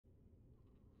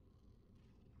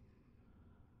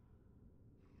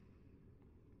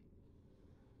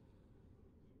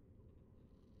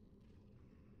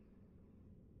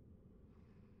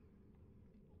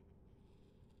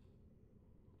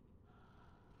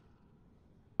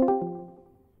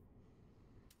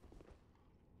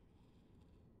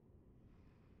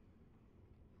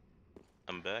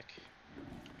I'm back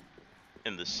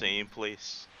in the same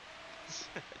place.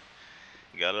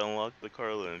 Gotta unlock the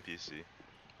Carla NPC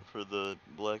for the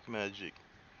black magic.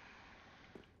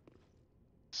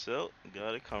 So,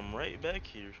 gotta come right back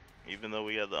here. Even though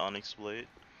we got the Onyx Blade,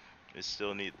 we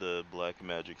still need the black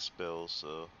magic spell,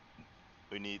 so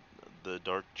we need the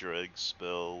Dark Dreg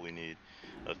spell, we need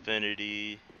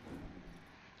Affinity,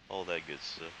 all that good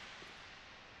stuff.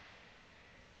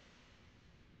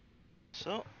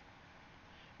 So,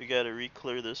 we gotta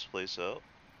re-clear this place out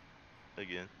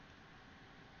again.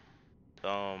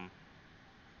 Um,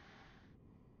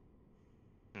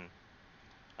 hmm.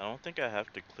 I don't think I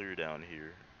have to clear down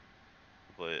here,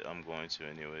 but I'm going to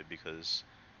anyway because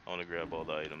I want to grab all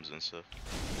the items and stuff.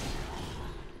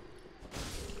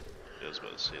 Yeah, I was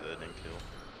about to say that didn't kill.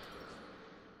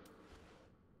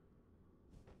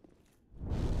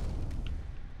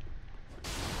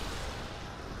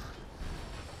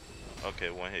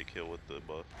 Okay, one hit kill with the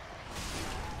buff.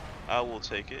 I will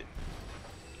take it.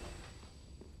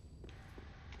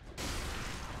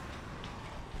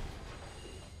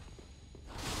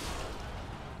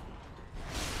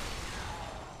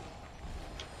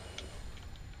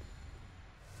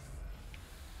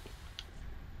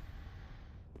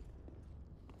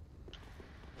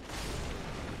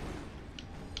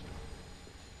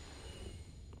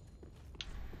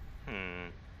 Hmm.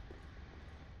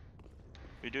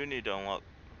 We do need to unlock.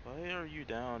 Why are you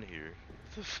down here?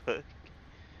 What the fuck?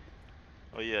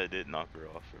 Oh yeah, I did knock her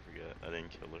off. I forgot. I didn't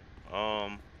kill her.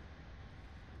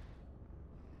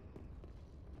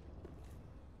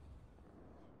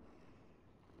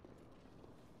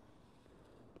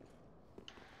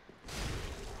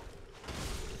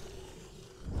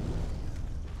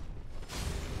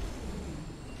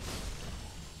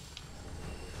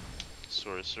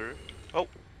 Sorcerer. Oh.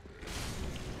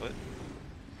 What?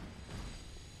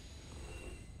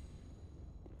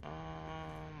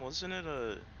 Wasn't it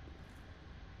a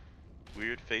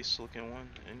weird face looking one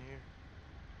in here?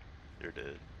 They're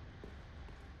dead.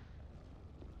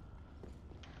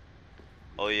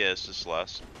 Oh yeah, it's this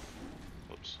last.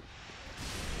 Whoops.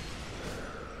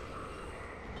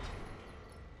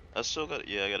 I still got.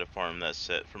 Yeah, I gotta farm that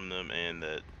set from them and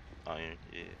that iron.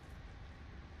 Yeah.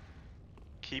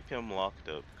 Keep him locked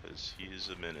up, cause he is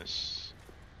a menace.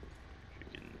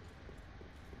 Freaking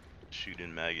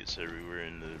shooting maggots everywhere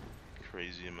and the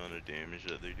crazy amount of damage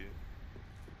that they do.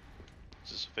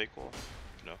 Is this a fake wall?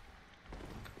 No.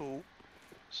 Cool.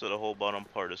 So the whole bottom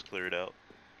part is cleared out.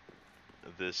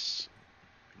 This,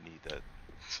 need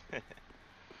that.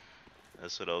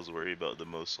 That's what I was worried about the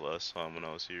most last time when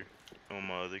I was here on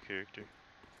my other character.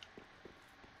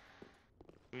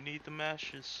 We need the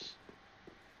mashes.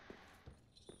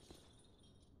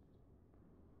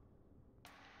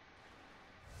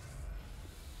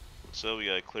 So we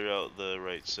gotta clear out the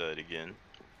right side again.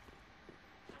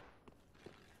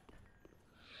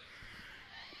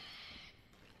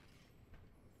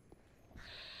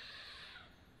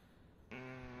 Mm.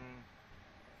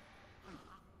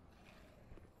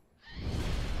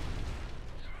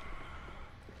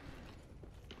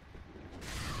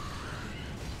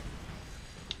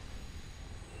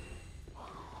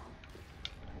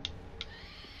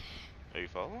 Are you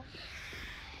following?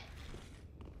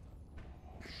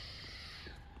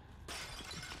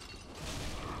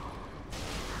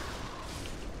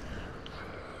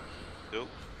 Nope.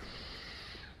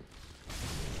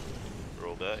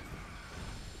 Roll back.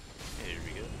 Here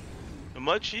we go.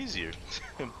 Much easier.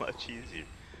 Much easier.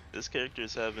 This character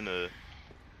is having a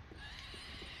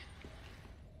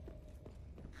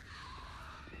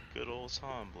good old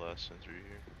time blasting through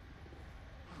here.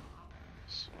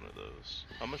 It's one of those.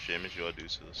 How much damage do I do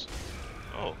to this?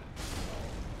 Oh.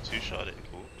 Two-shot it.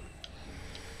 Cool.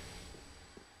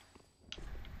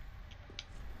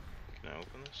 Can I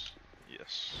open this?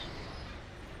 Yes.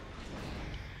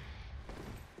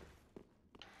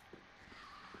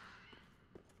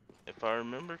 If I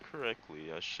remember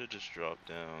correctly, I should just drop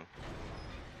down.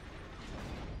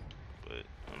 But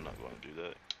I'm not going to do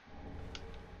that.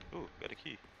 Ooh, got a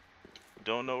key.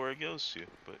 Don't know where it goes to,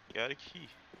 but got a key.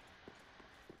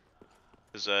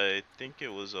 Cause I think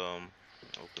it was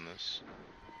open this.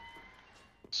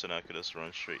 So now I could just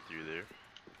run straight through there.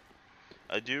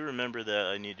 I do remember that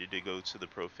I needed to go to the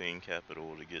Profane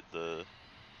Capital to get the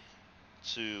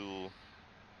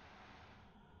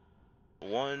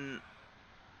one,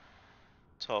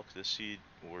 talk to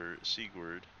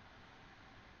Sigurd.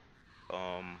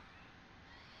 Um,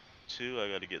 two, I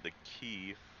gotta get the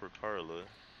key for Carla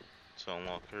to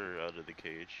unlock her out of the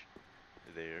cage.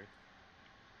 There.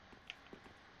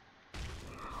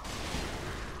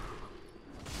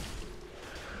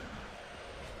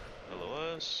 Hello,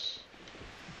 this.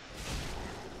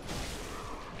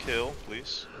 Kill,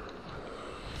 please.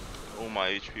 Oh, my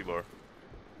HP bar.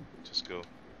 Just go.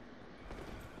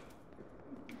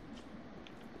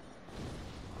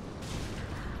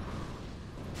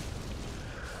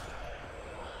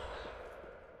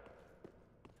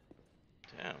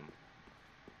 Damn.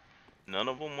 None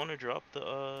of them want to drop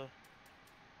the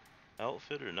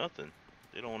outfit or nothing.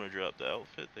 They don't want to drop the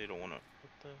outfit. They don't want to.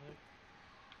 What the heck?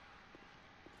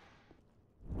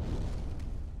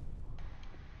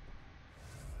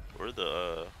 Or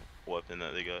the weapon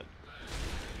that they got.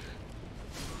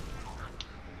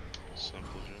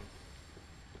 Simple gem.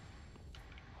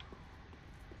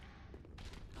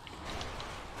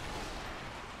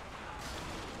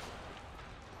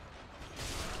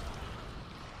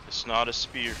 It's not a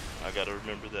spear. I gotta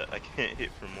remember that. I can't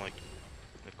hit from like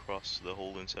across the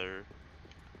whole entire.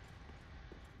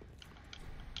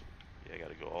 Yeah, I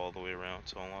gotta go all the way around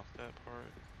to unlock that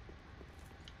part.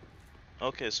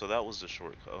 Okay, so that was the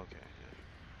shortcut. Okay, yeah.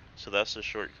 So that's the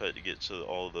shortcut to get to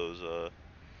all of those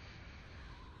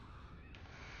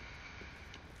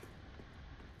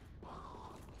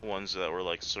ones that were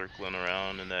like circling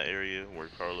around in that area where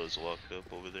Carlo's locked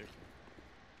up over there.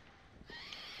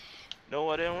 No,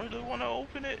 I didn't really want to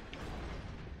open it.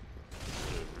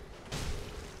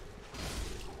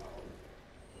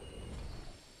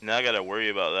 Now I gotta worry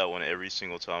about that one every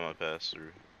single time I pass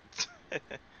through.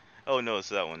 Oh no, it's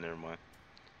that one. Never mind.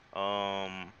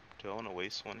 Do I want to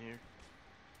waste one here?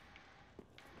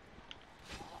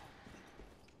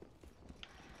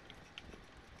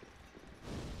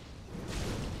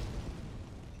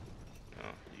 No,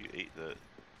 you ate that.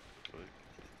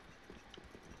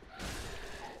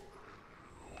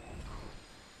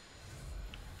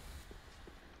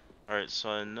 Alright, so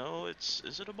I know it's.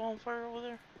 Is it a bonfire over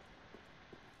there?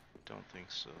 Don't think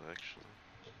so, actually.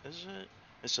 Is it?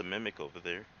 It's a mimic over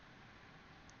there.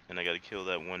 And I gotta kill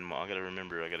that one mob. I gotta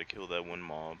remember, I gotta kill that one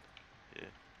mob. Yeah.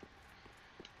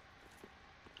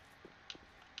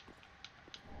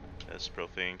 That's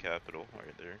Profane Capital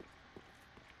right there.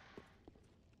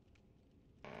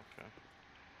 Okay.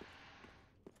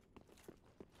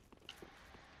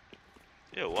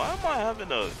 Yeah, why am I having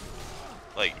a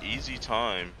like easier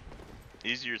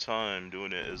time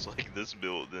doing it as like this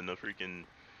build than a freaking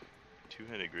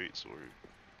two-handed greatsword?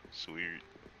 It's weird.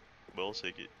 But I'll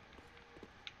take it.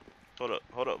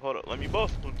 Hold up, let me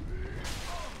buff.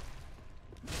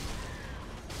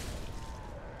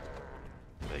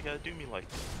 They gotta do me like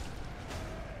that.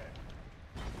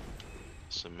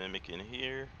 Some mimic in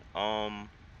here.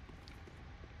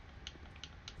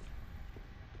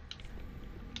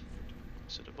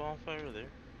 Is it a bonfire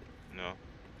there? No.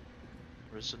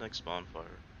 Where's the next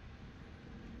bonfire?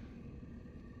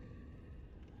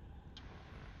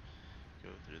 Go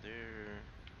through there.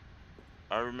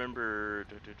 I remember.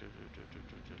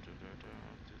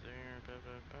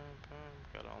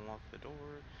 Gotta unlock the door.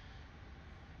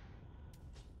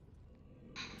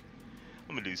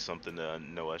 I'm gonna do something that I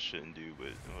know I shouldn't do, but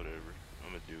whatever.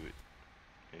 I'm gonna do it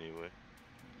anyway.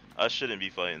 I shouldn't be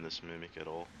fighting this mimic at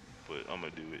all, but I'm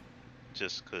gonna do it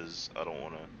just cause I don't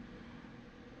wanna.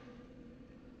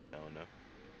 I don't know.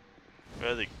 I'd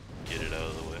rather get it out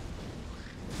of the way.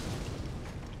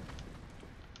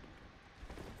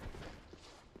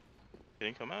 Can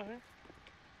he come out here?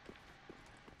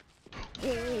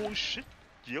 Oh shit!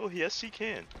 Yo, yes he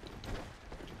can.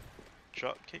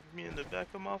 Drop kick me in the back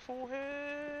of my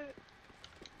forehead.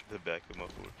 The back of my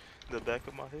forehead. The back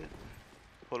of my head.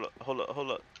 Hold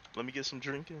up. Let me get some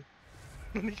drinking.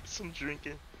 Let me get some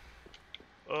drinking.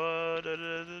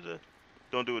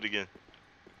 Don't do it again.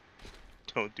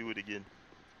 Don't do it again.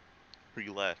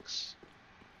 Relax.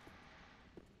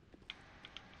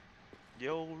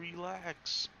 Yo,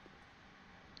 relax.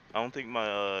 I don't think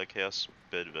my chaos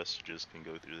bed vestiges can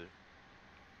go through there.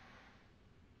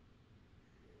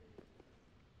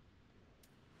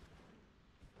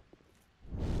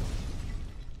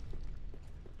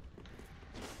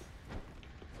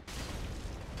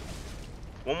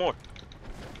 One more.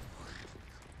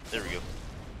 There we go.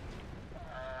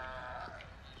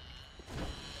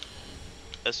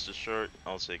 That's the shard.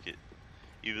 I'll take it.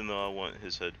 Even though I want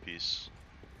his headpiece.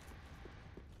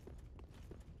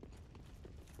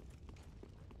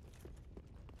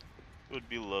 It would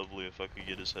be lovely if I could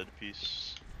get his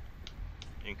headpiece.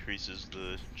 Increases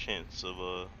the chance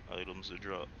of items to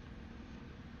drop.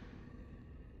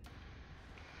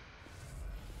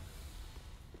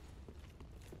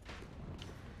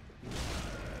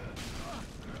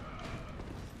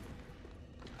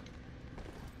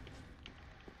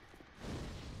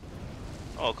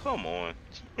 Oh, come on.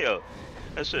 Yo,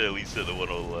 I should at least hit the one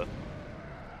on the left.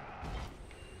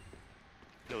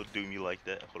 do me like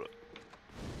that. Hold up.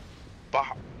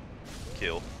 Bop!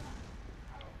 Kill.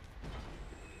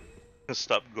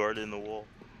 Stop guarding the wall.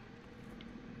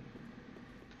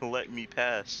 Let me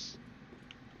pass.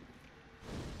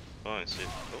 Fine, stay.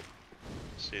 Oh,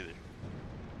 stay there.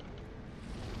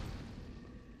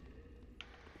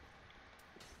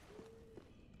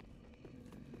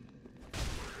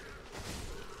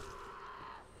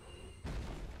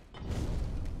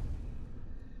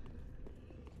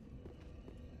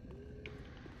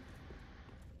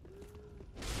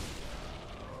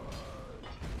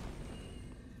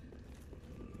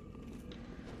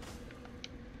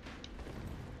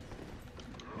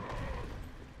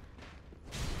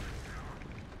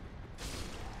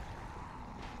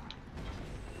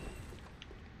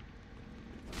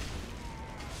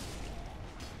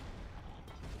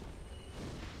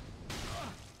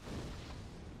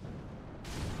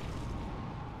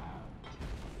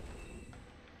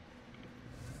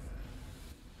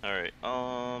 Alright,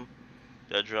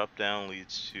 that drop down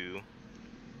leads to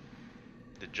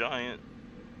the giant.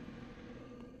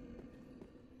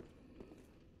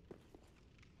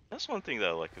 That's one thing that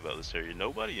I like about this area.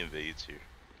 Nobody invades here.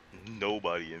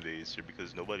 Nobody invades here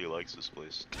because nobody likes this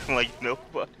place. Like,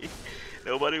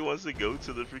 nobody wants to go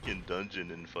to the freaking dungeon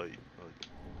and fight. Like,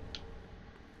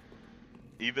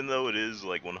 even though it is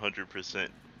like 100%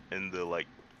 in the like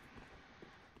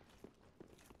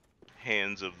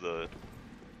hands of the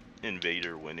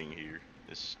invader winning here,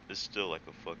 it's still like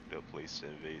a fucked up place to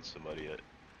invade somebody at.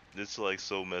 It's like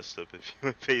so messed up if you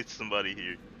invade somebody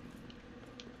here.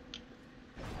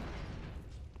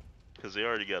 Because they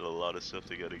already got a lot of stuff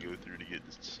they gotta go through to get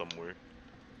somewhere.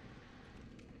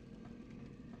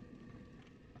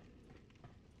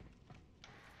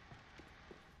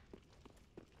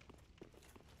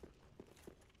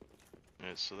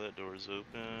 Alright, so that door's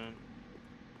open.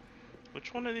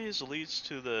 Which one of these leads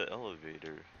to the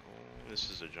elevator? Oh, this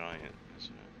is a giant,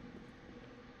 isn't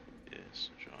it? Yeah, it's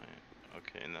a giant.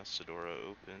 Okay, and that's the door I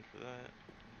opened for that.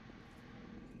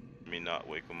 Let me not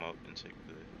wake them up and take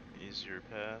the easier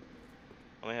path.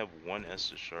 I only have one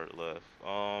Estus shard left.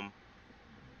 How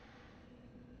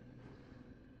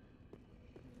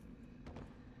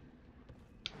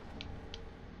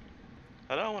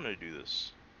do I want to do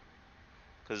this?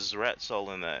 Because rats all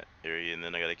in that area, and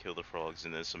then I gotta kill the frogs,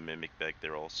 and there's some mimic back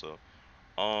there also.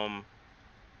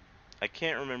 I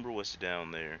can't remember what's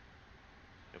down there.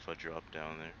 If I drop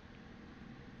down there.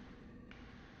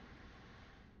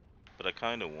 But I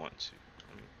kind of want to.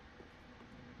 Let me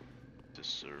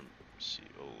just see.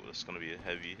 Oh, that's gonna be a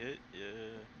heavy hit.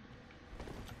 Yeah.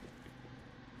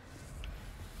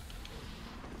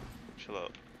 Chill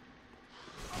out.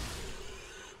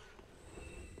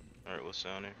 Alright, what's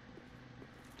down here?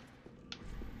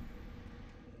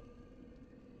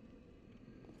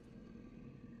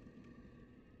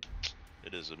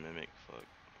 It is a mimic. Fuck.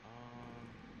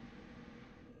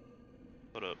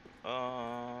 Hold up.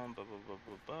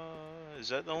 Is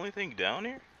that the only thing down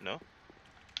here? No.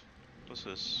 What's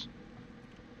this?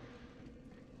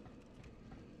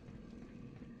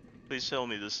 Please tell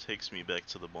me this takes me back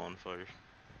to the bonfire.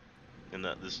 And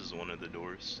that this is one of the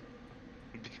doors.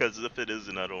 Because if it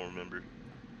isn't, I don't remember.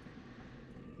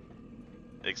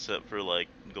 Except for like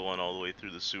going all the way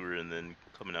through the sewer and then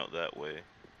coming out that way.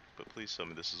 But please tell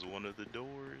me this is one of the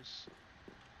doors.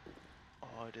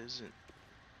 Oh, it isn't.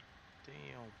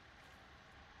 Damn.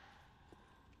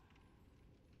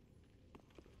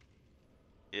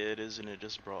 Yeah, it isn't. It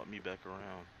just brought me back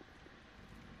around.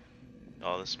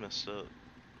 Oh, that's messed up.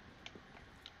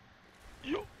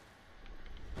 Yo.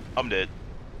 I'm dead.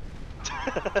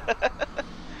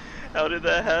 How did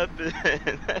that happen?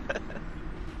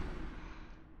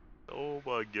 Oh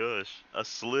my gosh. I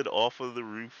slid off of the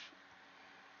roof,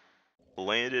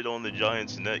 landed on the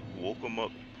giant's neck, woke him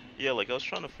up. Yeah, like I was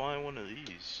trying to find one of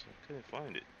these. I couldn't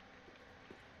find it.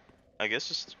 I guess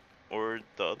it's, or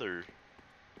the other.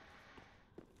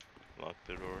 Lock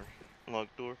the door. Lock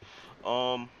door.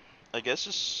 I guess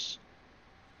it's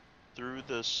through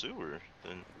the sewer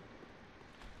then.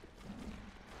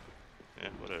 Yeah,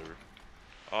 whatever.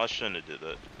 Oh, I shouldn't have did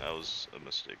that. That was a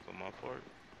mistake on my part.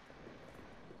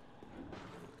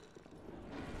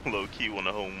 Low key on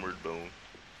a homeward bone.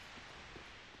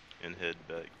 And head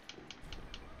back.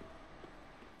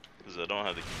 Because I don't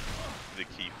have the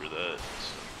key for that.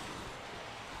 So.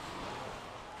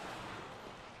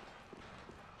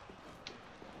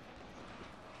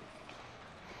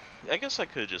 I guess I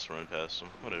could just run past them.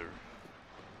 Whatever.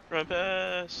 Run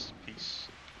past. Peace.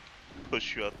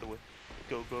 Push you out the way.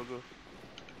 Go, go, go.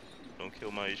 Don't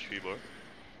kill my HP bar.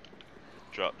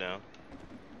 Drop down.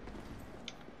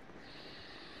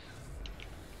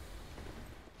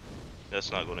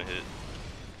 That's not gonna hit.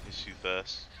 He's too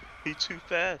fast. He's too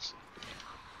fast.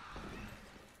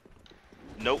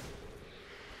 Nope.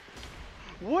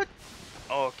 What?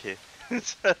 Oh, okay.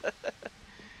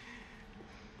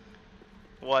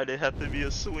 Why'd it have to be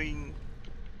a swing?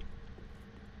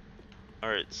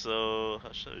 Alright, so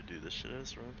how should I do this? Should I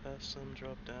just run past them,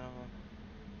 drop down,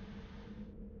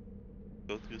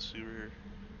 go through the sewer?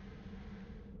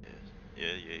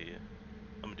 Yeah.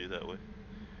 I'm gonna do that way.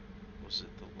 Was it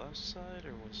the left side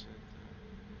or was it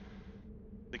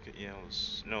the... I think yeah, it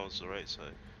was... No, it was the right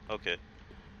side. Okay.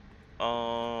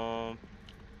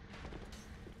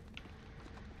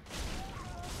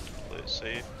 Play it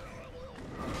safe.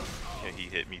 Yeah, he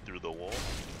hit me through the wall.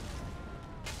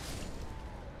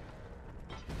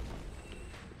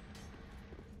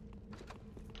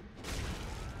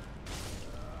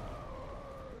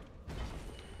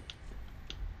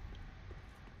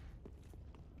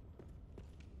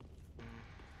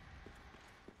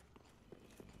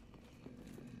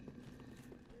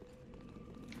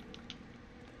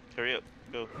 Hurry up,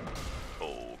 go.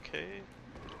 Okay.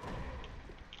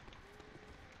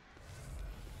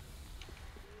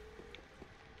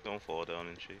 Don't fall down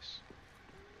and chase.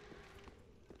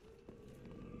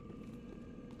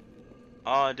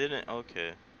 Oh, I didn't.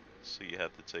 Okay. So you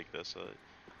have to take that side.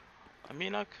 I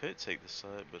mean, I could take the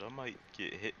side, but I might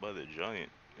get hit by the giant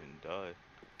and die.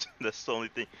 That's the only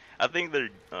thing. I think they're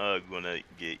gonna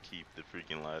gatekeep the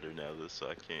freaking ladder now, though, so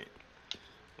I can't.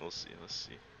 We'll see. Let's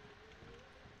see.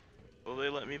 Will they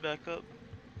let me back up?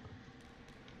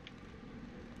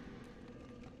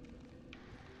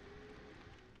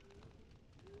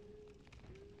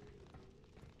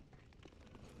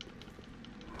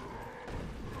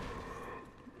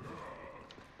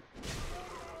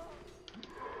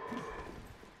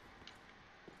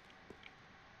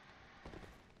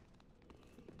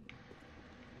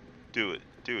 Do it.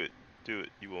 Do it. Do it.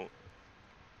 You won't.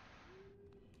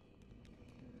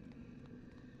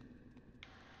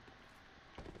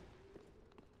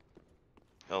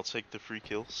 I'll take the free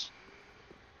kills.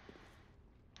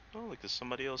 Oh, look, there's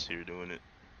somebody else here doing it.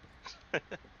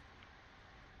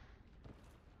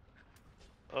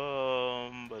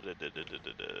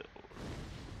 Ba-da-da-da-da-da-da.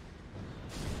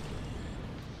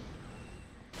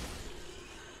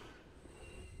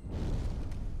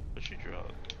 What'd she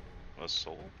drop? A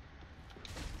soul?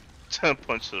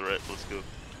 Punch the rat, let's go.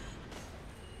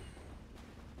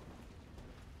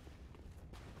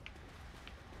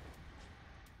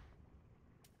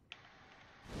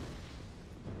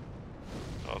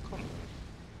 Oh, come on.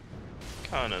 What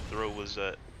kind of throw was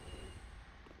that?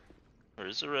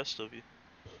 Where's the rest of you?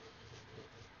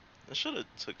 I should have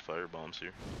took fire bombs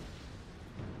here.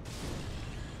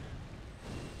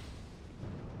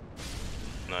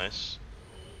 Nice.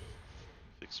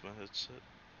 Fix my headset.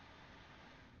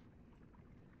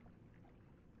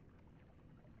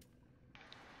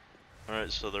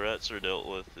 Alright, so the rats are dealt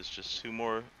with. There's just two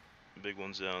more big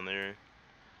ones down there.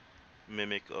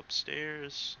 Mimic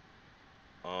upstairs.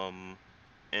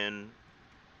 And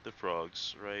the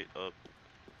frogs right up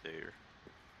there.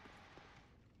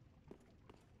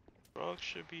 Frogs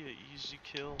should be an easy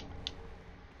kill.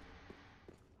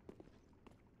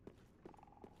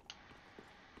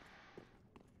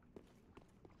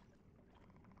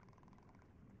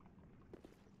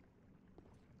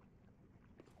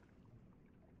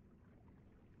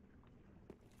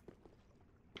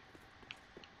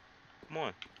 Come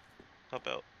on, hop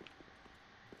out.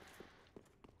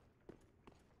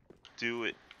 Do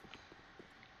it.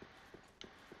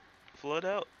 Flood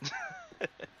out.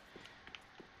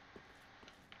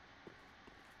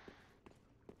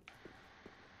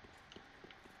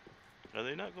 Are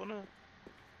they not gonna?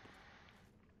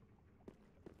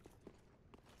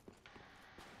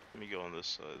 Let me go on this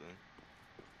side then.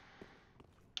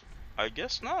 I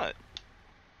guess not.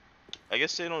 I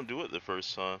guess they don't do it the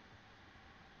first time.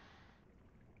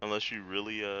 Unless you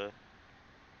really,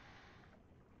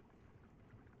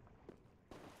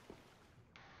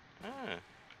 Ah,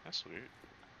 that's weird.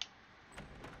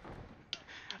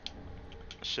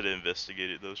 I should have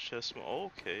investigated those chests more.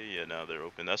 Oh, okay, yeah, now they're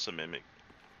open. That's a mimic.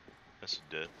 That's a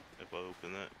death if I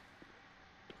open that.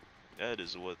 That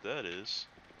is what that is.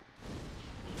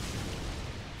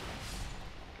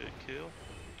 Good kill.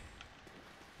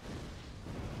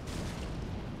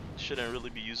 Shouldn't really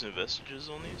be using vestiges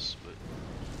on these, but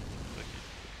fuck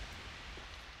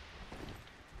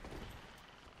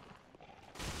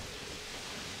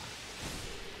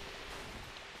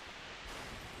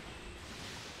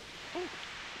it.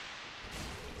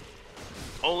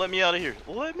 Oh, let me out of here!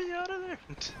 Let me out of there!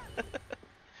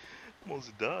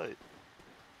 Almost died.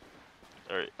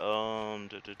 Alright,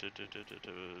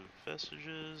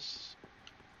 vestiges.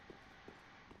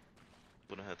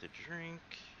 Gonna have to drink.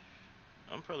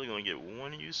 I'm probably gonna get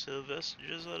one use of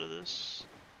vestiges out of this.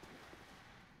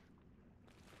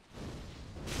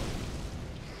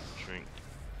 Drink.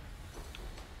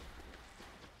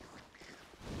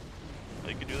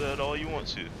 You can do that all you want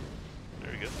to.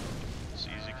 There we go. It's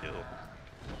an easy kill.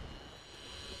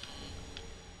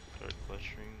 Dark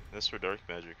clustering. That's for dark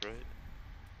magic, right?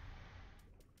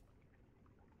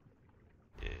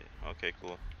 Yeah. Okay,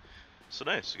 cool. So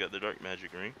nice. You got the dark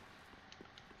magic ring.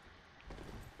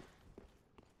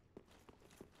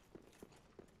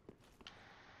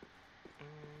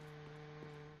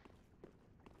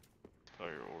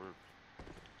 Fire orb.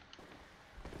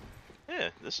 Yeah,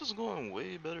 this is going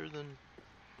way better than.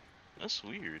 That's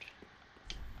weird.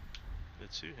 The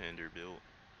two-hander build.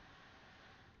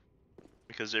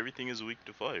 Because everything is weak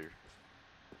to fire.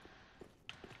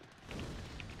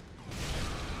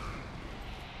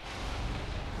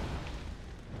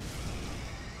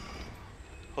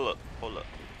 Hold up, hold up.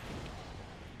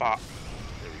 Bop.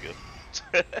 There we go.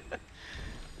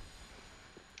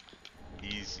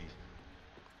 Easy.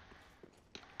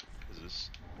 Is this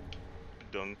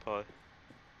dung pie?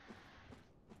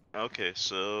 Okay,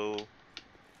 so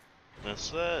that's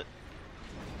that.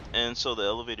 And so the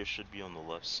elevator should be on the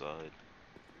left side.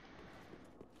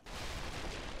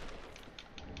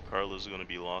 Carla's gonna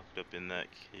be locked up in that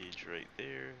cage right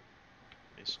there.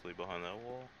 Basically behind that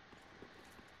wall.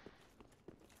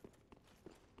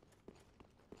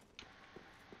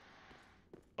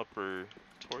 Upper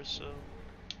torso.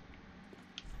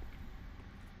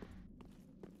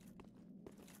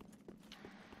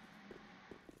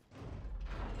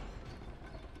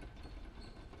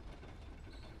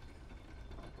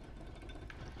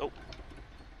 Oh.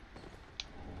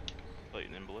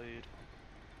 Lightning blade.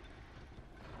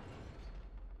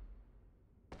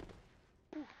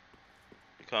 Whew.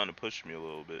 It kind of pushed me a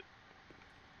little bit.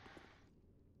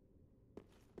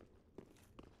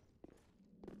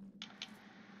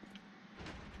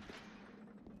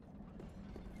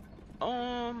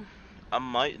 I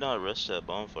might not rest that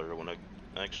bonfire when I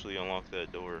actually unlock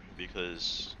that door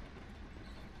because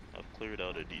I've cleared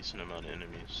out a decent amount of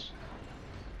enemies.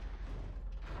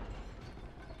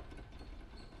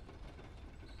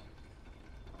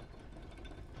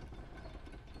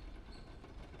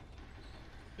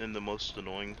 In the most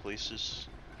annoying places.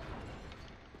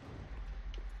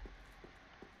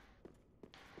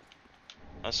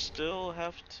 I still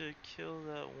have to kill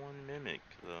that one mimic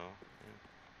though.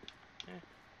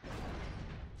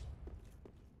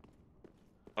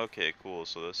 Okay, cool.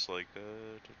 So that's like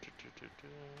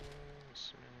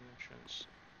entrance,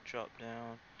 drop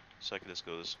down. So I can just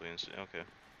go this way instead. Okay.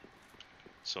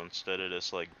 So instead of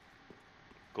just like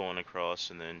going across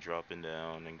and then dropping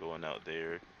down and going out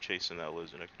there, chasing that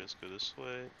lizard, I can just go this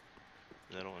way.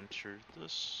 That'll enter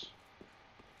this.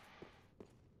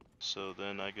 So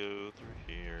then I go through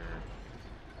here.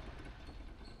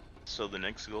 So the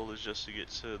next goal is just to get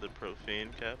to the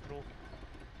profane capital.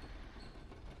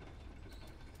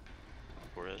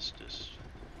 Forestus.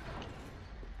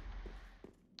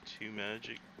 2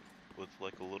 magic with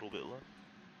like a little bit left.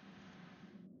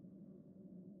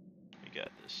 We got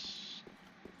this.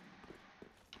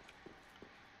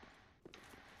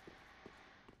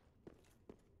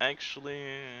 Actually,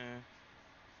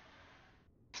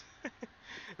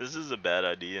 this is a bad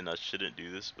idea and I shouldn't do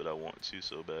this, but I want to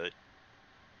so bad.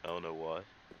 I don't know why,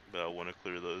 but I want to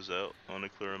clear those out. I want to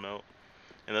clear them out.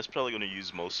 And that's probably going to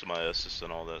use most of my Estus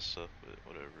and all that stuff, but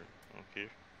whatever. I don't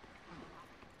care.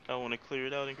 I want to clear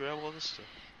it out and grab all this stuff.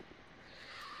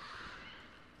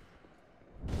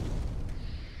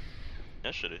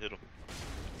 I should have hit him.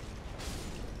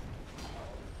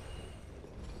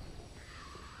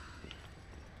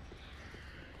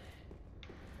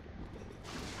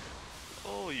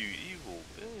 Oh, you evil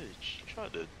bitch.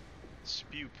 Tried to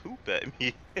spew poop at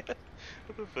me. What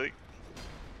the fuck?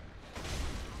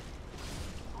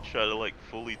 Try to like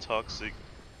fully toxic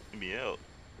me out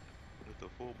with the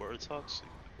full bar toxic.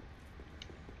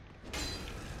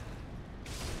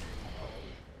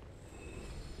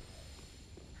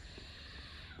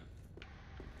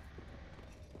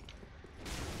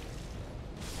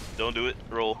 Don't do it.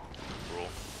 Roll. Roll.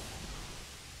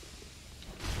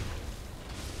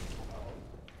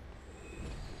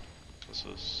 What's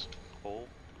this? Hole?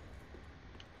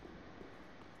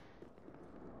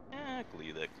 I can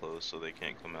leave that closed so they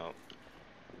can't come out.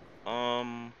 I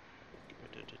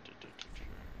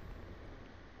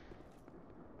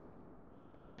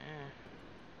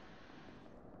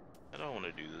don't want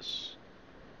to do this.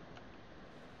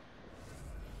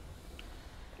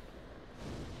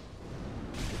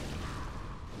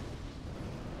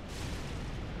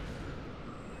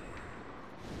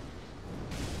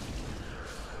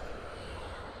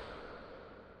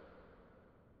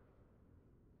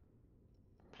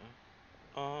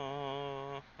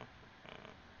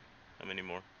 any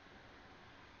more.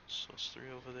 So it's 3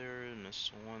 over there, and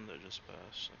this one that just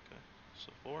passed. Okay,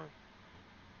 so 4.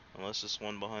 Unless it's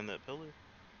one behind that pillar.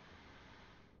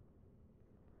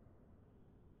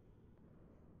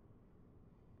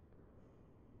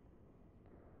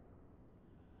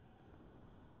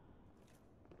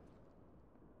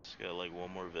 Just got like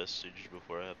one more vestige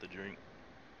before I have to drink.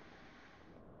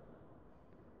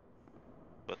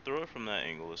 But throw it from that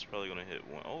angle, it's probably gonna hit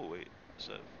one. Oh wait, is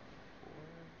that 4?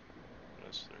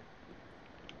 That's 3.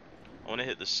 I wanna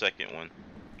hit the second one.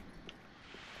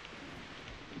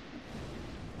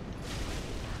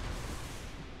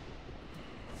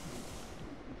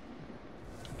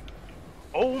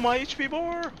 Oh, my HP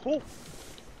bar! Oh!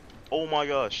 Oh my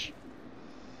gosh.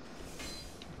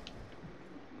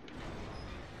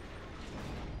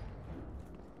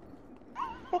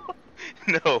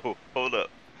 No, hold up.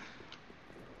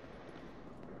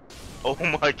 Oh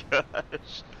my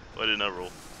gosh. Why didn't I roll?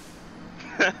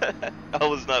 I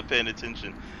was not paying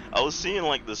attention. I was seeing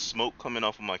like the smoke coming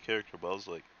off of my character, but I was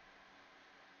like,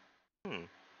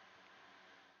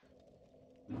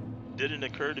 Didn't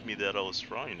occur to me that I was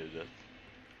frying to death.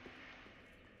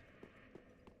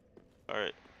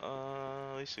 Alright,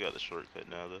 at least I got the shortcut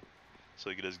now though. So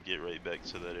we can just get right back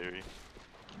to that area.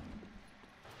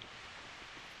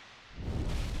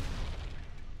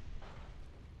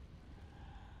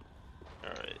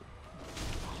 Alright.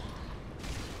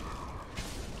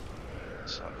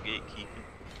 Stop gatekeeping.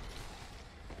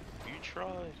 You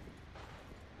tried.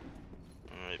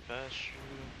 Alright, pass you.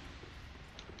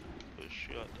 Push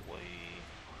you out the way.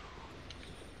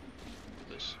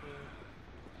 This way.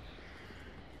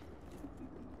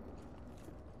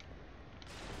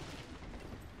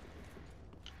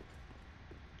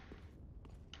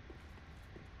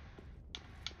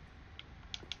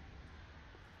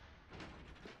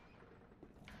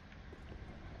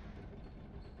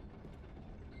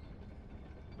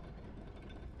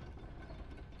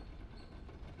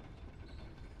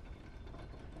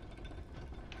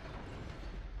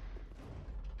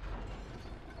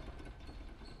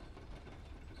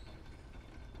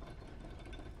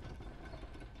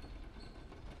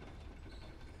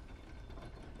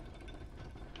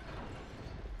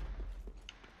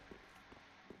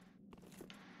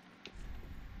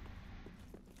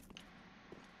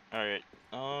 Alright,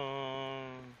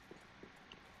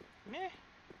 meh.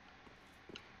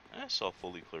 That's all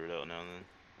fully cleared out now then.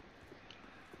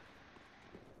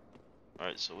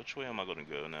 Alright, so which way am I gonna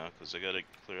go now? Because I gotta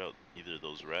clear out either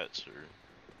those rats or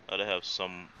I gotta have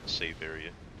some safe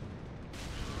area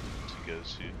to go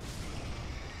to.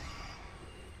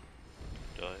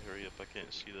 Die, hurry up, I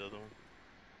can't see the other one.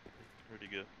 Where'd he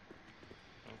go?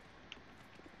 Oh.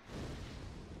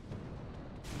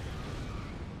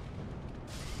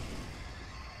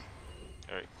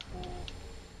 Alright, cool.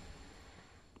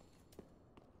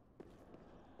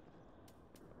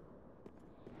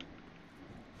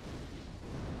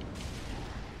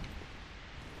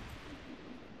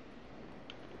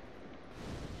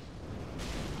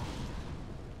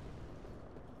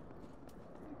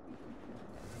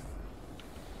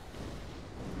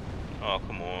 Oh,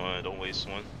 come on, don't waste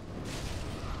one.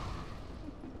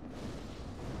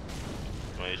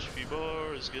 My HP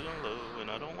bar is getting low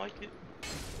and I don't like it.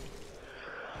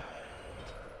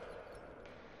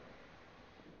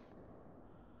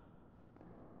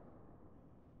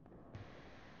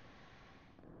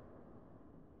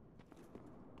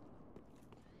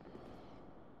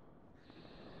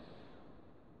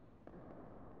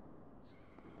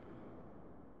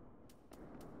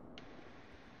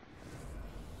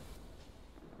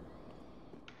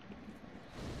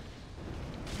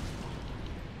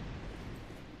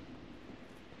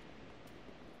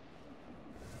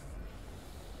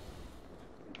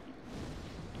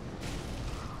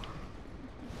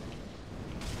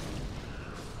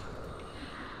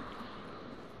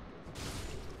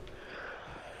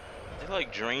 They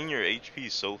like drain your HP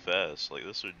so fast, like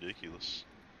that's ridiculous.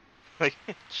 Like,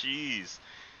 jeez.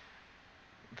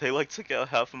 They like took out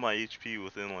half of my HP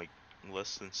within like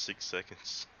less than 6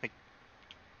 seconds. Like,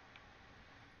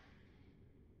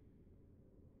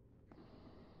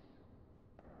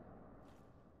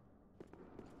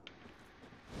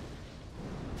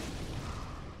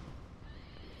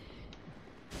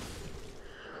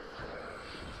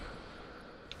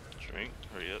 drink,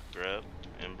 hurry up, grab,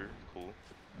 Ember, cool.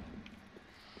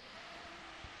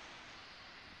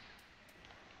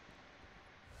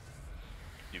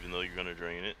 Even though you're gonna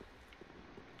drain it.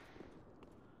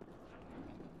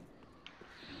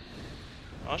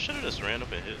 I should have just ran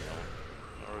up and hit them.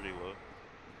 Already low.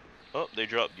 Oh, they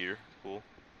dropped gear. Cool.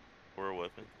 Or a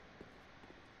weapon.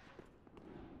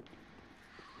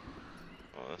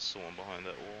 Oh, that's the one behind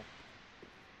that wall.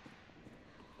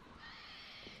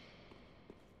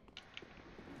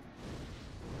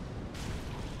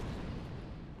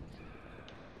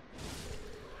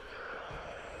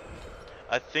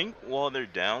 I think while they're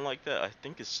down like that, I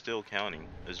think it's still counting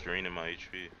as draining my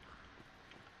HP.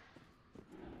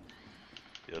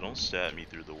 Yeah, don't stab me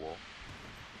through the wall.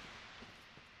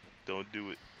 Don't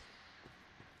do it.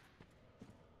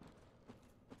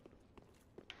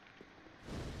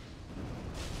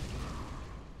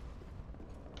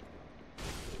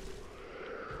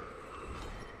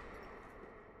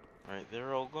 Alright,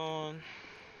 they're all gone.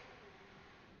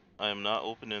 I am not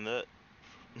opening that.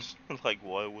 Like,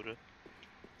 why would I?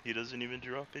 He doesn't even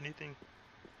drop anything.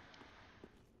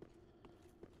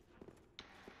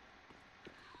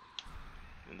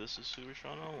 And this is Super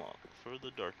Strong Unlock for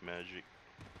the dark magic.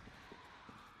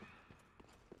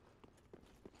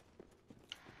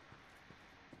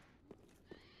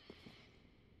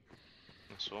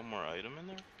 There's one more item in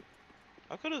there?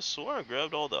 I could have swore I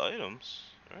grabbed all the items,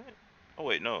 right? Oh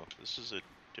wait, no. This is a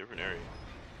different area.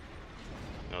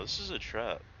 No, this is a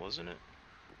trap, wasn't it?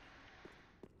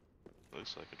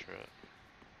 Looks like a trap.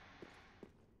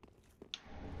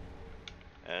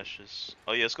 Ashes.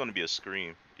 Oh yeah, it's gonna be a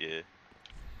scream. Yeah.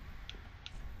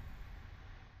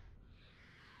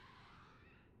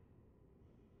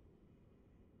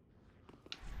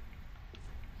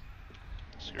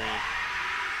 Scream.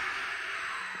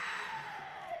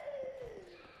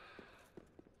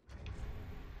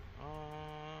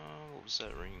 What was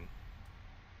that ring?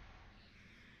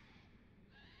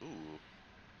 Ooh,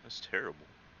 that's terrible.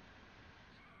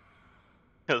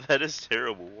 That is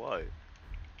terrible. Why?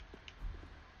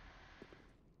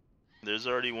 There's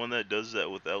already one that does that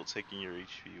without taking your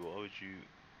HP. Why would you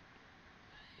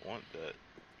want that?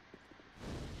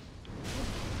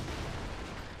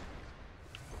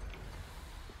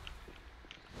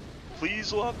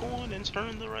 Please lock on and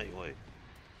turn the right way.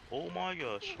 Oh my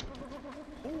gosh.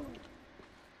 Ooh.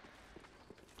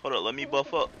 Hold up, let me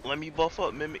buff up. Let me buff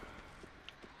up, Mimic.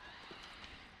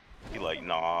 He like,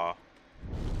 nah.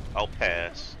 I'll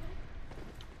pass.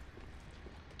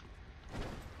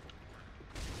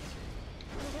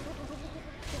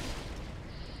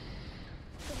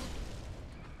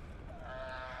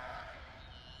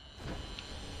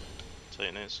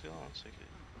 Titanite skill, I'll take it.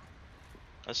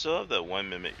 I still have that one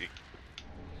Mimic.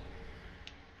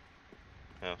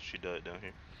 Oh, she died down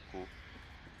here. Cool.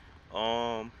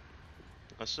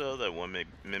 I still have that one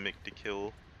Mimic to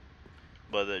kill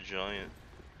by that giant.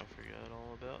 I forgot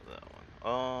all about that one.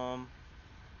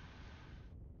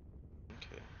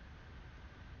 Okay.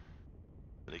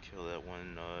 They kill that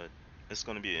one. It's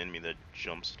gonna be an enemy that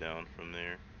jumps down from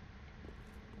there,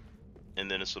 and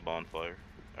then it's a bonfire.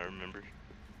 I remember.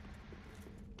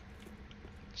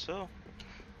 So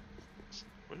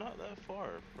we're not that far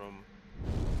from.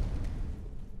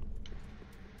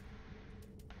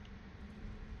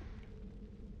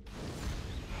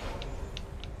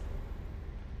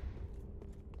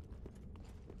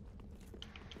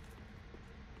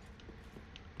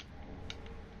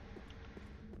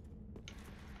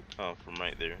 Oh, from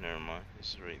right there. Never mind.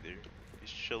 He's right there. He's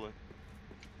chilling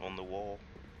on the wall.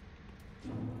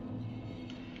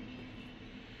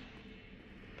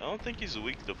 I don't think he's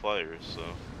weak to fire, so.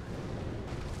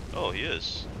 Oh, he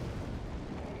is.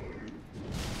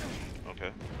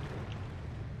 Okay.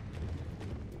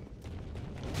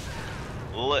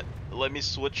 Let me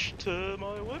switch to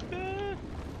my weapon.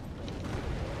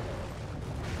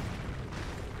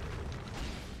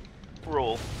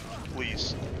 Roll,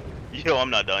 please. Yo, I'm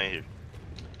not dying here.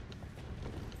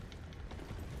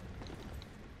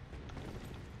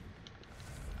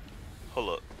 Hold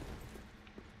up.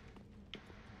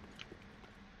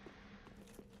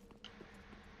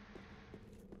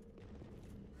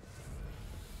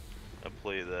 I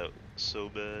play that so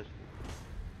bad.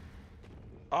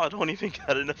 Oh, I don't even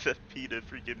got enough FP to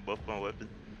freaking buff my weapon.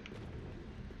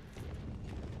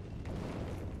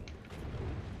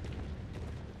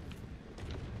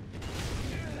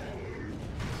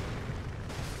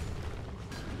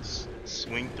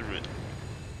 Swing through it.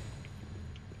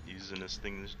 Using this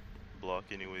thing to block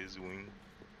anyways, wing.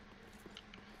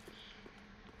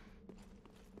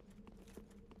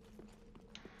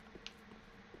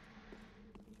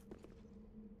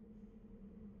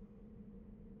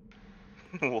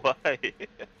 Why?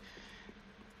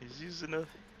 He's using a...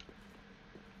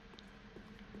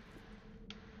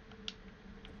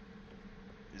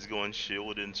 He's going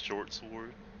shield and short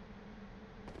sword.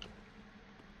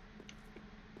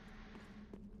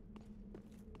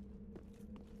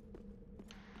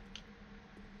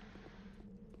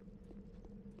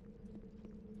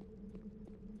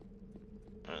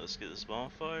 Alright, let's get this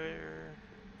bonfire.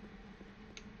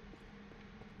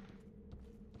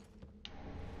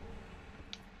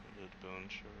 Dead bone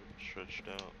shard stretched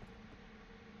out.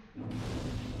 Ooh.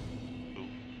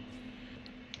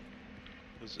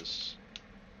 Who's this?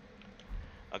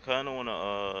 I kinda wanna,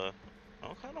 I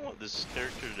kinda want this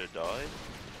character to die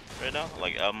right now.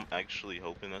 Like, I'm actually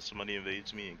hoping that somebody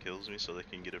invades me and kills me so they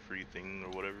can get a free thing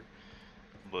or whatever.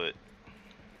 But,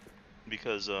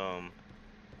 because, I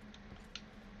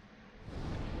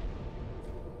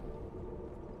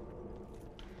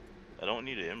don't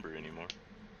need an ember anymore.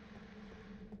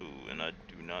 Ooh, and I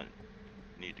do not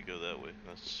need to go that way.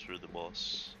 That's for the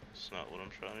boss. It's not what I'm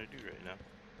trying to do right now.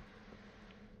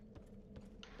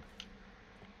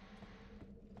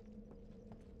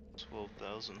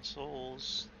 $12,000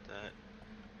 souls. That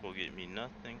will get me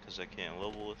nothing because I can't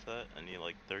level with that. I need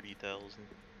like 30,000.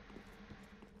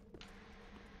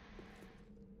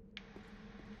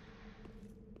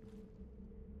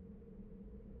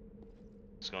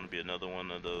 It's gonna be another one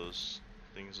of those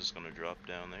things that's gonna drop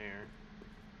down there.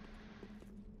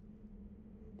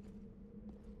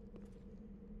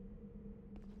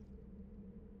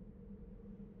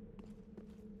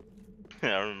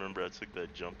 I remember I took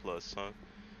that jump last time.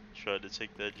 Tried to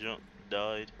take that jump,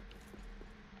 died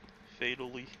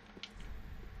fatally.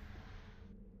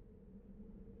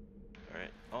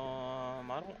 Alright, I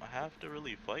don't have to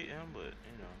really fight him, but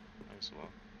you know, might as well.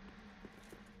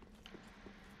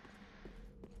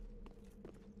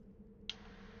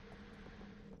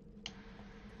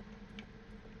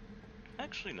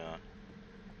 Actually, not.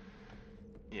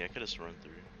 Yeah, I could just run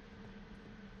through.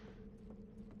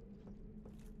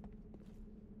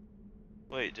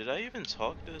 Wait, did I even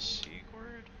talk to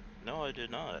Sigurd? No, I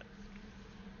did not.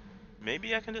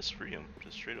 Maybe I can just free him.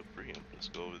 Just straight up free him.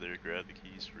 Just go over there, grab the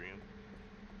keys, free him.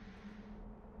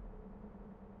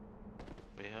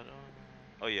 Wait, how do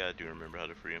I... Oh yeah, I do remember how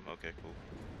to free him. Okay, cool.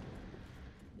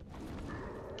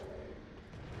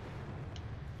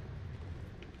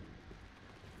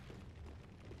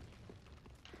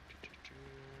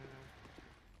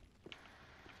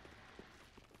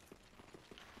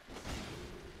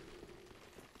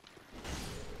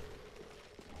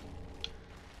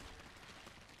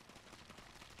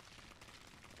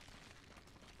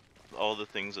 All the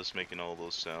things that's making all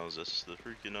those sounds, that's the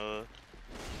freaking,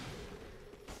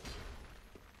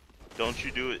 Don't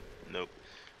you do it. Nope.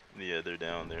 Yeah, they're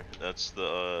down there. That's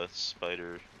the,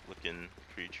 spider-looking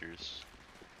creatures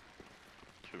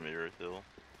from Earth Hill.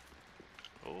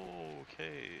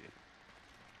 Okay.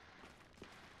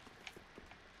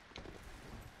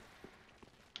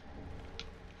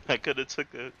 I could've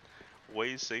took a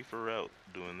way safer route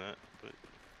doing that, but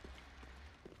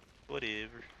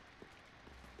whatever.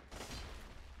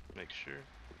 Make sure.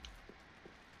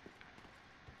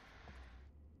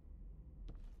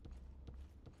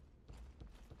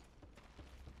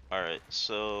 Alright,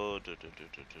 so I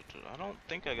don't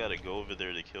think I gotta go over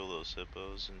there to kill those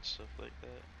hippos and stuff like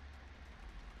that.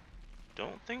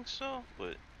 Don't think so,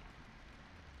 but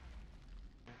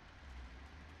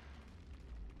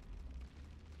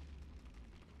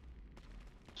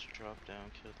let's drop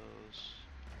down, kill those.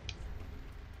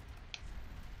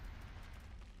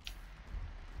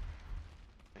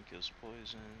 I think it's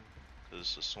poison, cause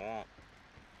it's a swamp.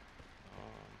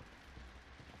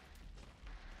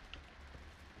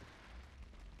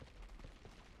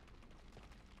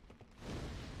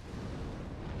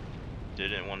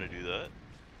 Didn't want to do that.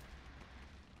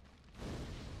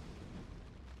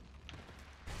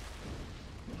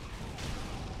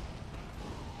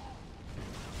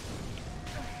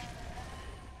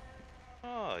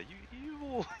 Ah, you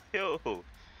evil, yo.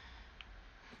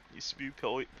 You spew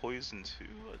poison too?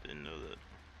 I didn't know that.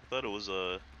 I thought it was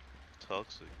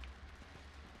toxic.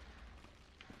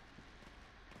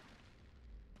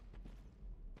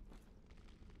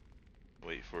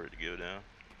 Wait for it to go down.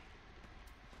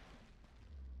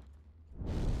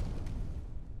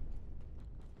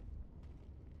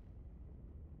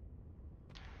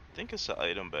 I think it's an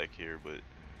item back here, but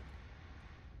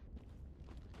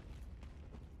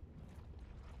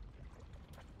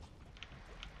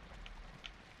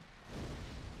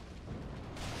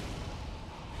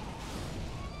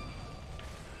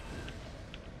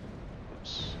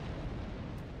oops.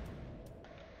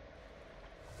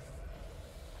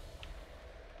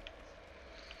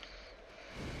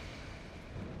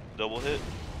 Double hit,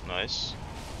 nice.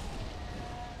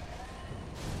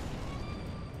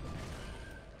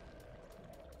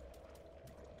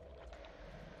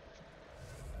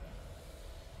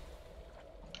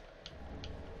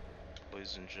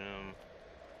 Poison gem.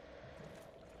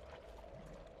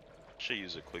 Should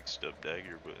use a quick step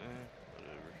dagger, but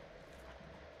whatever.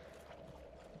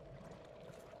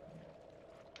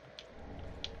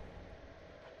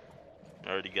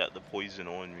 already got the poison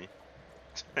on me.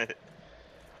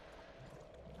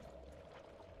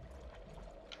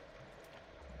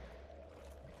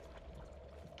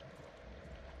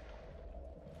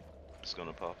 It's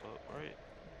gonna pop up, right?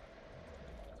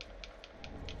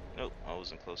 Nope, I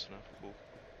wasn't close enough. Cool.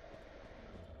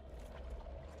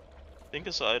 I think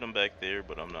it's an item back there,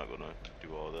 but I'm not gonna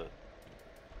do all that.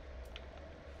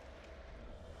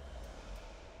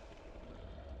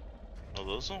 Oh,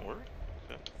 those don't work?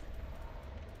 Okay.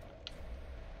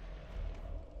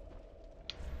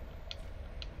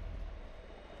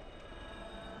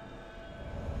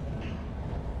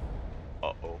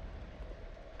 Uh-oh.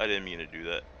 I didn't mean to do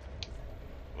that.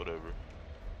 Whatever.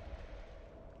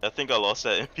 I think I lost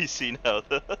that NPC now.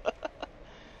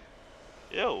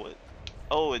 Yo, what?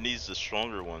 Oh, it needs the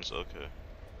stronger ones. Okay.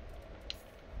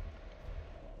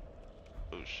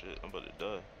 Oh shit, I'm about to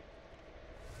die.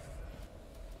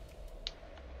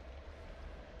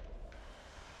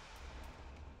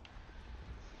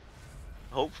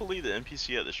 Hopefully the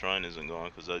NPC at the shrine isn't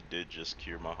gone, because I did just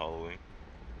cure my hollowing.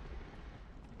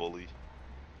 Bully.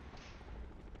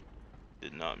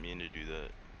 Did not mean to do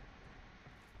that.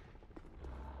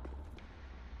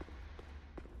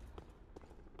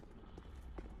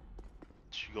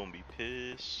 She gonna be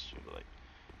pissed. She'll be like,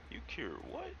 you cure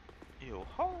what? Yo,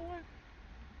 hollowing?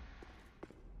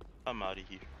 I'm out of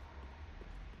here.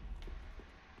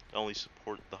 I only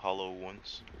support the hollow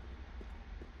ones.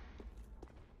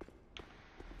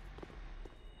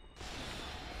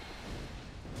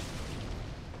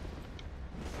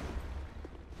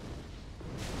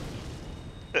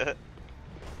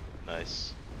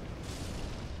 Nice.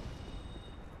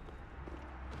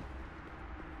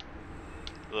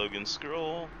 Logan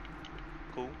scroll.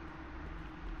 Cool.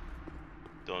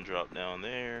 Don't drop down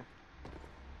there.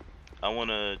 I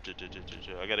wanna.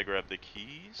 I gotta grab the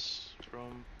keys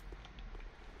from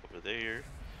over there.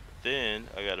 Then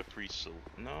I got a free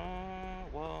no,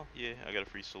 well, yeah, I got a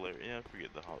free Solaire. Yeah, I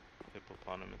forget the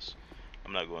hippopotamus.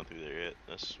 I'm not going through there yet.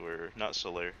 I swear, not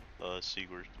Solaire,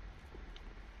 Sigurd.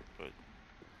 But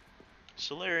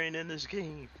Solaire ain't in this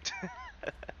game.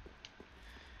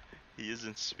 He is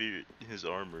in spirit. His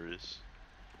armor is.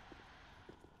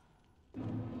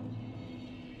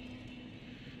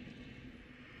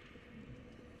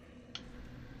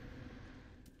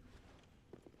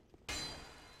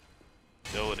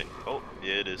 No, it ain't. Oh,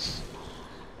 yeah, it is.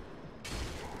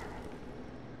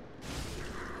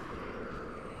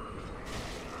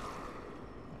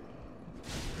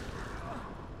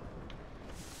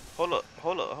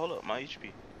 Hold up, my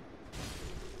HP.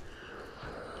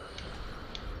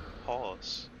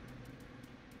 Pause.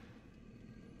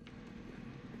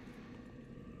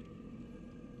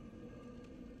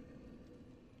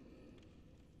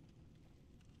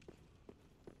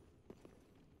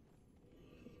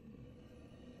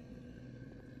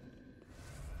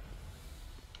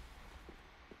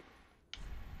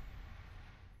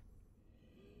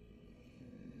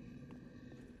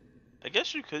 I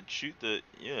guess you could shoot the,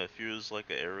 yeah, if you was like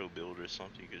an arrow build or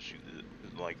something, you could shoot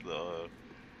the, like the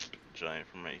giant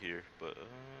from right here, but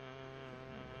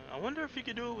I wonder if you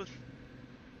could do it with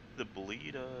the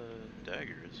bleed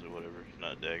daggers or whatever.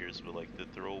 Not daggers, but like the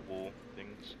throwable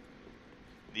things.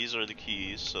 These are the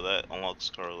keys, so that unlocks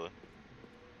Carla,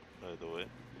 by the way.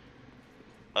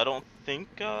 I don't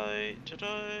think did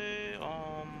I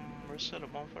reset a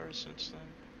bonfire since then?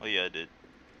 Oh yeah, I did.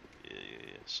 Yeah.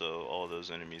 So all those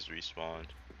enemies respawned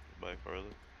by Carla.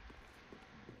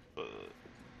 But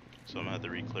so I'm gonna have to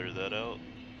re-clear that out.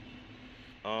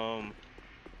 I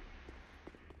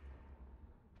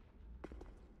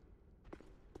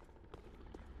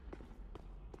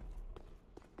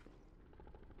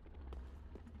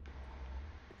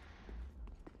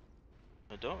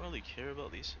don't really care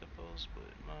about these hippos, but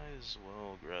might as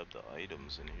well grab the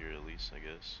items in here at least, I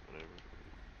guess. Whatever.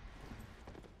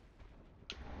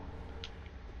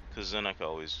 Cause then I could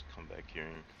always come back here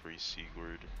and free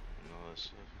Sigurd and all that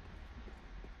stuff.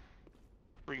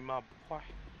 Free my boy.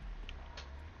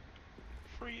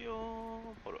 Free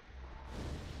hold up.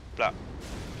 Flap.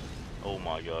 Oh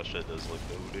my gosh, that does like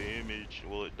no damage.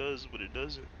 Well, it does, but it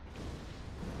doesn't.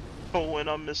 Oh, and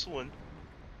I missed one.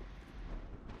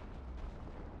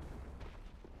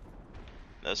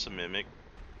 That's a mimic.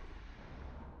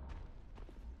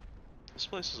 This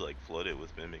place is like flooded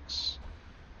with mimics.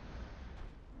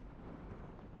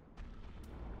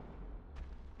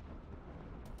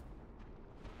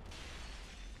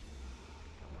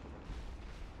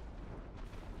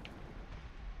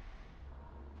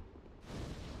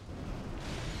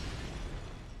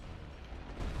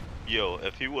 Yo,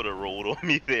 if he would have rolled on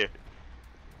me there.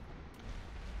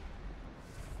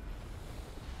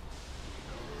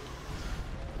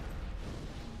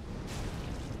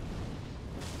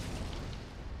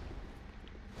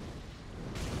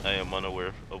 I am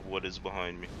unaware of what is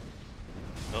behind me.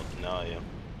 Oh, now I am.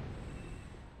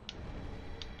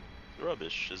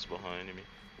 Rubbish is behind me.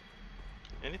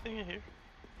 Anything in here?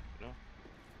 No.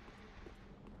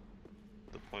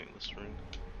 The pointless ring.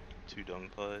 2 dung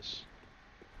pies.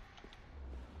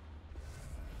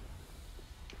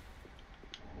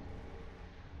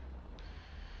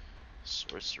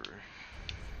 Sorcerer.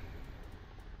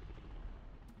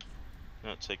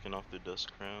 Not taking off the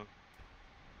dust crown.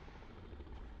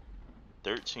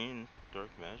 13 dark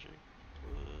magic.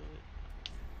 What?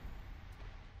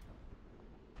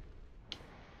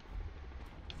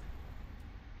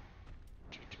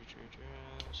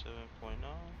 7.9.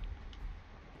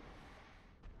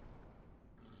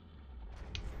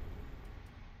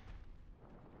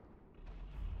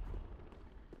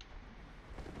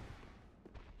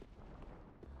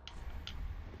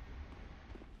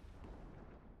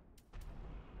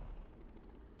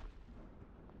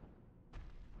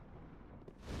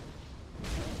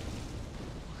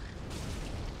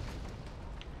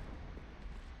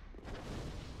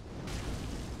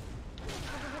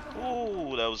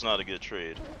 Ooh, that was not a good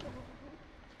trade.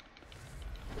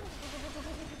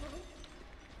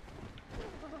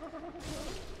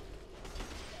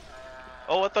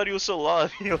 Oh, I thought he was still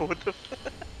alive. Yo, what the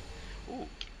fuck? Ooh.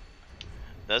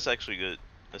 That's actually good.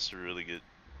 That's really good.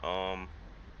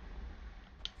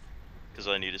 Because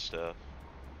I need a staff.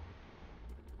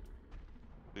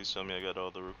 Please tell me I got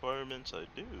all the requirements. I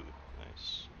do.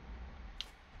 Nice.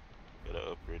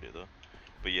 Gotta upgrade it though.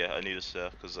 But yeah, I need a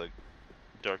staff because like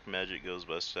dark magic goes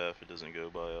by staff. It doesn't go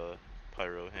by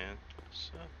pyro hand.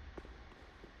 So.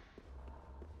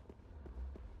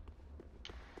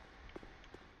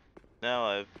 Now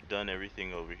I've done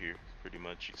everything over here pretty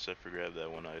much except for grab that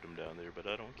one item down there. But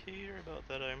I don't care about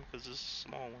that item because it's a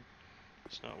small one.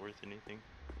 It's not worth anything.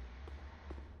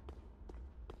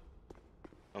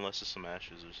 Unless it's some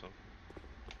ashes or something.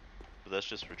 But that's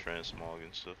just for transmog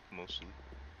and stuff mostly.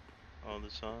 All the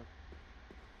time.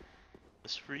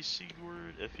 It's free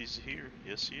Sigurd if he's here.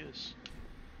 Yes he is.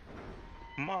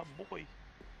 My boy.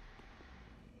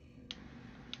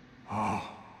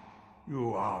 Ah,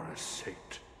 you are a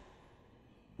saint.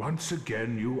 Once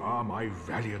again you are my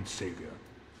valiant savior.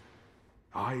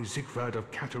 I, Siegfried of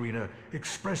Catarina,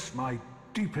 express my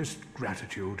deepest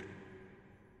gratitude.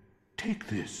 Take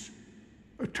this,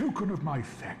 a token of my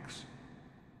thanks.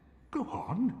 Go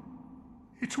on,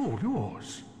 it's all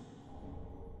yours.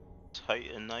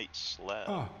 Titanite slab.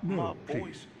 Ah, no, my boy.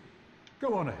 please.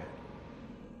 Go on ahead.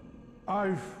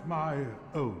 I've my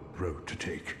own road to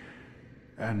take,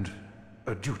 and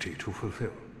a duty to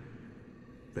fulfill.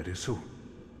 Very soon.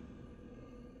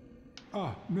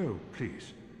 Ah, no,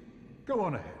 please. Go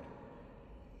on ahead.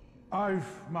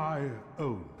 I've my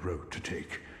own road to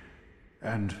take,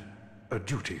 and a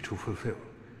duty to fulfill.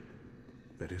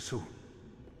 Very soon.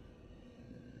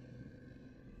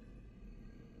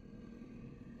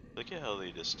 Look at how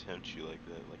they just tempt you like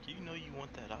that. Like, you know you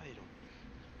want that item.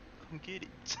 Come get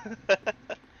it. That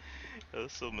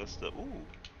was so messed up. Ooh,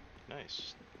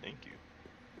 nice. Thank you.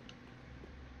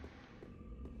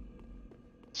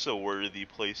 It's a worthy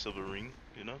place of a ring,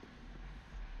 you know?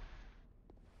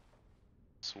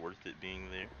 It's worth it being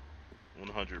there.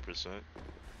 100%.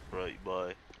 Right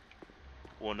by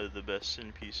one of the best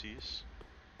NPCs.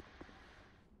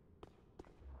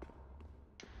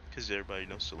 Because everybody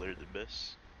knows Solaire the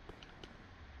best.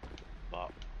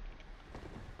 Bop.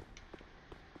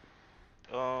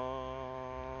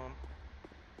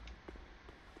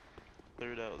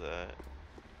 Cleared out that.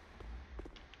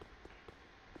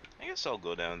 I guess I'll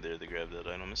go down there to grab that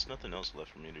item. There's nothing else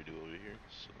left for me to do over here,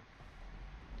 so.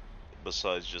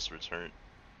 Besides just return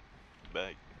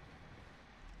back.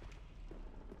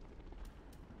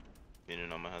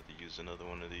 Meaning I'm gonna have to use another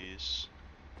one of these.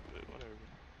 But whatever.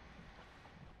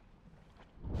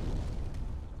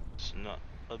 It's not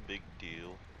a big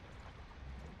deal.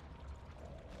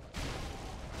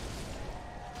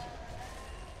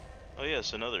 Oh yeah,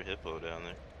 it's another hippo down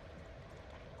there.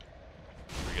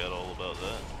 Forgot all about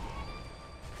that.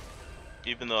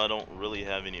 Even though I don't really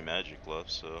have any magic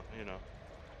left, so, you know.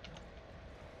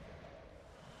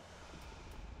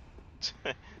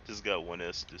 Just got one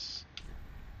Estus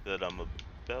that I'm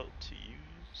about to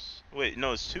use. Wait,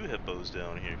 no, it's 2 hippos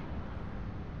down here.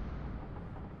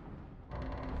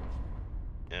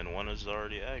 And one is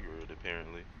already aggroed,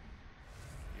 apparently.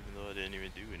 Even though I didn't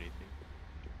even do anything.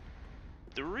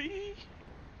 3?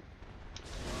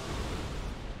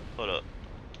 Hold up.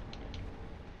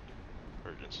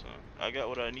 Urgent son. I got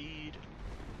what I need.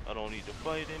 I don't need to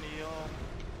fight any of y'all.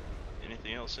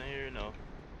 Anything else in here? No.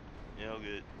 Yeah, all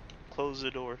good. Close the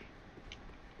door.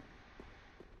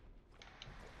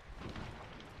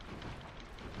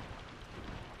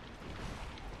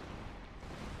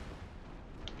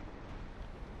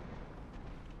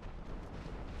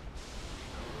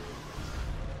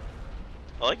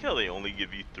 I like how they only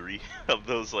give you 3 of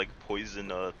those like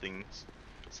poison things.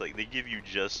 It's like they give you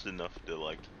just enough to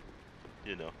like,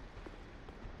 you know,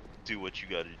 do what you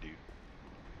gotta do.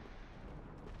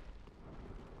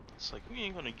 It's like we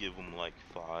ain't gonna give them like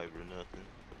 5 or nothing.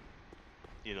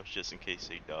 You know, just in case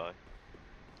they die.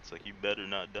 It's like you better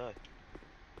not die.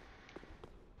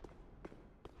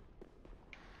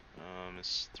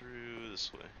 It's through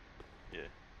this way. Yeah.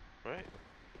 Right?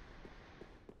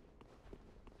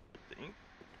 I think.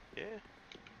 Yeah.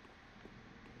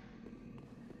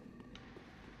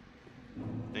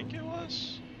 Think it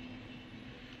was?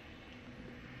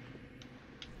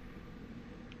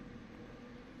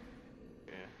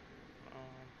 Yeah.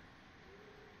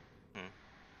 Hmm.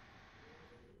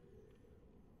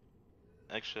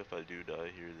 Actually, if I do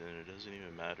die here, then it doesn't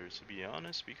even matter, to be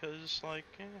honest, because, like,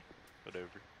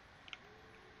 whatever.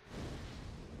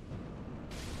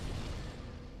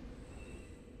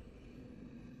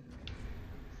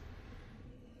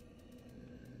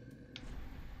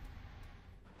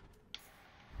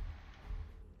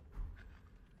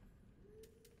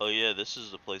 Oh yeah, this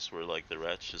is the place where, like, the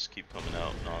rats just keep coming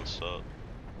out non-stop.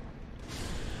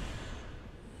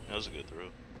 That was a good throw.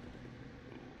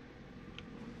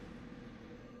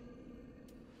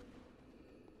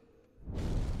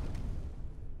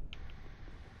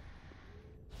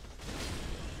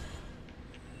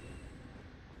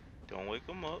 Don't wake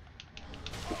them up.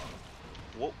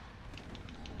 Whoa.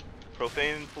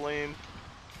 Profane flame.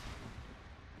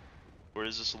 Where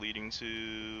is this leading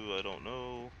to? I don't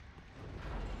know.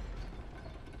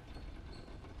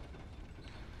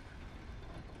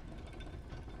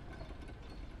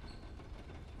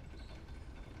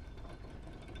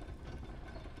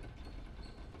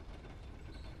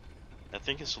 I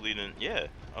think it's leading. Yeah.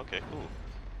 Okay, cool.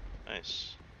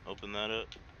 Nice. Open that up.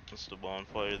 That's the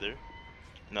bonfire there.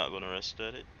 Not gonna rest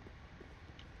at it.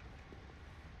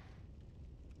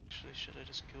 Actually, should I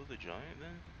just kill the giant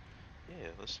then? Yeah,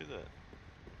 let's do that.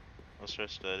 Let's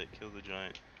rest at it, kill the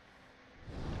giant.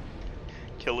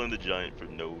 Killing the giant for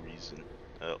no reason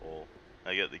at all.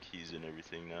 I got the keys and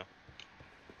everything now.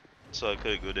 So I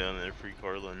could go down there, free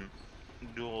Carla, and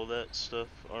do all that stuff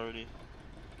already.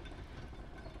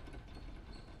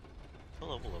 What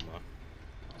level am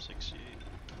I? 68.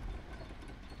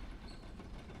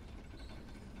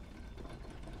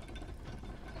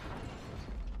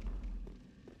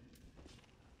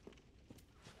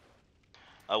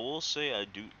 I will say I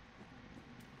do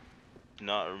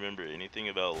not remember anything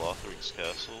about Lothric's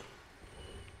castle.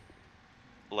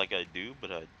 Like I do,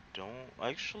 but I don't.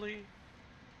 Actually,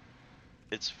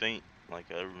 it's faint. Like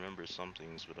I remember some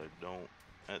things, but I don't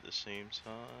at the same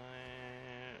time.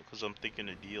 Because I'm thinking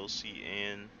of DLC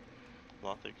and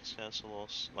Lothric's castle all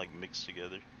like mixed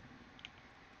together.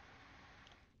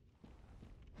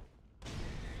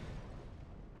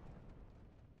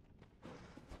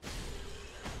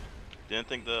 Didn't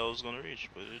think that I was gonna reach,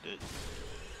 but it did.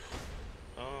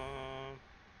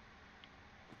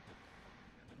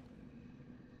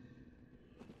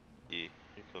 Yeah,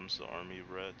 here comes the army of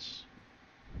rats.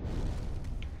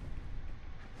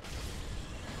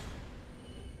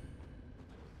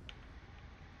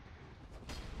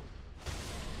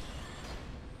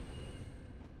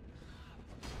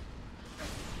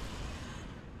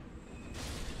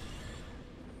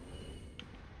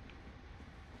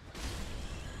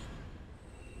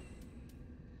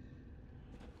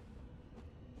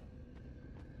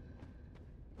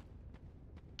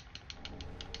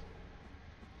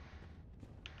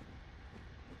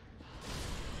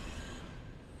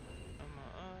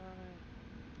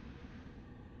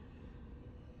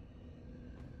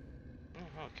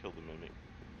 I'll kill the mimic.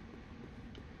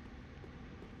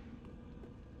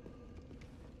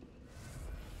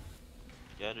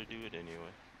 Gotta do it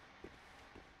anyway.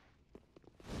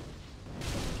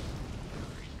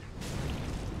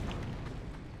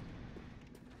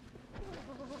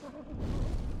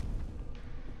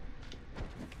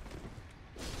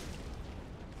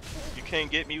 You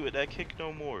can't get me with that kick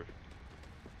no more.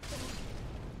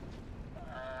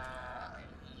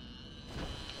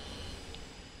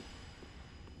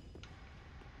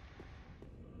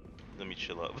 Let me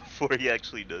chill out before he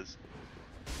actually does.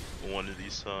 One of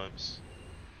these times.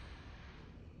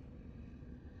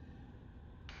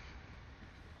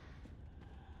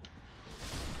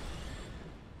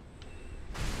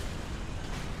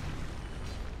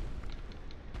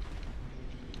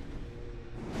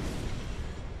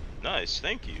 Nice,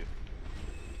 thank you.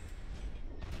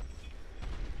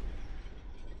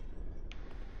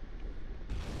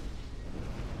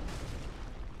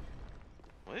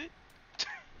 What?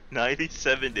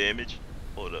 97 damage?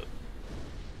 Hold up.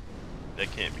 That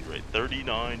can't be right.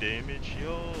 39 damage?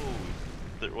 Yo!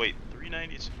 Wait,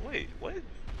 390. Wait, what?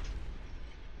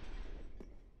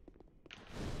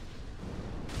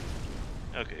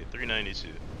 Okay, 392.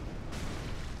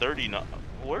 39.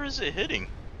 Where is it hitting?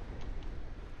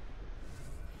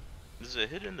 Is it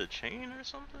hitting the chain or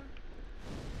something?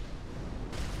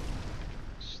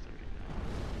 It's 39.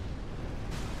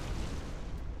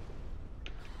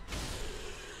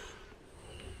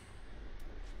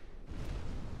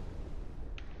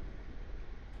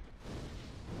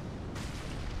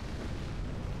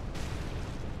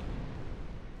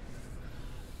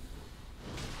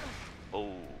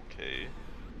 Okay.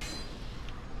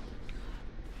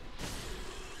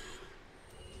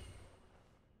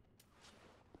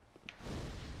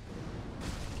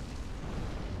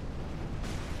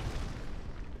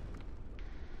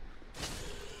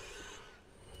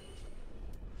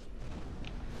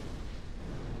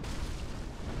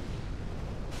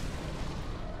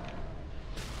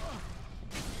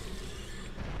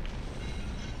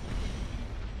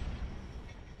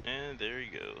 And there he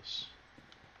goes.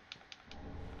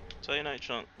 Titanite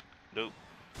chunk. Nope.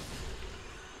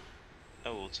 I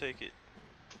will take it.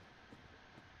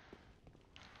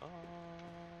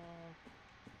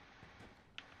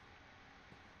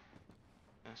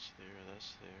 That's there,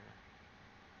 that's there.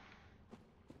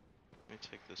 Let me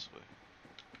take this way.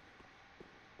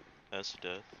 That's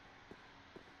death.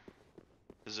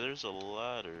 Cause there's a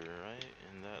ladder, right?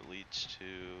 And that leads to...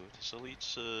 Does it lead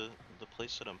to the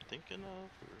place that I'm thinking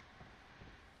of? Or...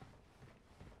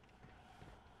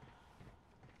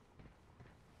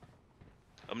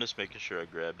 I'm just making sure I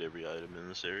grabbed every item in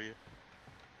this area.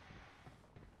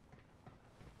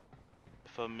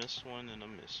 If I missed one, then I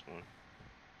missed one.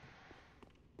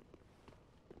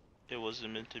 It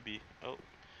wasn't meant to be. Oh.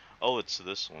 Oh, it's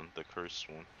this one, the cursed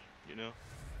one. You know?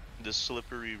 The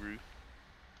slippery roof.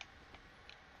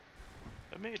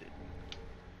 I made it.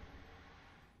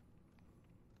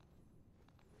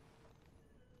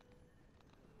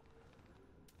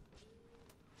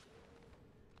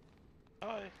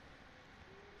 Hi.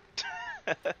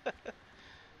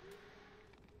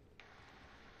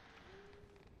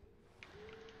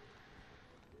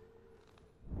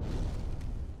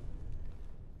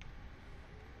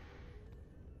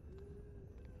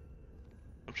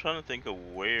 I'm trying to think of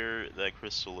where that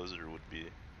crystal lizard would be.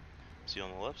 Is he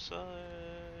on the left side?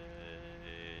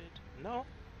 No?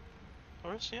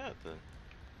 Where's he at then?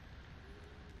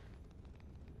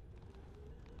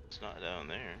 It's not down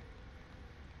there.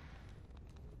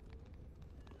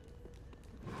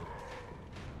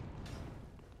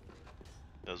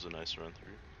 That was a nice run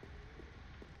through.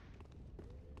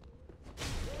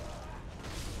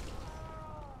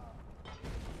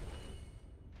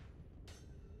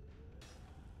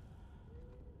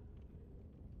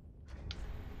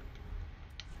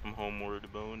 I'm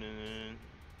homeward boning.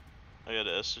 I got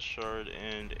an Estus shard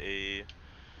and a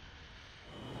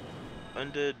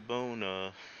undead bone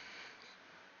to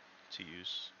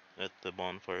use at the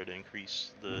bonfire to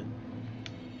increase the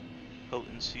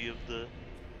potency of the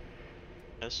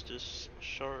Estus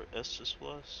shard, Estus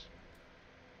plus.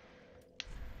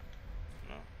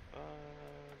 No.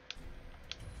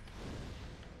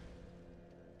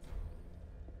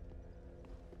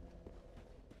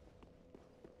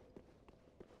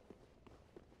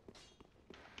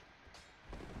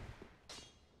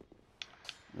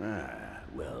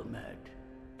 Well, Matt,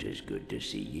 'tis good to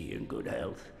see ye in good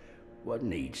health. What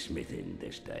needs smithing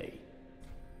this day?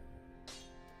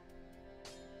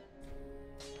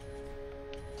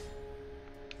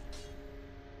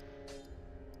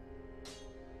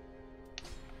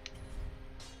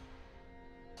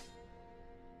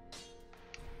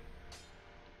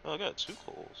 Oh, I got 2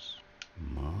 coals.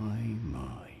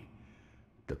 My.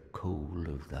 The coal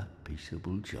of that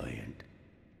peaceable giant.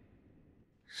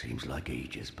 Seems like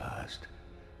ages passed.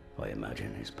 I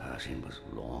imagine his passing was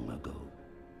long ago.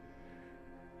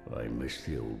 I miss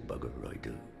the old bugger, I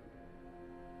do.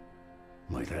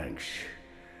 My thanks.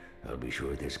 I'll be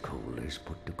sure this coal is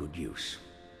put to good use.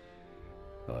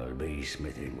 I'll be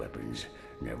smithing weapons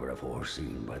never afore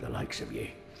seen by the likes of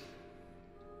ye.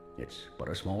 It's but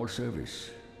a small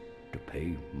service to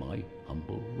pay my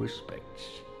humble respects.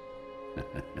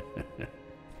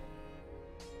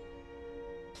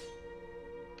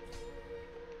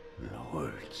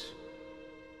 Lords,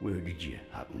 where did you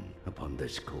happen upon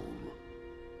this coal?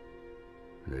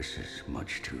 This is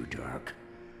much too dark.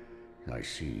 I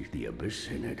see the abyss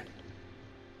in it.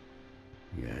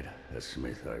 Yet a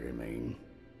smith I remain.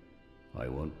 I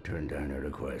won't turn down a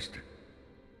request.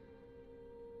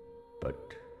 But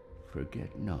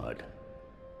forget not,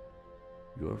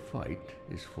 your fight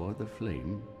is for the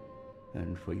flame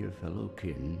and for your fellow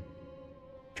kin,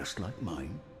 just like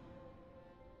mine.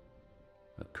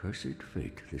 A cursed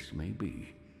fate this may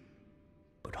be,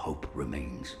 but hope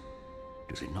remains,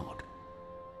 does it not?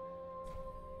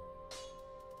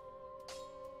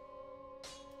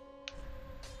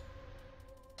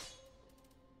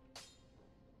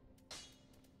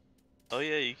 Oh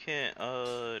yeah, you can't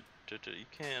you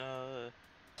can't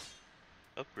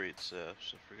upgrade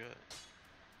staffs, I forgot.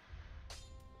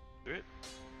 Right?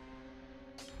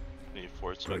 Need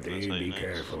forts like Pretty, those be Knights.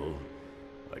 careful.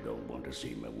 I don't want to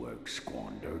see my work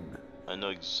squandered. I know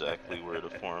exactly where to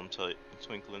farm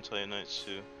Twinkling Titanites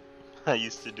too. I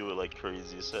used to do it like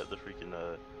crazy. It's at the freaking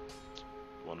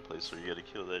one place where you gotta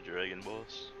kill that dragon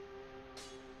boss.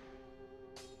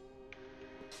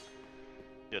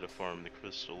 You gotta farm the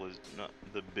crystal not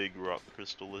the big rock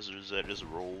crystal lizards that just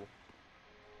roll.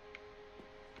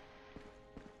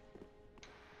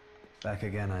 Back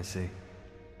again, I see.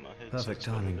 My headset's Perfect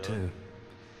gonna timing, die. too.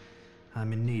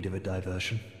 I'm in need of a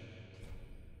diversion.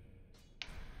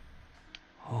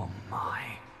 Oh my.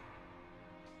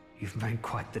 You've made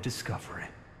quite the discovery.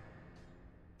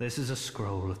 This is a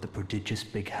scroll of the prodigious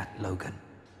Big Hat Logan,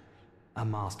 a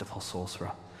masterful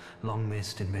sorcerer, long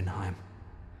missed in Vinheim.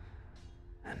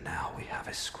 And now we have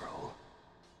his scroll,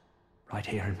 right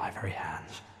here in my very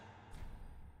hands.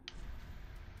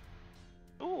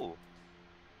 Ooh.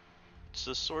 It's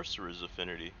the sorcerer's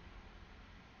affinity.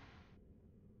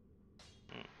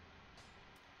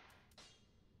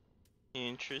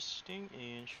 Interesting,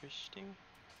 interesting.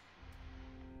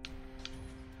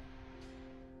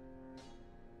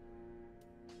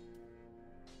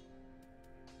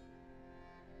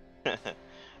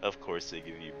 Of course they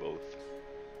give you both.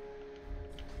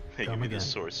 They give Come you the again.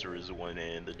 sorcerer's one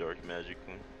and the dark magic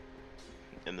one.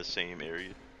 In the same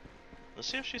area. Let's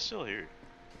see if she's still here.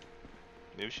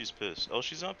 Maybe she's pissed. Oh,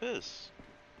 she's not pissed.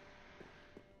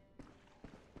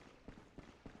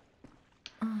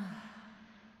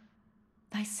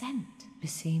 Thy scent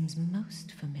beseems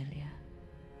most familiar.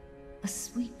 A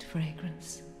sweet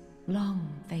fragrance, long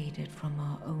faded from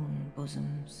our own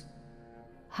bosoms.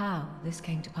 How this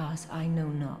came to pass I know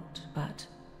not, but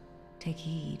take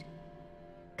heed.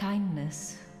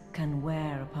 Kindness can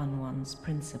wear upon one's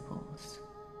principles.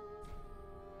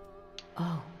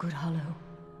 Oh, good Hollow.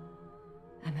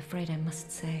 I'm afraid I must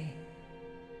say,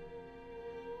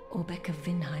 Orbeck of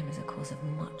Vinheim is a cause of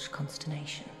much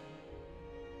consternation.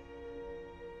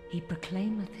 He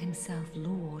proclaimeth himself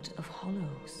Lord of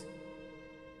Hollows.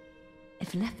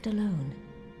 If left alone,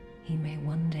 he may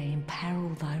one day imperil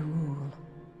thy rule.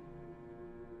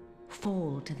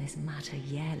 Fall to this matter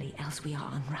yearly, else we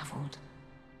are unraveled.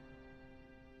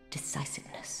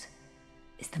 Decisiveness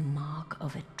is the mark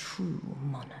of a true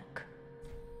monarch.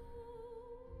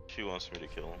 She wants me to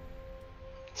kill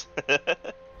him.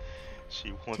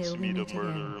 She wants Till we me to meet murder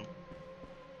again. him.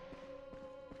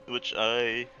 Which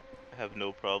I have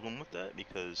no problem with that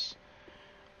because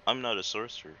I'm not a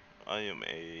sorcerer. I am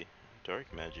a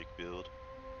dark magic build.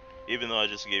 Even though I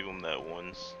just gave him that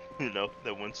one,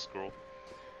 that one scroll.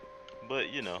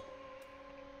 But you know.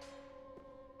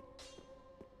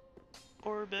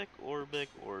 Orbeck, Orbeck,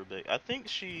 Orbeck. I think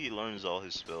she learns all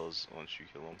his spells once you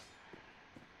kill him.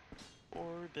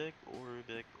 Orbeck,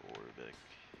 Orbeck, Orbeck.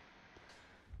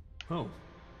 Oh.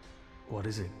 What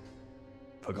is it?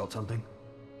 Forgot something?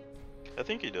 I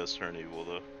think he does turn evil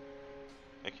though.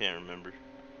 I can't remember.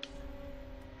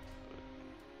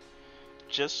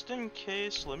 Just in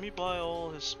case, let me buy all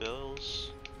his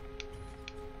spells.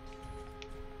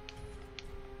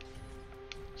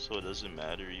 So it doesn't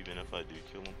matter even if I do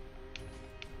kill him.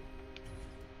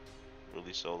 Or at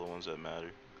least all the ones that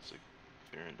matter. It's like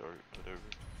Fear and Dart, whatever.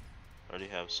 I already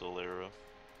have Soul Arrow.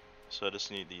 So I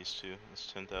just need these two.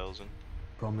 That's 10,000.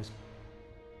 Promise.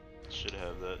 Should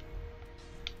have that.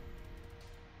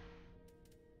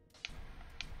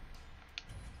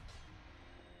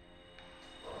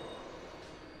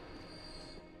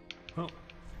 Oh.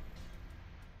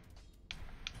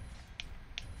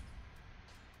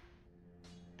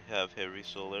 Have Heavy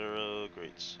Soul Arrow,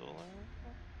 Great Soul Arrow.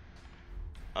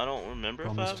 I don't remember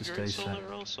Promise if I to have Great stay Soul safe.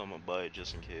 Arrow, so I'm gonna buy it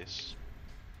just in case.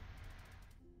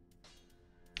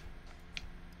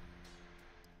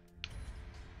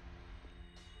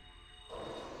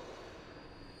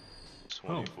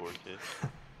 Oh. 24k.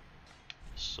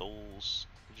 Souls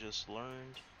just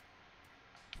learned.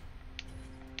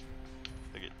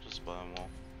 I could just buy them all.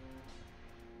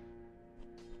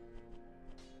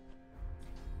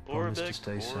 Promise to Orbeck,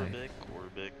 stay safe. Orbeck,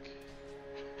 Orbeck.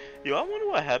 Yo, I wonder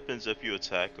what happens if you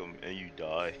attack him and you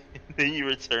die, then you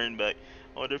return back.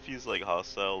 I wonder if he's like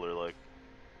hostile or like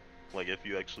if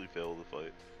you actually fail the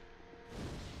fight.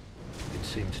 It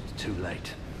seemed too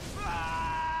late.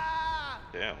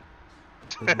 Damn.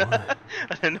 But why?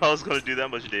 I didn't know I was gonna do that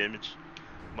much damage.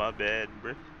 My bad,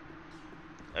 bruh.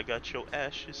 I got your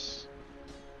ashes.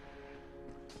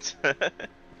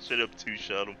 Should have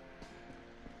two-shot him.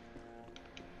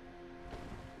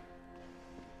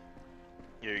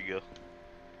 Here you go.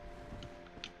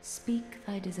 Speak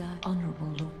thy desire,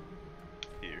 honorable lord.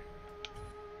 Here.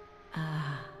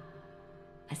 Ah,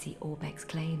 I see Orbek's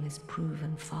claim is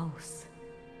proven false.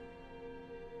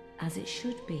 As it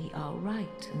should be our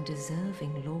right and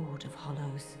deserving Lord of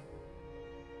Hollows.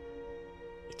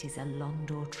 It is a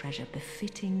Londor treasure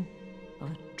befitting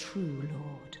of a true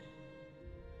lord.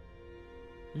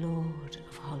 Lord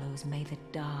of Hollows, may the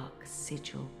dark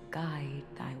sigil guide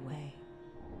thy way.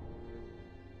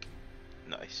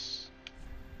 Nice.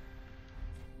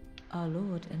 Our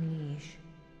lord and liege,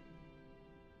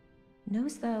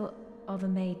 knowest thou of a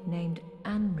maid named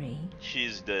Anri? She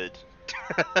is dead.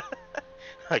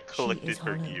 I collected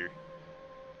her hollow. gear.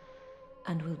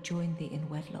 And will join thee in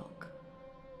wedlock.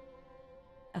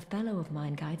 A fellow of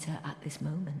mine guides her at this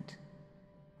moment.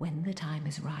 When the time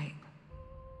is ripe,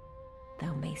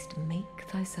 thou mayst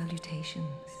make thy salutations.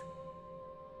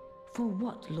 For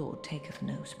what lord taketh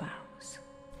no spouse?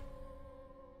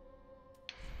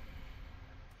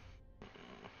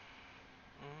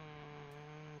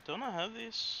 Don't I have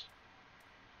these?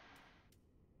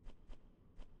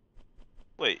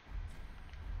 Wait.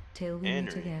 Till we meet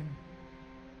Anri. again.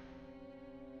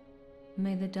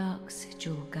 May the dark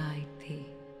sigil guide thee.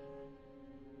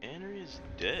 Anri is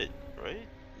dead, right?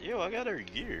 Yo, I got her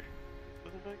gear.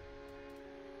 What the fuck?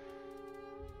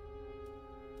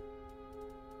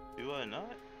 Do I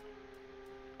not?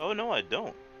 Oh no, I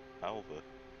don't. Alpha.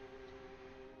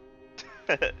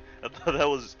 I thought that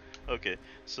was okay.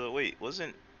 So wait,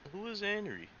 who was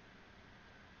Anri?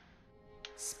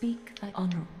 Speak thy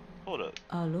honor. Hold up.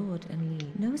 Our lord and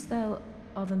liege, knowest thou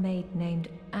of a maid named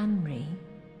Anri?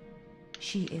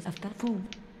 She is a fool.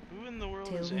 Who in the world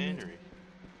Till is we meet. Anri?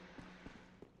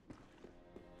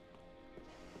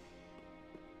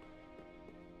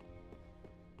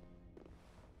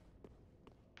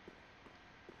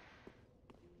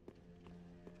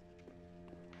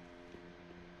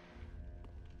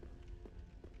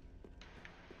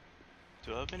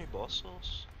 Do I have any boss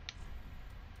souls?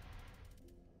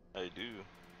 I do.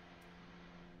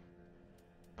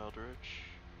 Eldritch.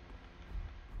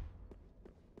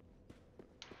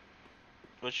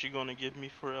 What's she gonna give me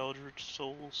for Eldritch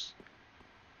souls?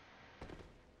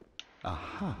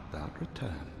 Aha, thou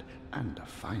returned, and a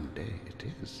fine day it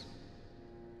is.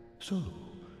 So,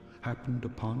 happened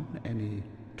upon any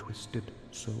twisted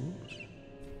souls?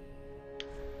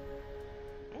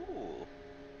 Ooh.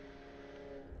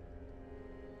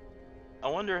 I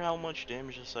wonder how much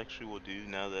damage this actually will do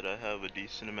now that I have a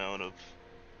decent amount of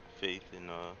faith in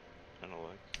kind of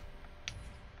like.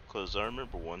 Cause I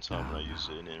remember one time when I used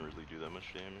it and it didn't really do that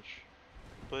much damage,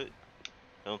 but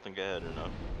I don't think I had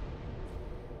enough.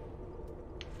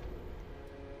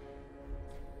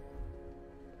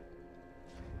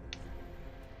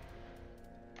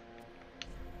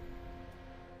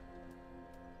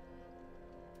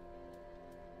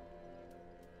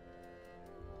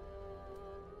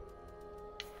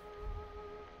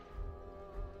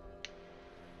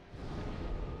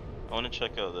 I want to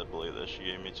check out that blade that she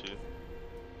gave me too.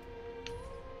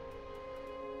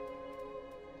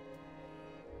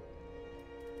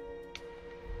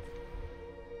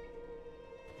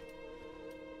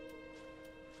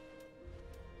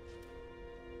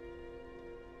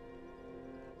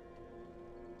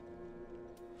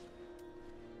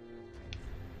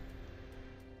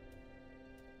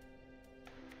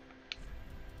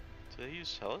 Do they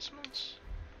use talismans?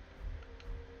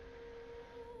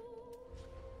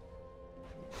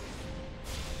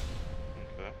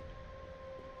 Okay.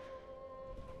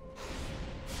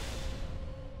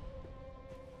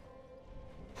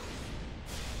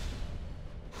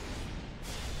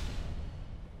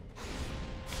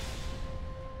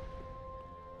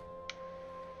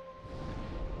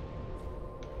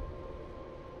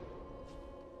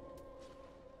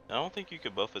 I don't think you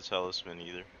could buff a talisman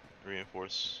either.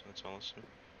 Reinforce a talisman.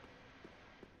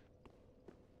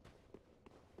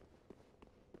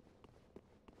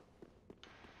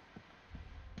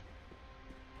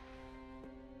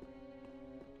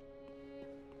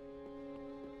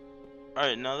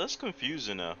 Alright, now that's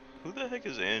confusing now. Who the heck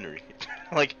is Anri?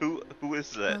 Like, who is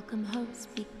that? Welcome home,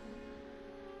 speak.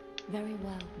 Very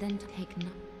well, then take note.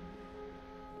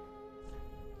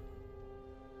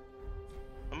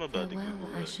 I'm about to Farewell,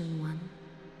 Google it. Ashen One.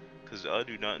 Cause I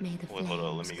do not. May the Wait, hold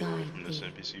on. Let flames me get away guide from this thee.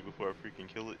 NPC before I freaking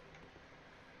kill it.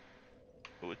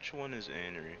 Which one is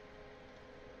Anri?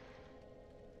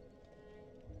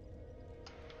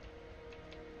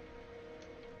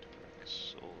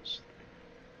 Souls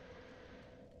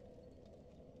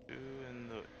thing. Two in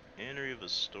the Anri of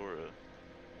Astora.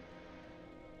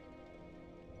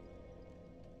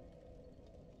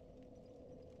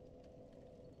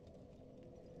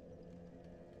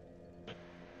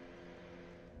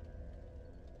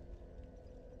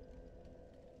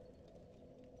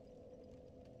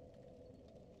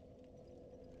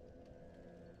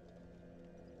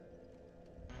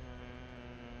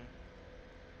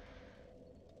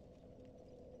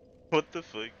 What the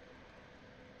fuck?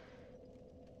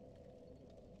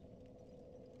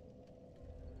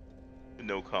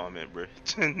 No comment, bro.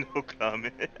 No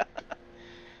comment.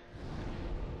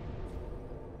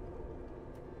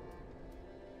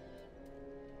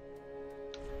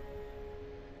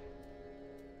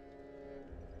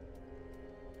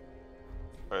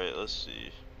 Alright, let's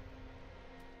see.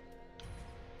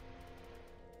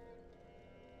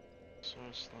 Sword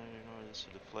Slider in order to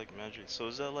deflect magic. So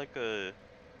is that like a...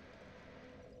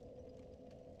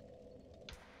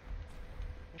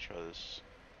 Let me try this.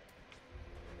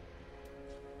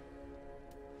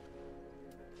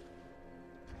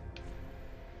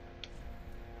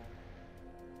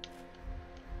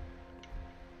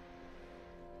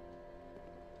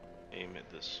 Aim it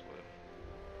this way.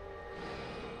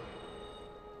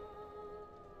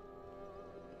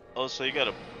 Oh, so you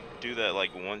gotta do that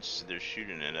like once they're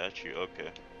shooting it at you.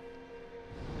 Okay.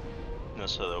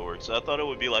 That's how that works. I thought it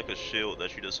would be like a shield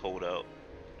that you just hold out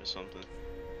or something.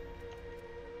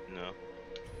 No.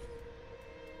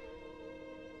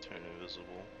 Turn invisible.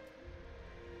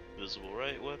 Visible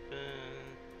right weapon.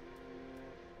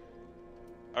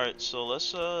 Alright, so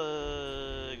let's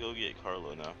go get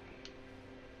Carlo now.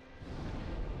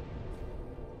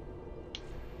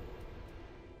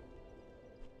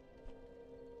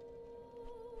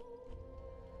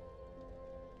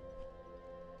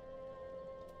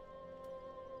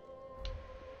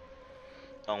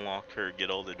 Unlock her, get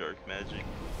all the dark magic.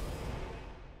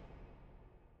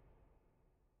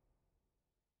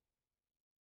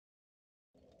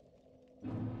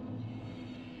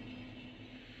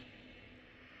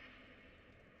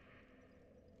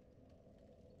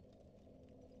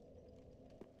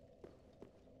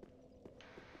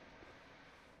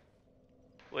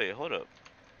 Wait, hold up.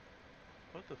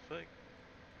 What the fuck?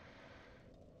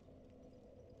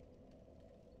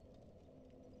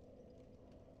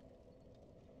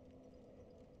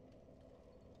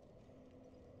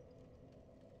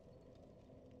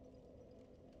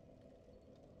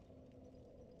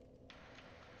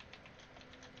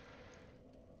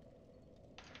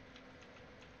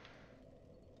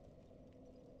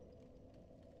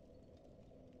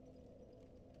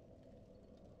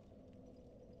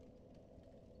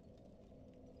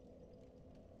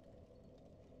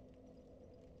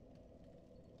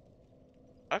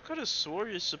 I could have swore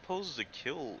you're supposed to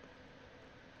kill.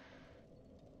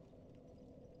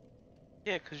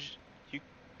 Yeah, cause you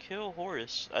kill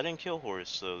Horus. I didn't kill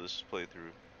Horus though this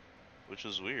playthrough, which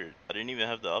was weird. I didn't even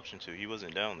have the option to. He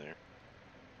wasn't down there.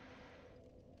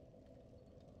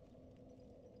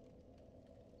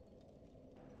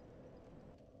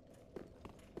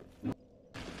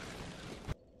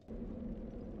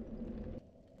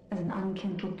 As an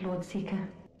unkindled Bloodseeker.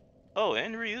 Oh,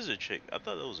 Henry is a chick. I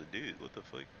thought that was a dude. What the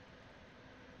fuck?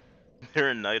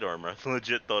 They're in knight armor. I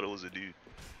legit thought it was a dude.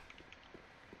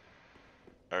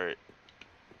 Alright.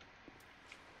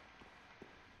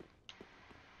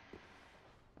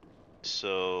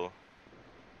 So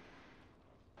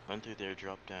run through there,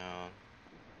 drop down.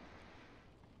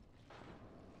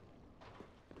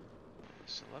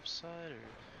 Is the left side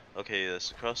or okay,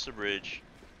 that's across the bridge.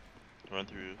 Run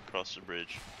through, cross the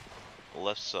bridge.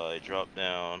 Left side, drop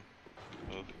down.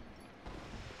 Move.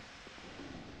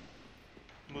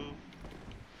 Move.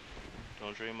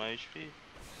 Don't drain my HP.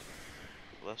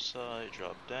 Left side,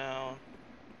 drop down.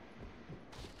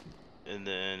 And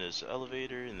then it's the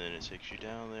elevator, and then it takes you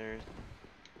down there. And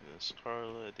it's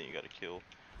Carla. I think you gotta kill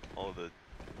all the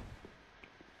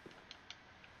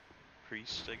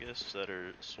priests, I guess, that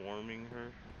are swarming her.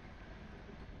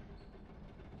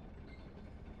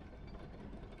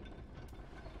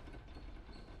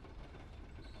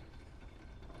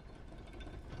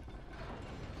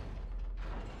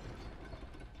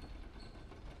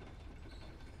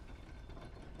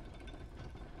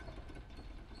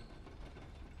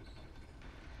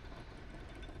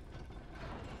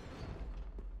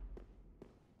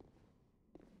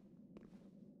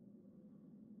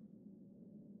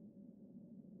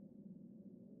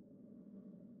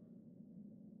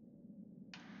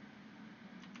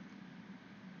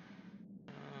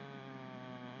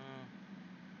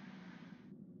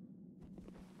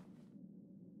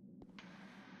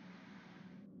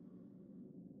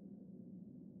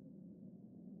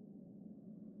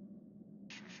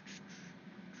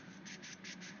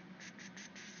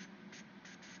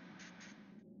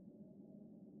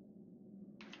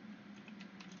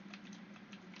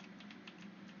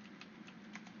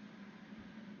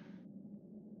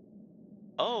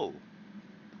 Oh,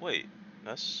 wait,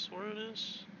 that's where it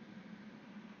is?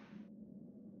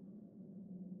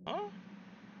 Huh?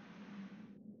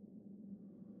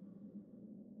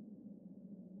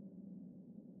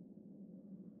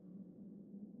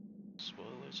 Spoiler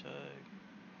tag.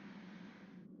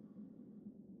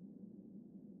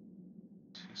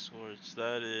 Two swords.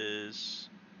 That is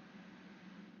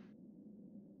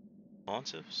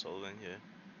Pontiff Sullivan, yeah.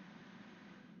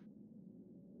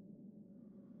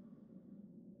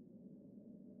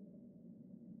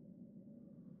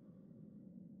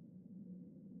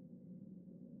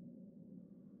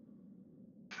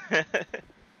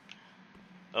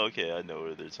 Okay, I know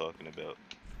what they're talking about.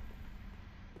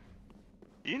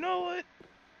 You know what?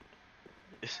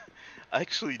 I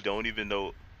actually don't even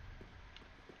know.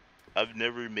 I've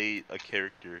never made a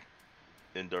character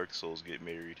in Dark Souls get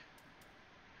married.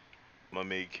 My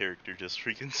main character just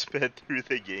freaking sped through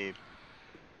the game.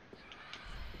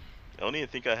 I don't even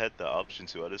think I had the option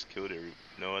to. I just killed every.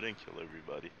 No, I didn't kill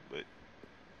everybody, but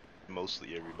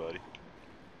mostly everybody.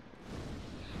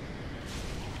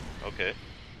 Okay.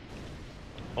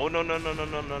 Oh no no no no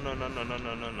no no no no no no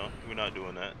no no no. We're not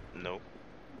doing that. No.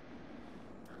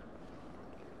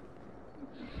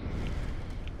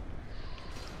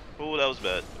 Oh, that was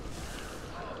bad.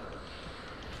 Oh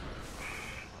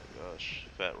my gosh,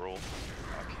 fat roll.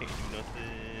 I can't do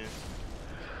nothing.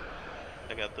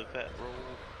 I got the fat roll.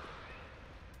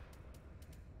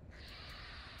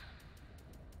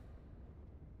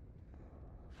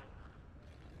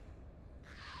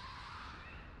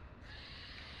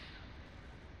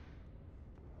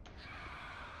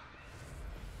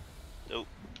 Nope.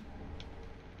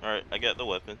 Alright, I got the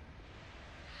weapon.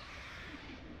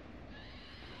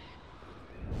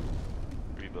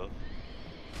 Rebuff.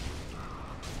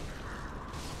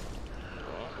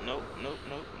 Oh, nope, nope,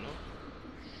 nope, nope.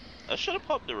 I should have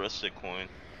popped the rustic coin.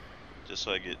 Just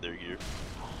so I get their gear.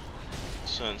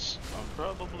 Since I'm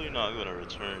probably not gonna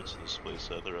return to this place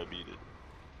after I beat it.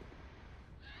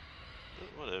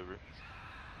 But whatever.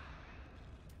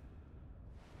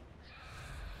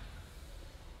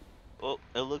 Well,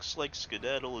 it looks like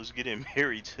Skedaddle is getting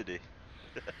married today.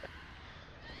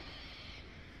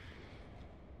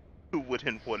 Who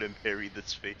wouldn't want to marry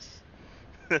this face?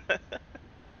 Alright,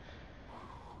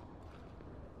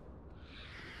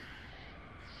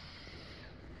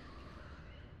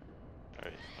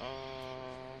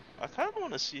 I kind of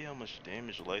want to see how much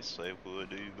damage Light Cycle will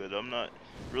do, but I'm not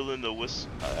willing to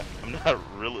I'm not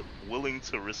really willing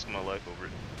to risk my life over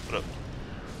it. What up?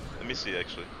 Let me see,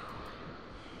 actually.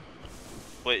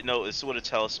 Wait, no, it's what a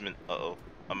talisman. Uh-oh,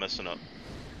 I'm messing up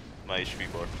my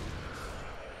HP bar.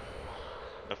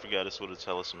 I forgot it's what a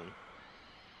talisman.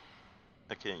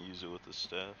 I can't use it with the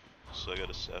staff, so I got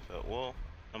a staff out. Well,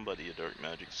 I'm buddy a dark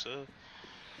magic, so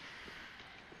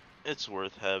it's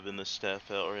worth having the staff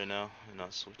out right now and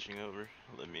not switching over.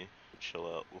 Let me chill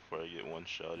out before I get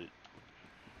one-shotted.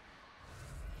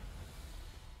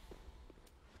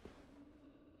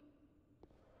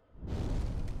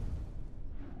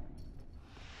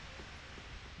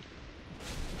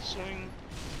 Swing,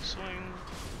 swing.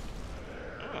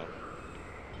 Oh,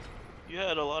 you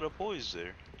had a lot of poise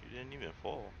there. You didn't even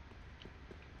fall.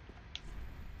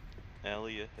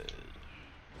 Alley ahead.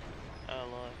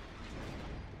 Ally.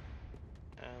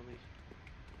 Alley.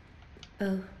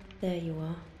 Oh, there you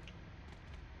are.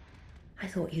 I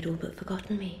thought you'd all but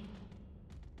forgotten me.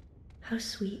 How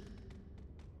sweet.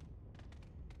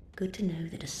 Good to know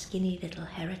that a skinny little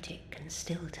heretic can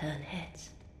still turn heads.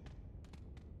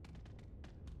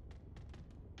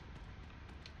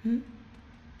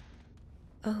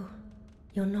 Oh,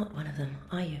 you're not one of them,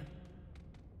 are you?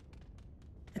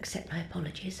 Accept my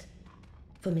apologies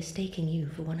for mistaking you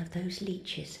for one of those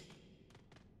leeches.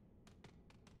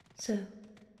 So,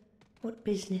 what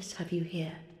business have you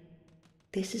here?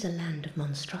 This is a land of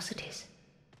monstrosities,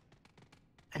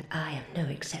 and I am no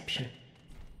exception.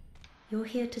 You're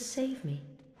here to save me,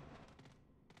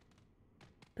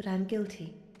 but I'm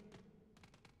guilty.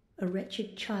 A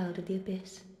wretched child of the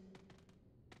abyss.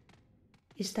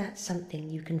 Is that something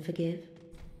you can forgive?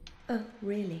 Oh,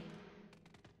 really?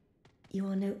 You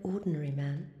are no ordinary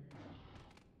man.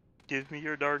 Give me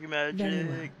your dark magic.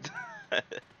 Very well.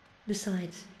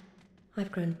 Besides,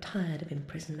 I've grown tired of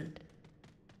imprisonment.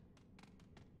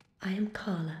 I am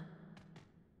Carla,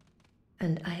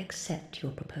 and I accept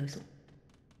your proposal.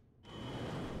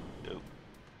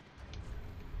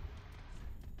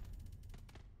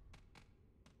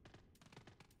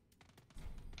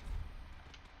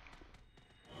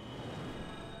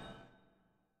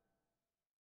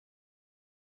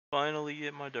 Finally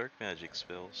get my dark magic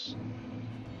spells.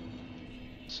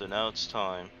 So now it's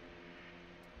time.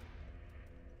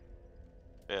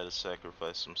 I gotta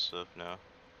sacrifice some stuff now.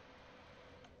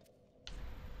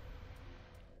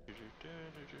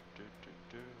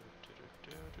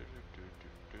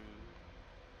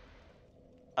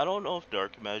 I don't know if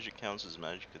dark magic counts as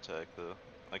magic attack though.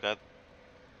 Like I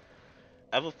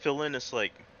have a feeling it's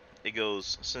like it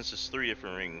goes, since it's 3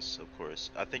 different rings, of course.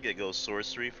 I think it goes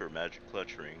sorcery for magic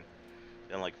clutch ring,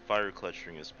 and like fire clutch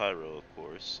ring is pyro, of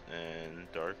course,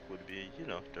 and dark would be, you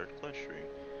know, dark clutch ring.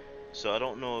 So I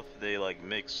don't know if they like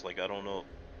mix. Like I don't know if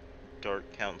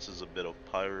dark counts as a bit of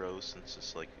pyro since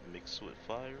it's like mixed with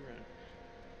fire. And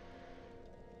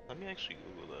let me actually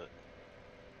Google that.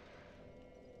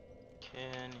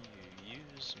 Can you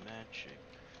use magic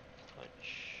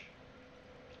clutch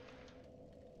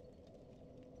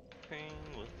ring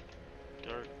with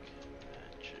dark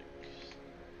magic?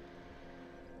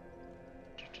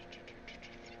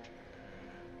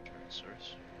 Dark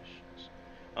sorceries.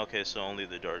 Okay, so only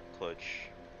the dark clutch.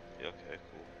 Yeah, okay,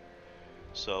 cool.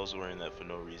 So I was wearing that for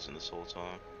no reason this whole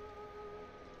time.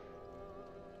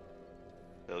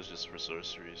 That was just for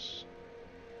sorceries.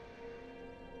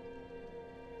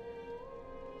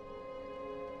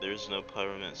 There's no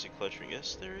pyromancy clutch ring.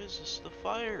 Yes, there is. It's the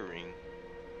fire ring.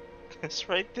 It's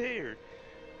right there.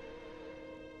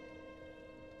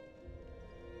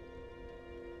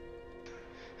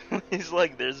 He's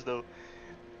like, there's no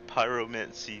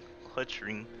pyromancy clutch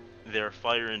ring. There are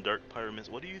fire and dark pyromancy.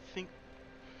 What do you think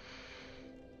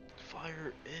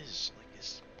fire is? Like,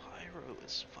 it's pyro,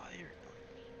 it's fire.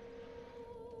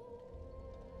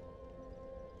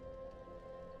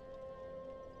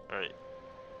 Alright.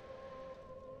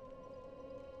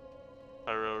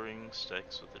 Pyro ring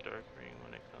stacks with the dark ring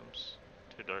when it comes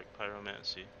to dark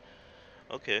pyromancy.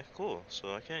 Okay, cool.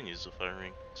 So I can use the fire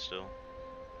ring still.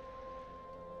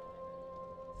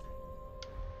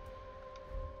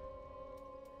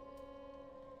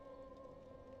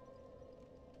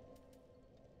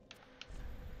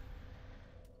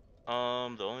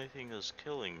 The only thing that's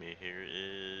killing me here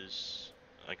is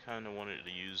I kind of wanted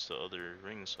to use the other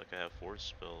rings so I could have 4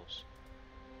 spells.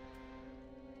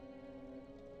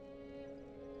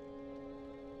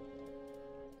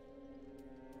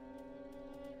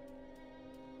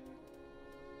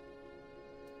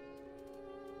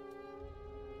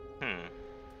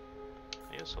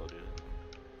 I guess I'll do it.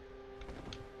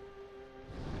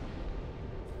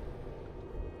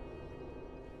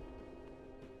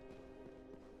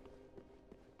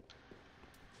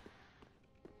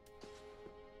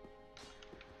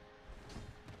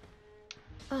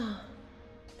 Ah,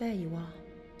 there you are.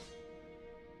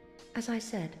 As I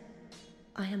said,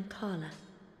 I am Carla,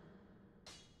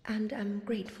 and am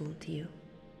grateful to you.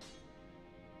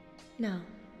 Now,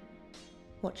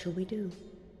 what shall we do?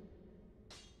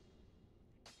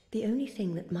 The only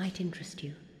thing that might interest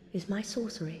you is my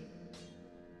sorcery.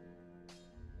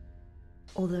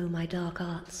 Although my dark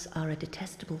arts are a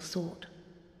detestable sort.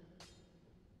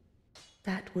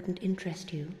 That wouldn't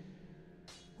interest you,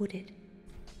 would it?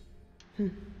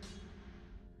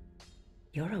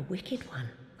 You're a wicked one,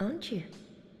 aren't you?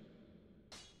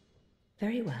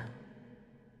 Very well.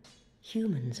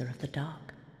 Humans are of the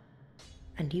dark,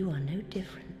 and you are no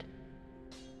different.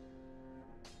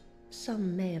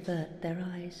 Some may avert their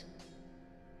eyes,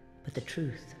 but the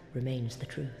truth remains the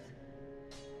truth.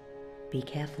 Be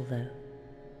careful, though.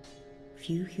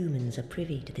 Few humans are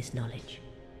privy to this knowledge.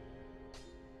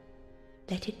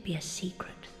 Let it be a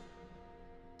secret,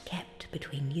 kept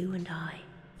between you and I.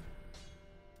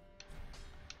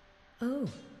 Oh,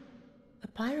 a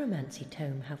pyromancy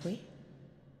tome, have we?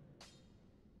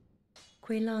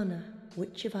 Quelana,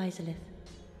 Witch of Izalith.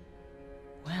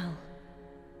 Well,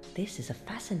 this is a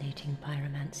fascinating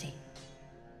pyromancy.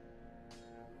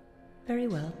 Very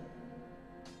well.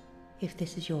 If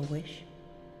this is your wish,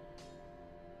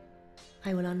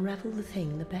 I will unravel the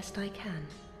thing the best I can.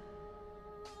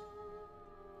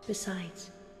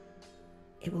 Besides,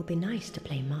 it will be nice to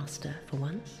play master for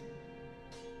once.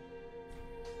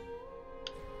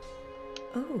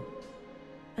 Oh,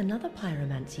 another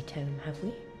pyromancy tome, have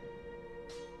we?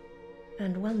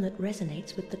 And one that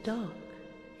resonates with the dark,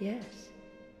 yes.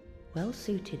 Well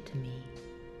suited to me.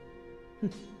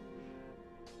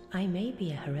 I may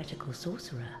be a heretical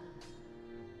sorcerer,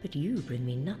 but you bring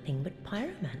me nothing but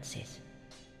pyromancies.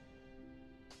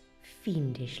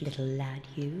 Fiendish little lad,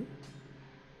 you.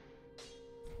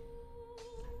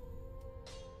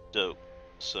 Dope.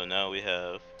 So now we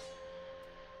have...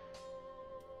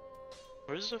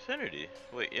 Where's Affinity?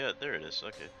 Wait, yeah, there it is.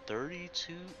 Okay.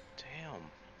 32? Damn.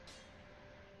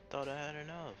 Thought I had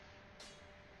enough.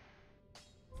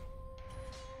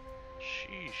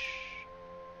 Sheesh.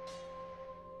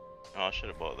 Oh, I should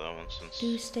have bought that one since.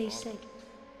 Do stay oh, safe.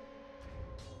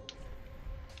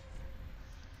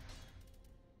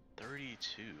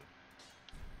 32.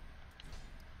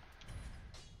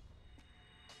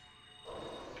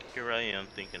 Here I am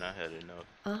thinking I had enough.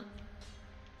 Up.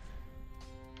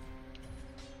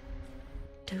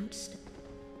 Don't stay.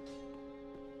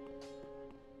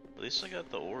 At least I got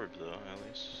the orb though, at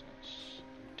least. It's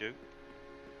dope.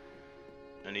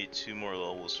 I need 2 more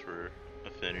levels for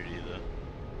affinity though.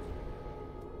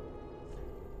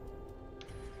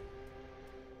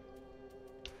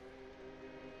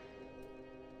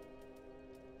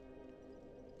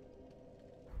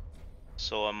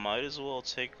 So I might as well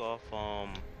take off one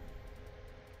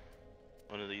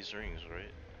of these rings,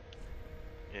 right?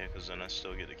 Yeah, because then I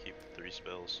still get to keep the 3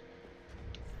 spells.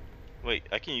 Wait,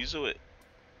 I can use it with...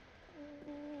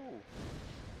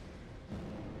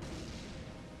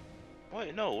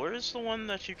 Wait, no, where is the one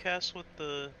that you cast with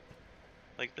the...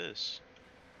 like this?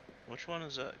 Which one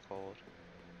is that called?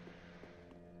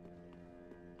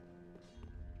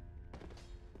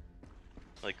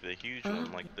 Like the huge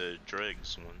one, like the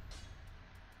dregs one.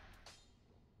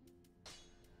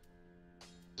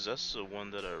 'Cause that's the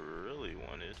one that I really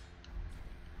wanted.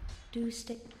 Do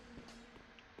stay.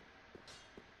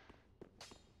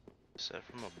 Is that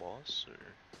from a boss or?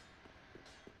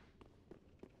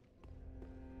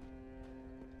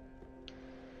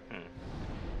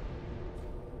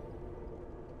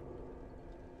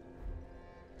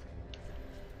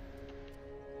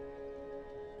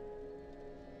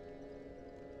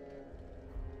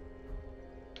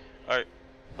 Alright,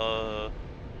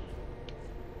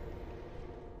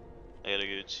 I gotta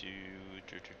go to...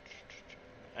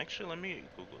 Actually, let me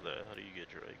Google that. How do you get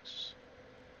dregs?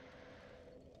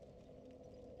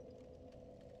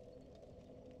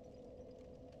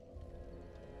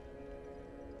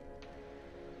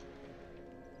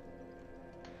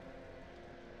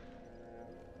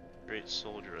 Great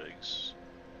soul dregs.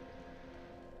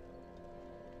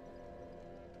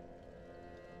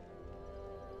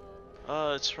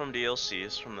 It's from DLC.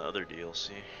 It's from the other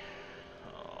DLC.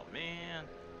 Oh man.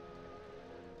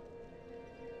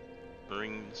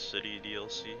 Ring City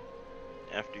DLC.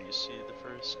 After you see the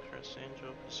first Crest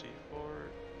Angel, proceed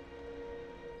forward.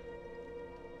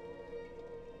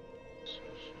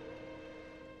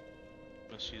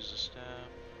 Let's use the staff.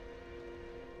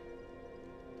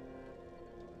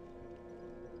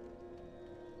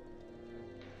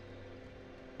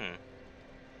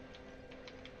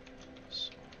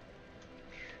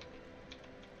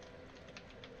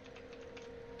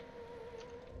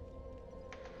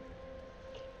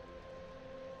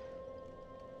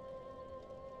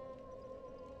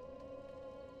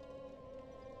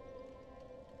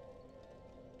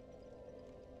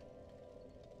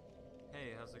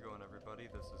 Hey, how's it going everybody?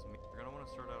 This is me. You're gonna want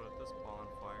to start out at this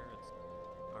bonfire.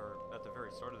 Or at the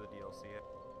very start of the DLC.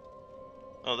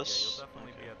 Oh, this. Yeah, you'll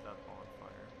definitely be at that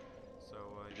bonfire. So,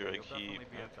 yeah, you'll definitely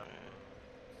be at that.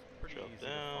 It's pretty easy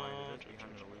to find. It is behind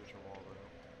an illusion wall, though.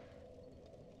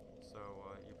 So,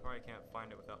 you probably can't find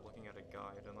it without looking at a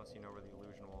guide, unless you know where the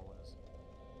illusion wall is.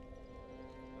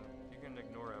 You can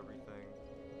ignore everything.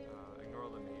 Ignore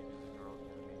all the mages, ignore all the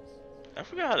enemies. I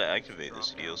forgot how to activate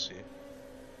this DLC.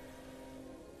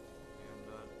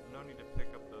 No need to pick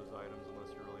up those items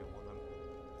unless you really want them.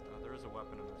 There is a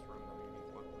weapon in this room, though, a unique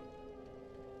weapon.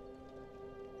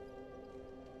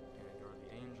 And ignore the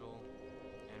angel.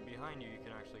 And behind you, you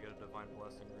can actually get a divine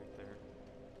blessing right there.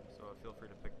 So feel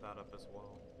free to pick that up as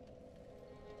well.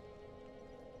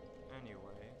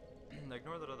 Anyway,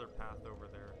 ignore that other path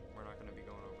over there. We're not going to be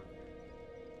going over there.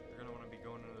 You're going to want to be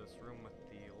going into this room with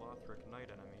the Lothric Knight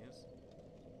enemies.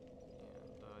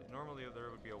 And normally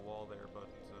there would be a wall there, but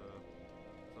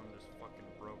someone just fucking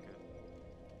broke it.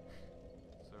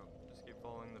 So, just keep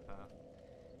following the path.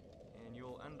 And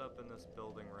you'll end up in this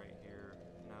building right here.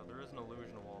 Now, there is an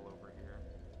illusion wall over here.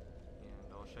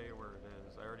 And I'll show you where it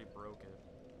is. I already broke it.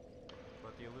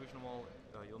 But the illusion wall,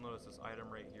 you'll notice this item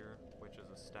right here, which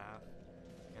is a staff.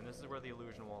 And this is where the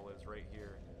illusion wall is, right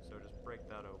here. So just break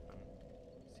that open.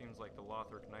 Seems like the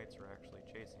Lothric Knights are actually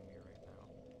chasing me right now.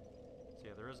 So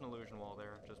yeah, there is an illusion wall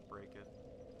there. Just break it.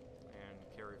 And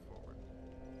carry forward.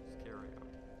 Carry on.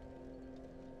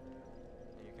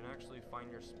 And you can actually find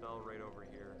your spell right over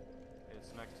here.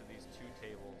 It's next to these 2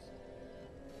 tables.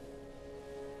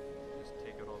 Just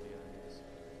take out all the enemies.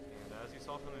 And as you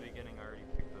saw from the beginning, I already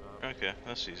picked it up. Okay,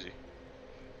 that's easy.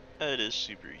 That is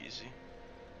super easy.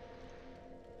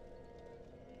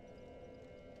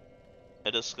 I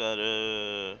just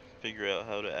gotta figure out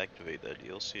how to activate that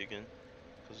DLC again,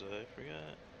 because I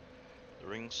forgot. The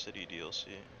Ring City DLC.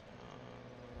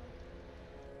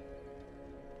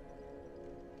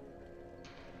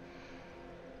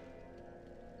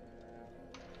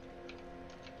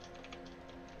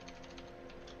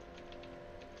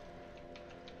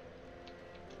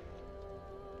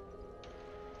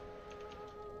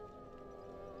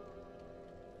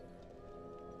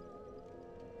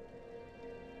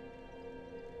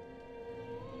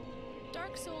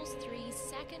 Dark Souls 3's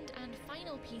second and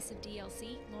final piece of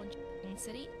DLC, launching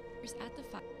City, is at the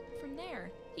fire. From there,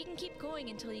 you can keep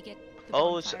going until you get the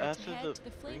Oh, it's bonfire after to head the to the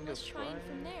Ring of Flameless Shrine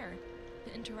from Fire? there.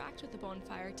 To interact with the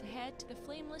bonfire to head to the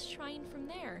Flameless Shrine from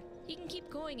there. You can keep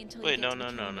going until Wait, you get no, to the no,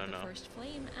 no, killing no, of the no. first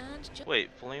flame and just Wait,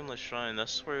 Flameless Shrine,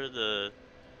 that's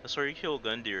where you kill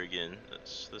Gundyr again.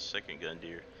 That's the second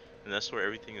Gundyr. And that's where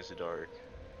everything is dark.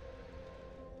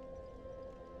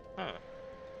 Huh.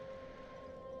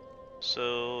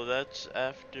 So that's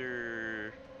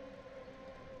after...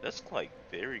 That's like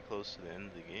very close to the end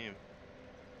of the game.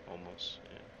 Almost,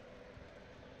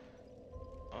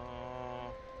 yeah.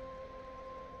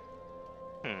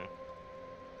 Hmm.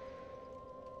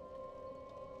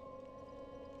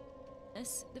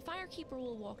 the Firekeeper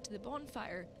will walk to the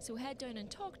bonfire, so head down and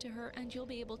talk to her and you'll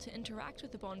be able to interact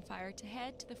with the bonfire to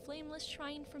head to the Flameless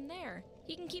Shrine from there.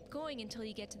 You can keep going until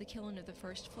you get to the killing of the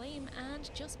first flame, and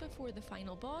just before the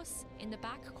final boss, in the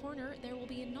back corner there will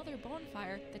be another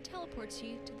bonfire that teleports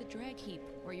you to the Dreg Heap,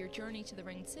 where your journey to the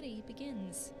Ringed City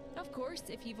begins. Of course,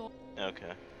 if you've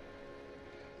Okay.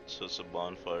 So it's a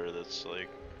bonfire that's like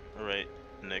right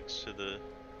next to the...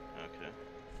 Okay.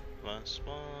 Last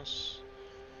boss.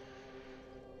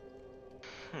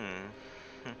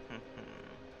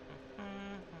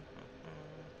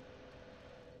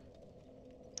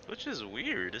 Which is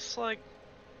weird. It's like...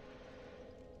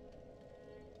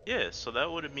 Yeah, so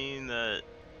that would mean that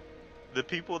the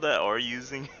people that are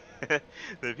using...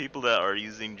 the people that are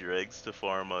using dregs to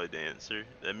farm a dancer,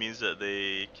 that means that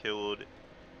they killed...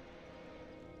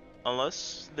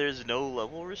 Unless there's no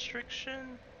level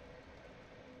restriction?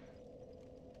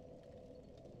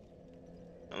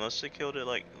 Unless they killed it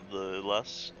like the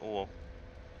last... Well,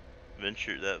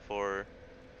 ventured that far.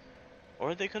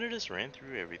 Or they could have just ran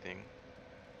through everything.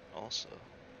 Also.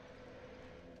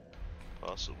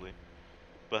 Possibly.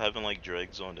 But having like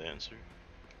dregs on dancer.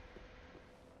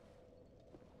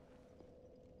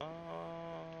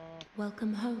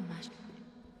 Welcome home, Ash.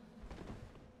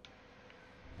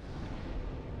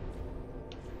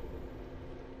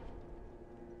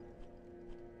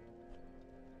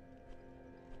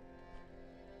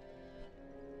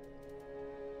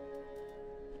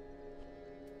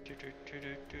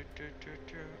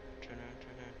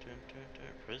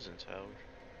 Prison tower.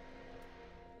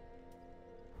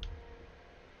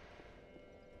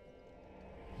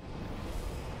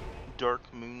 Dark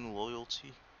Moon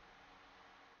loyalty.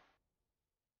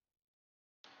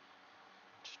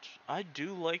 I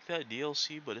do like that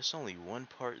DLC, but it's only one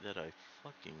part that I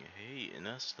fucking hate, and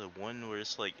that's the one where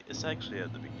it's like, it's actually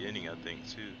at the beginning, I think,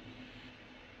 too.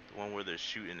 The one where they're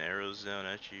shooting arrows down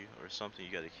at you or something.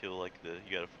 You gotta kill like you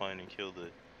gotta find and kill the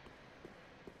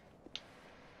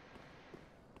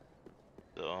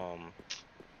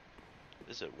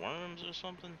is it worms or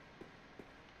something?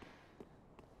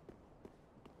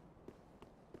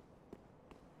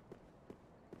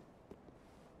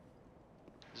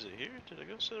 Is it here? Did I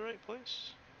go to the right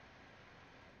place?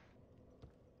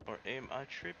 Or am I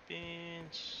tripping?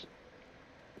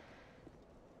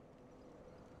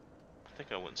 I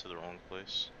think I went to the wrong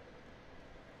place.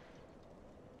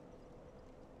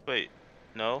 Wait,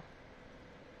 no?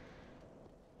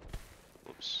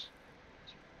 Whoops.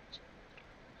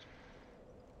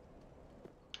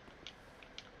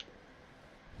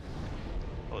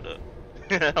 Hold up.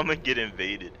 I'm gonna get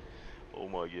invaded. Oh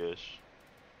my gosh.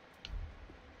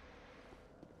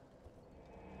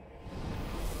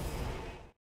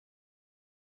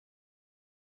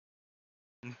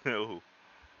 No.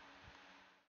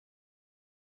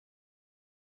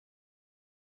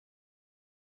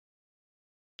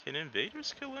 Can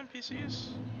invaders kill NPCs?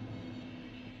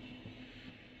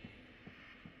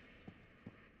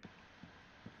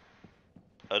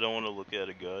 I don't want to look at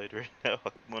a guide right now.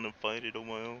 I want to find it on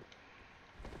my own.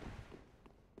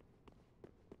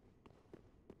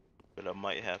 But I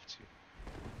might have to.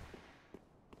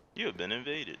 You have been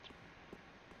invaded.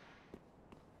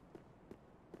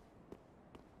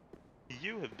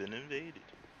 You have been invaded.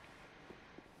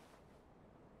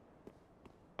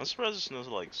 I'm surprised there's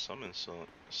no like summon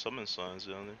signs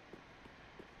down there.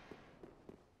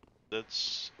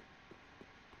 That's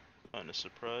kind of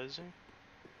surprising.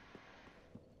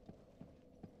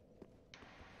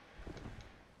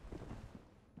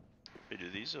 Wait, do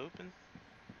these open?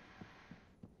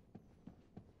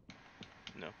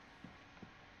 No.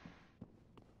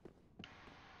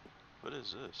 What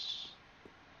is this?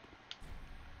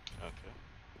 Okay.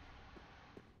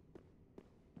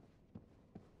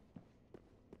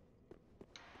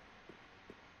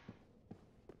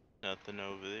 Nothing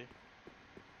over there.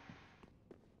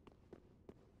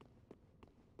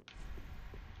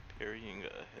 Parrying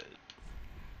ahead.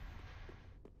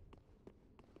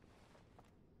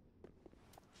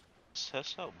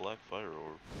 Test out Black Fire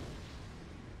Orb.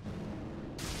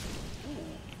 Ooh.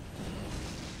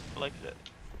 I like that.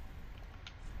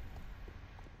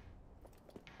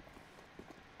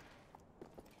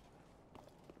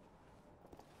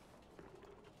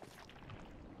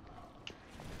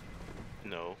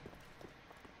 No.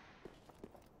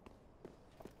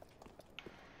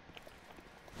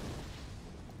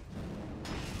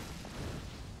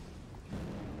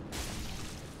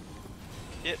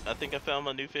 Yep, I think I found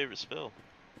my new favorite spell.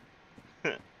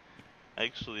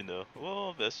 Actually, no.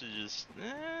 Well, Vestiges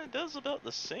does about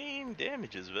the same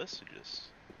damage as Vestiges.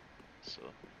 So,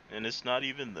 and it's not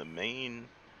even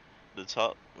the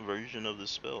top version of the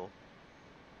spell.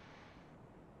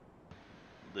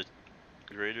 The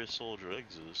Greater Soul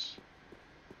Dregs.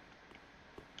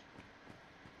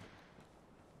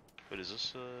 But is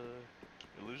this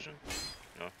illusion?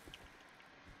 No.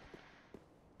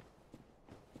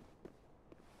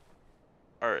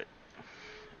 Alright.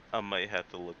 I might have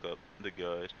to look up the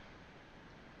guide.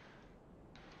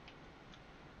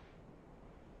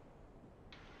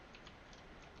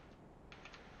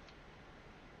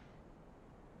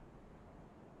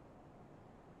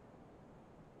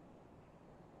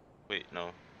 Wait, no.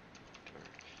 Dark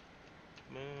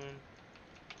Moon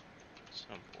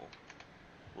Temple.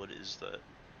 What is that?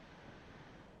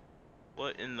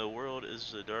 What in the world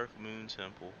is the Dark Moon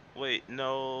Temple? Wait,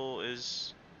 no,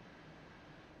 is...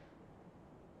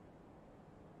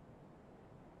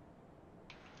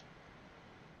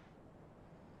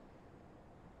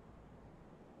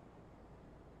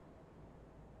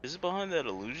 Is it behind that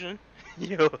illusion?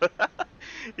 Yo.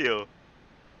 Yo.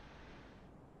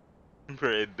 Bro,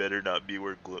 it better not be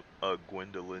where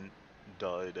Gwendolyn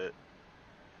died at.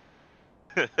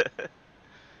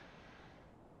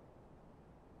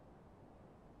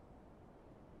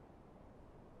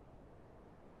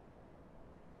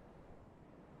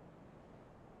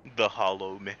 The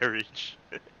hollow marriage.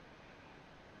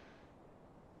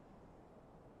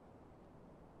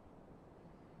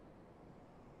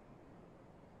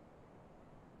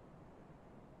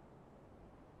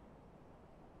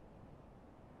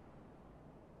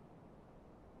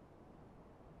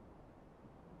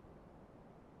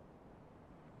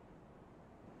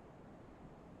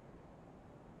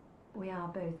 We are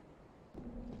both.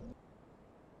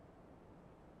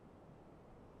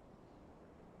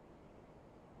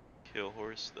 Kill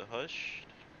Horse the Hushed.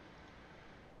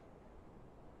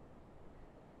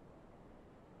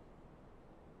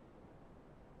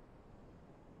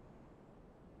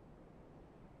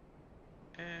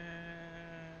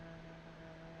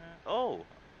 Oh,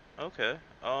 okay.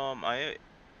 Wow.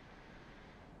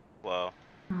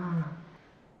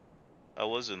 I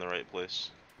was in the right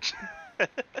place.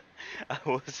 I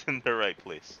was in the right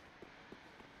place.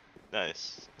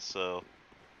 Nice. So,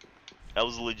 I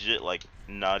was legit like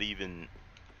not even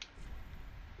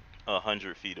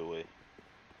 100 feet away.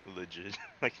 Legit,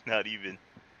 like not even.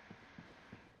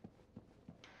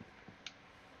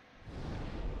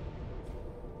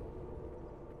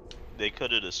 They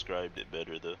could have described it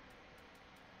better though.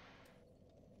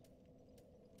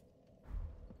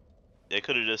 They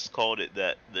could have just called it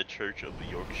that, the Church of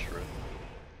Yorkshire,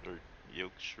 or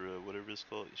Yorkshire, whatever it's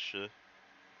called. Shire.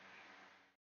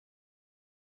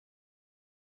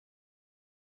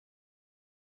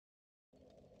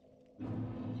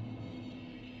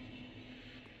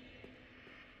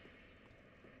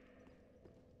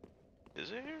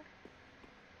 Is it here?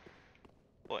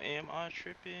 Or am I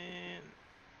tripping?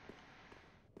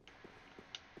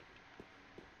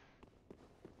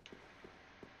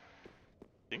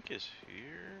 I think it's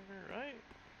here, right?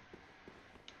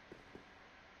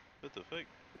 What the fuck?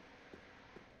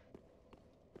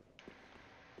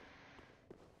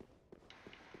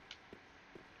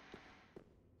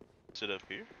 Is it up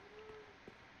here?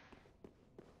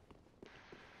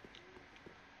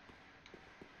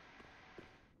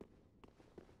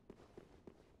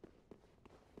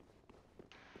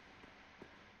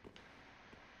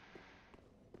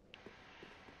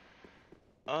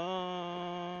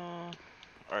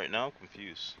 Alright, now I'm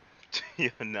confused. Yeah,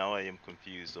 now I am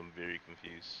confused. I'm very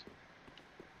confused.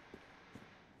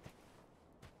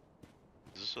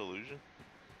 Is this illusion?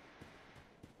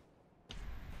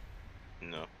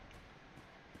 No.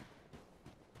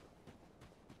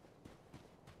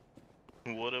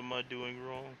 What am I doing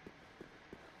wrong?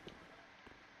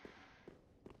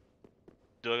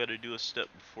 Do I gotta do a step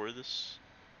before this?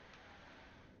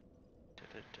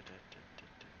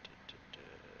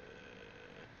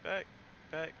 Back,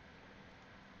 back.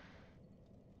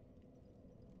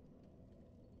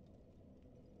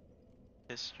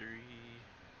 History.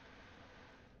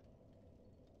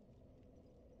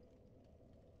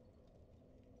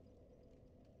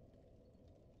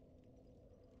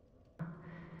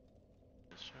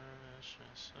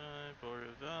 Side,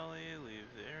 Border Valley, leave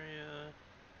the area.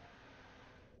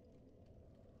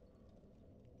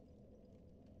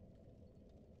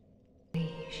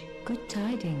 Good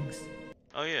tidings.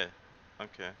 Oh yeah,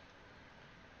 okay.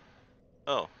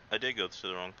 Oh, I did go to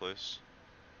the wrong place.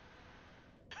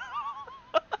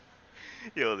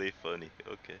 Yo, they funny.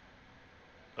 Okay.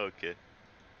 Okay.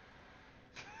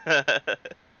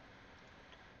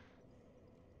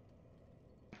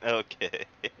 Okay.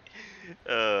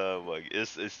 My,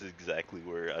 it's exactly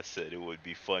where I said it would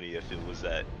be funny if it was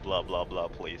at blah blah blah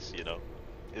place, you know.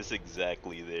 It's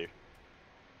exactly there.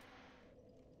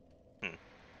 Hmm.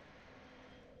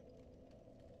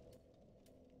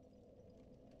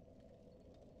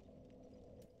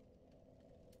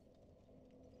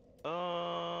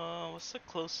 What's the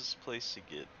closest place to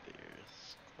get there?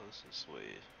 It's the closest way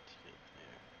to get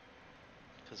there.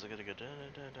 Cause I gotta go da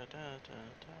da da da da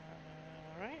da.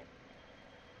 Right?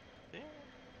 There?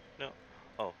 No.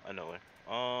 Oh, I know where.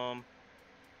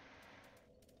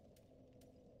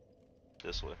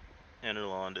 This way.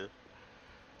 Enterlanda.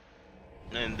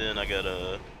 And then I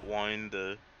gotta wind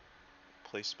the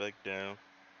place back down.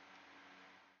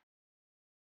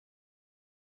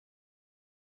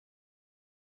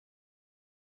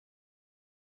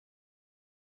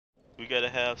 We gotta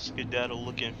have Skedaddle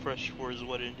looking fresh for his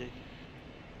wedding day.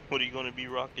 What are you gonna be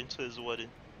rocking to his wedding?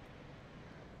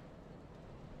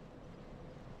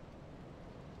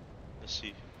 Let's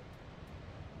see.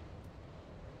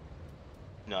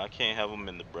 No, I can't have him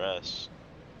in the brass.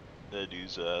 That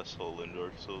dude's an asshole in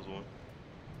Dark Souls 1.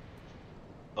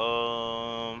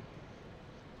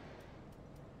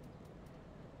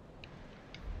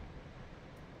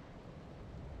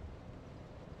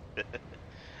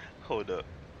 Hold up.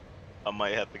 I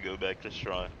might have to go back to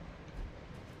Shrine.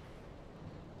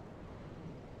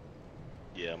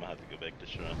 Yeah, I'm gonna have to go back to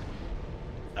Shrine.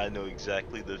 I know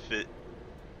exactly the fit.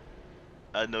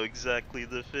 I know exactly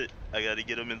the fit. I gotta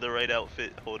get him in the right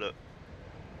outfit. Hold up.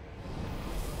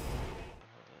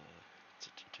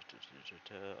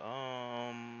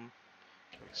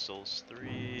 Dark Souls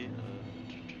 3.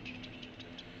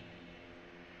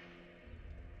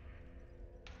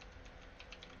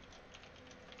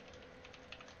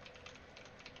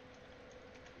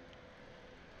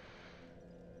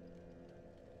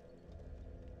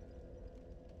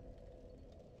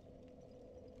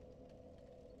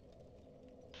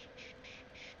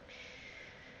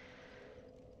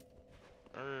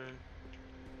 Earn.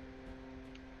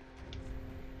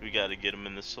 We gotta get him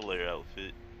in the Solaire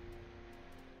outfit.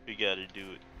 We gotta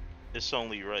do it. It's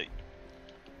only right.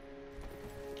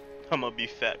 I'm gonna be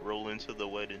fat rolling to the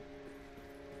wedding.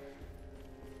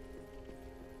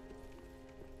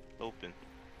 Open.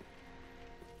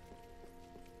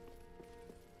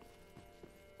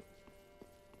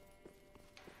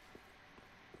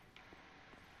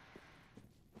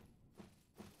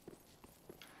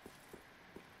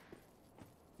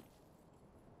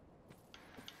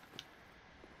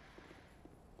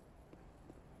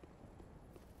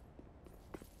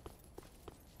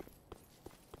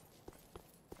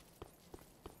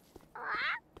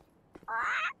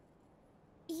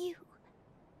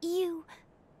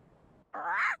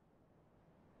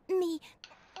 Me.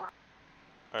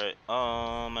 Alright,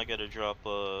 I gotta drop,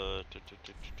 oh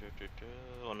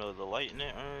no, the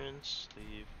lightning urns,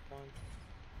 leave one.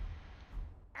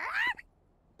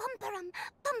 Bumperum,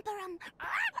 bumperum,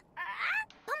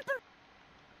 bumper.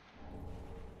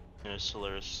 And a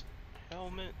Solaris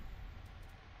helmet.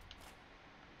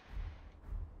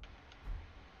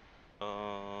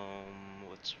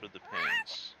 What's for the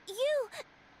pants? You.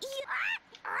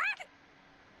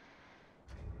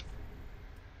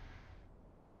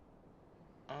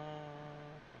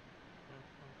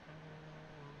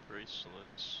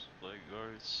 Bracelets, leg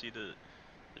guards, see the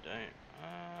giant.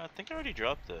 I think I already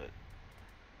dropped that.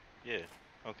 Yeah,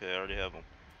 okay, I already have them.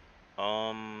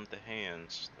 The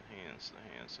hands.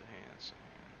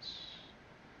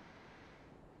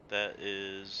 That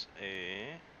is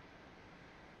a.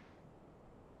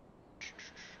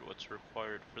 What's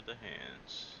required for the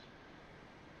hands?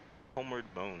 Homeward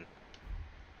Bone.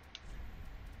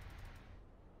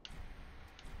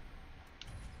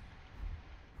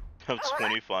 I have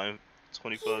 25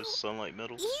 sunlight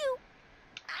medals.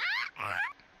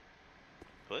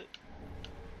 What?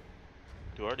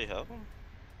 Do I already have them?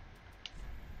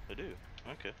 I do.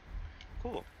 Okay.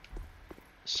 Cool.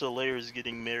 Solaire is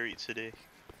getting married today.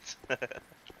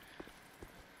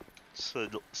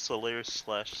 Solaire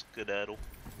 / Skedaddle.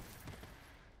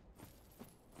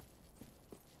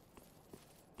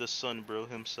 The sun bro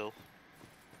himself.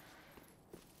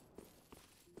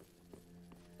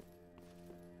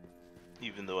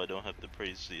 Even though I don't have the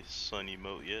craziest sun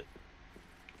emote yet.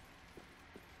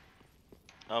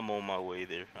 I'm on my way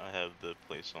there. I have the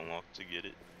place unlocked to get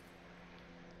it.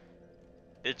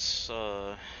 It's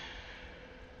what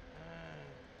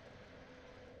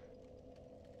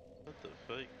the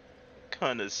fuck?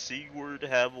 Kind of Sigurd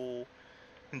Havel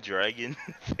dragon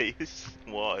face?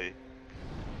 Why?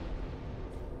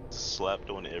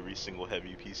 Slapped on every single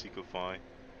heavy piece you could find.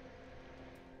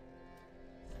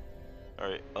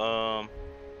 Alright,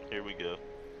 here we go.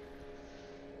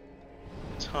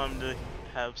 Time to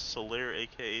have Solaire,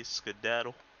 aka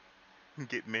Skedaddle,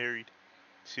 get married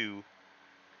to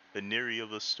Veneri of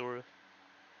Astora.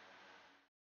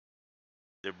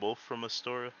 They're both from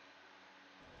Astora,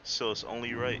 so it's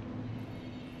only right.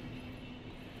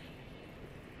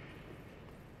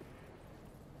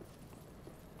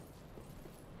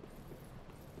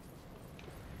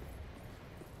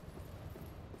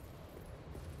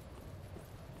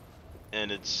 And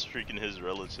it's freaking his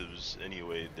relatives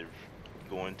anyway. They're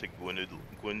going to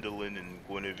Gwendolyn and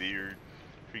Guinevere,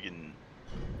 freaking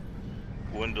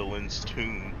Gwendolyn's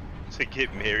tomb to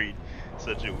get married.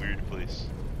 Such a weird place.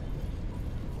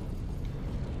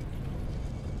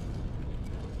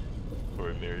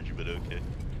 For a marriage, but okay.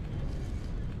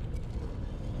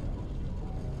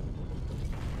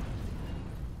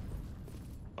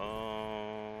 Am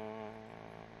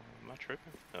I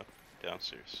tripping? No,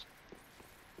 downstairs.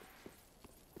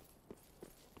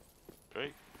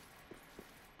 Right?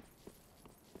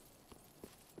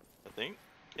 I think?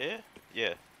 Yeah?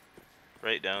 Yeah.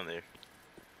 Right down there.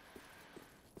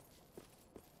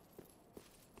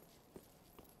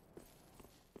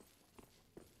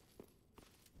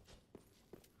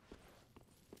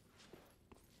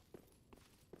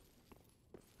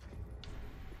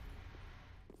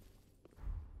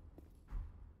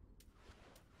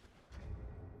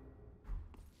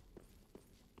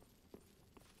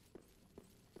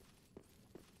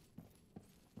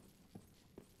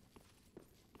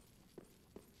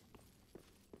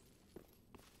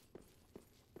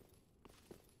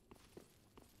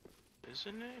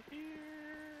 Isn't it here?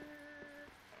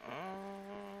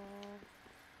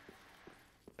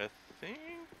 I think?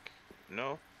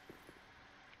 No.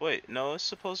 Wait, no, it's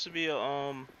supposed to be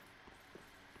a,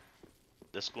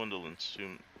 that's Gwendolyn's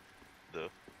tomb, though.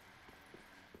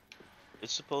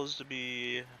 It's supposed to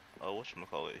be,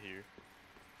 whatchamacallit here.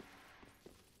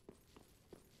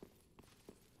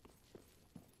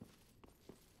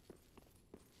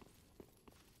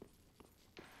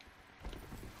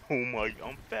 Oh my,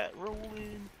 I'm fat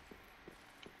rolling.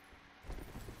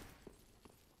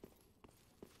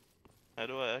 How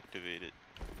do I activate it?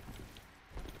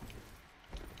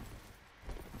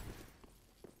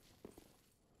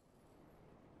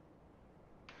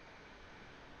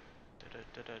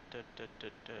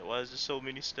 Why is there so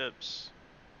many steps?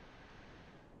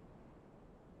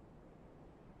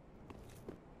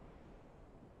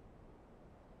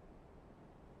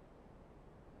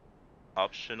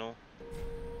 Optional.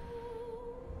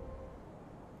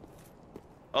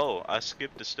 Oh, I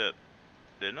skipped a step.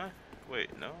 Didn't I?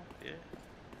 Wait, no? Yeah.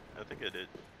 I think I did. Did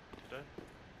I?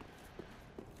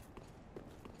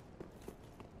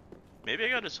 Maybe I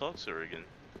gotta talk to her again.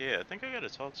 Yeah, I think I gotta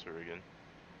talk to her again.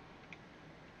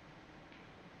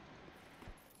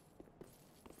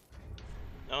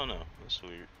 Oh no, that's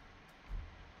weird.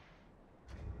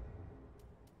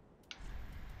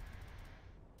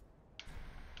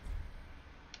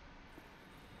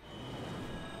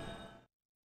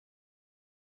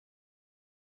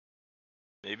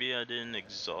 Maybe I didn't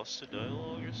exhaust the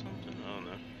dialogue or something? I don't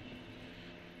know.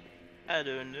 I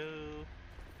don't know.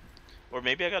 Or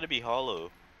maybe I gotta be hollow.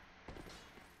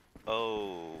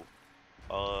 Oh.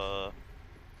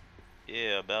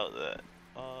 Yeah, about that.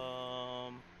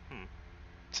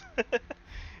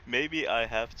 Maybe I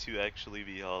have to actually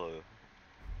be hollow.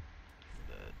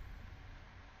 That.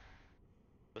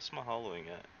 What's my hollowing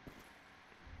at?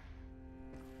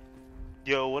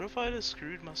 Yo, what if I just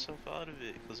screwed myself out of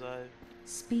it because I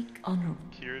Speak honorable.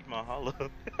 cured my hollow?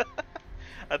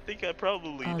 I think I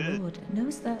probably Our did. lord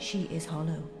knows that she is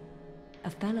hollow.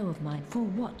 A fellow of mine. For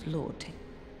what, Lord?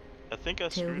 I think I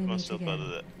Till we screwed meet myself out of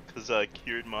again. that because I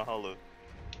cured my hollow.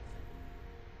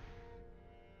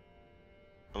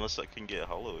 Unless I can get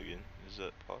hollow again. Is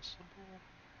that possible?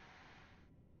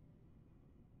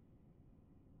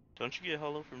 Don't you get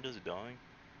hollow from just dying?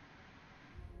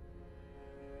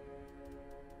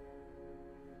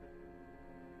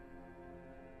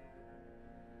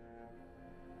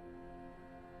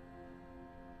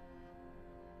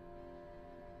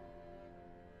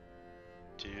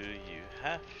 Do you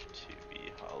have to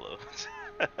be hollow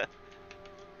to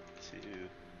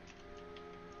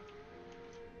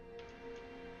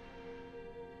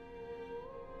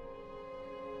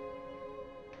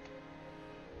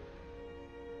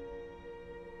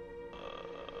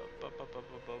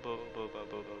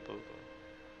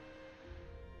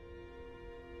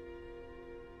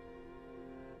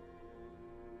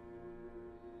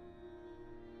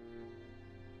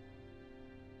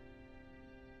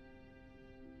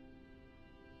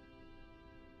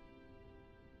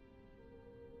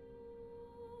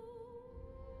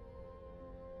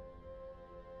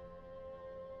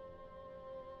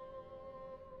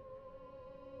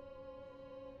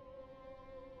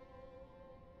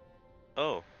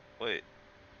Oh, wait.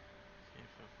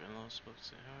 Spoke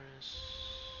to Harris.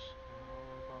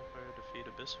 Bonfire defeat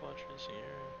Abyss Watchers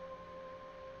here.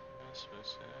 Don't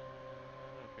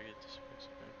forget to speak to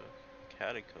my book.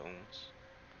 Catacombs.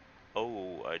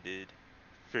 Oh, I did.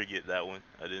 Forget that one.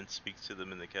 I didn't speak to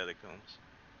them in the catacombs.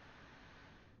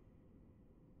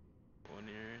 One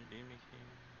year, Demon King.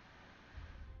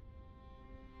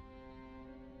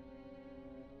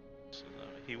 So,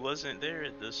 he wasn't there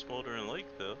at the Smoldering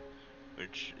Lake though,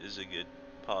 which is a good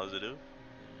positive.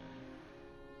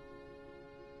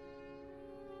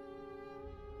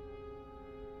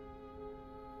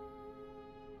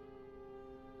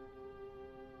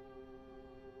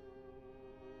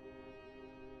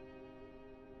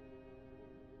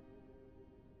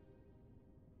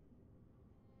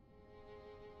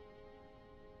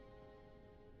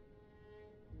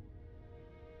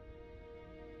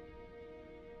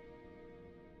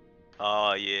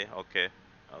 Oh yeah, okay.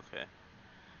 Okay.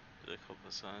 Did a couple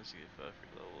of signs to get 5 free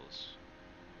levels.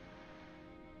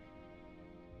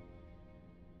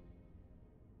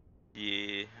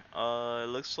 Yeah, it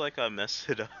looks like I messed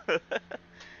it up.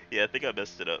 Yeah, I think I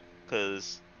messed it up,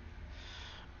 because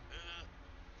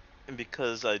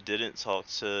I didn't talk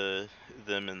to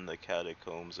them in the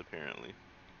catacombs apparently.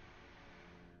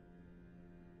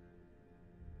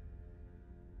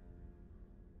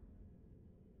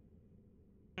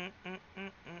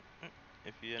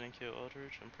 If you hadn't killed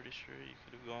Aldrich, I'm pretty sure you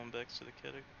could have gone back to the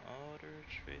catacombs.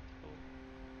 Aldrich, faithful.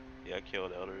 Yeah, I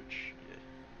killed Aldrich.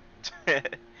 Yeah.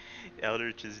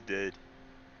 Aldrich is dead.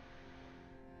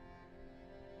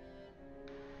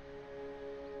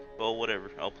 Well,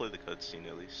 whatever. I'll play the cutscene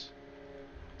at least.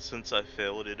 Since I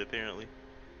failed it, apparently.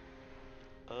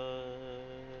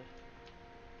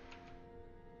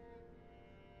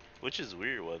 Which is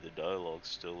weird why the dialogue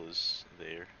still is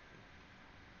there.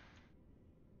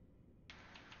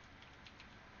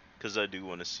 Because I do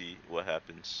want to see what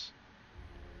happens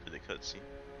to the cutscene.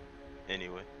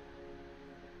 Anyway.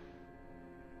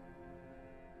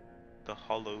 The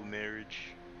Hollow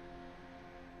Marriage.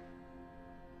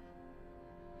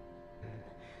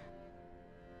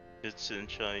 It's in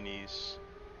Chinese.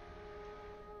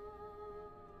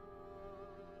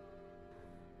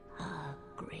 Ah,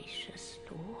 gracious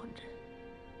Lord,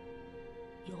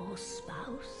 your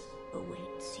spouse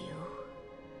awaits you.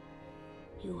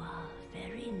 You are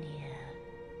very near.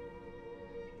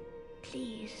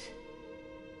 Please,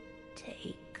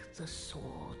 take the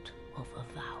sword of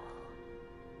avowal.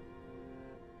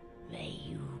 May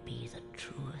you be the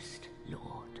truest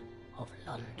Lord of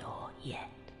Londor yet.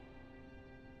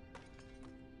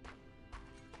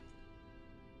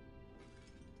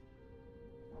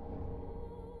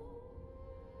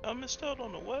 I missed out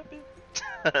on a weapon?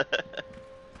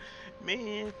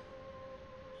 Man.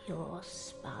 Your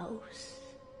spouse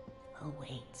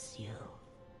awaits you.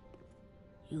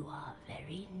 You are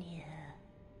very near.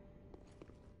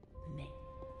 May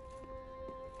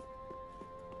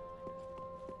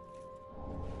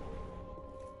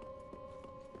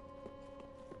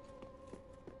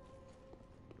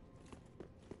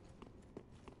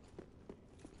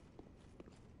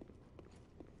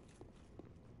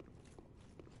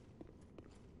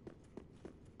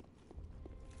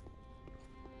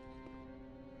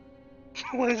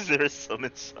Why is there a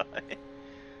summon sign?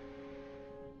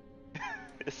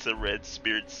 It's a red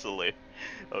spirit Soleil.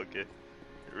 Okay.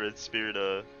 Red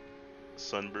spirit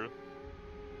Sunbrew.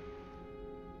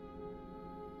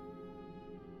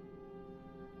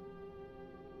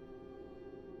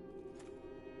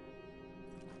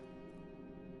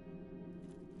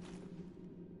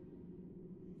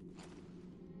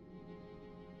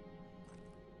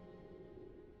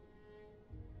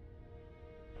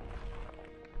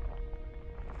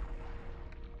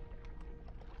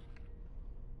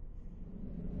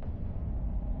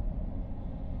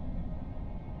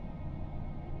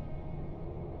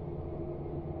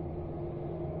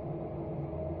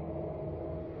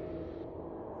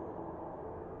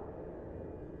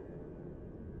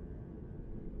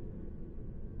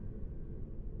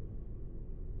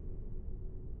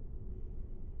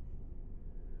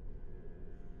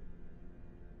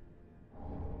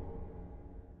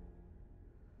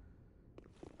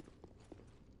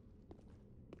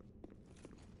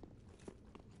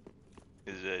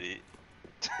 Is that it?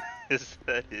 Is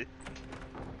that it?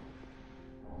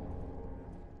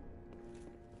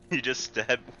 You just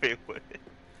stabbed. Wait, what?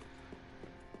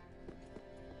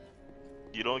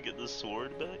 You don't get the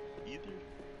sword back either?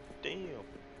 Damn.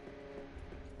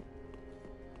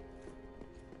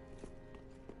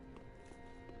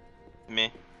 Meh.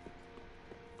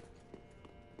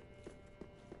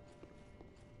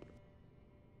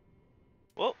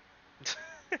 Well,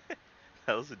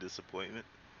 that was a disappointment.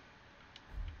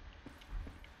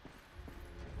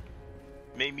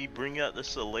 Made me bring out the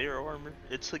Slayer armor.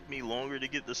 It took me longer to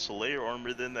get the Slayer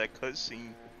armor than that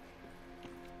cutscene.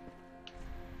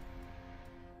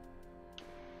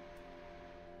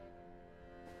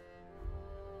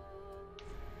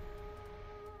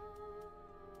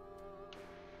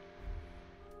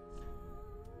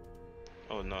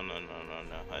 Oh no.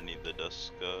 I need the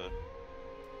Dusk God.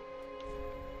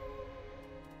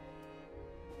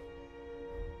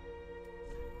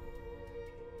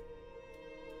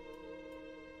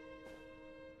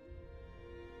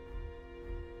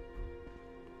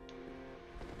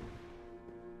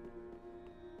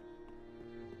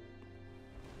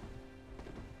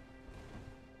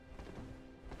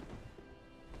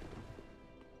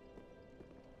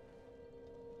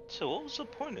 So what was the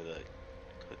point of that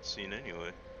cutscene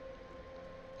anyway?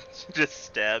 Just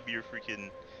stab your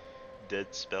freaking dead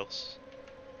spouse.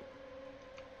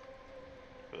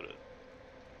 Hold up.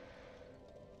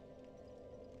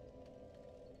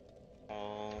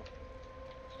 Oh.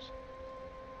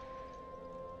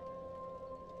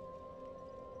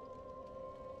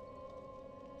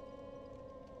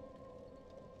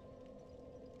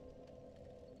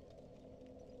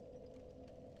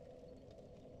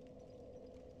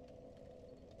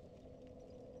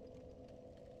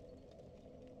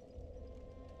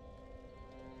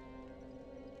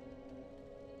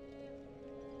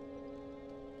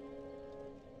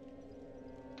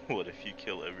 What if you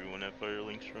kill everyone at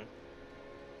Firelink Shrine?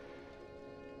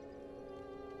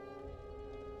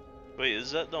 Wait,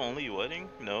 is that the only wedding?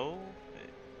 No?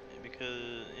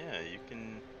 Because, yeah, you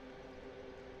can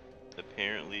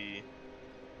apparently...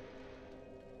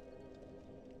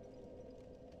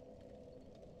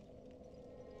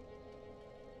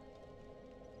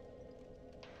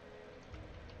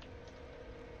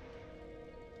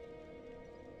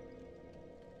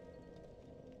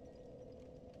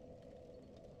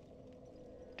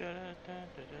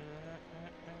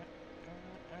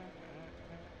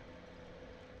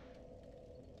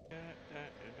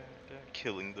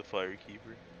 Killing the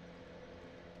Firekeeper.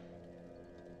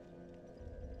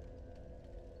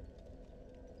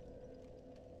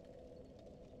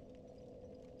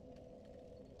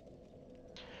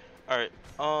 Alright,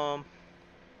 I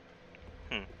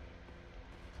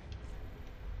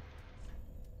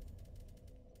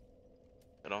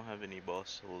don't have any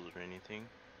boss souls or anything.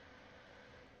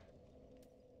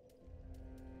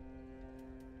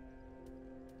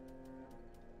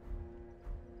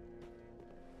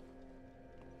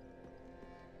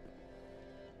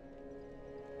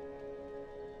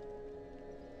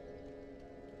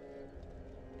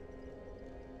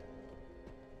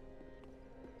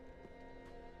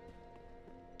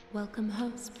 Welcome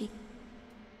home,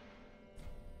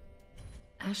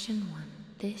 Ashen One,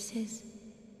 this is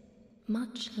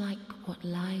much like what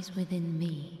lies within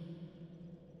me.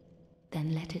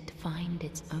 Then let it find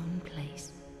its own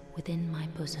place within my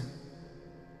bosom.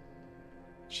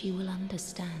 She will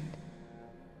understand.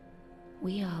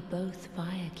 We are both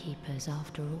Firekeepers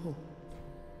after all.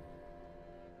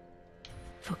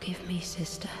 Forgive me,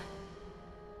 sister.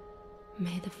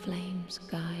 May the flames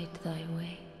guide thy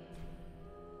way.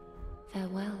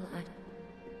 Farewell,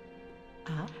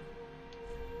 Ah?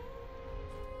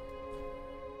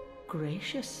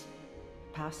 Gracious,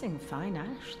 passing fine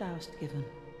ash thou'st given.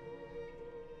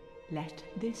 Let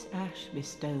this ash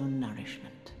bestow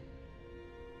nourishment.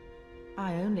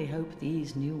 I only hope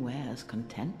these new wares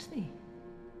content thee.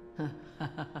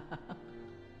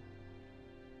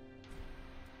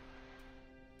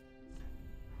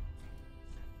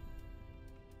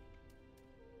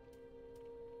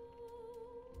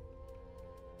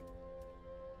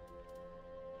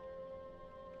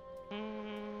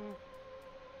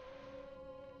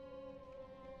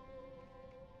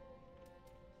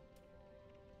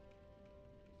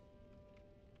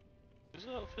 Whose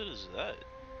outfit is that?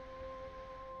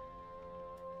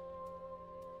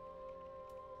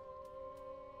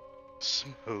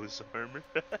 Smo's armor.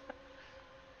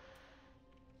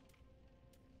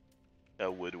 I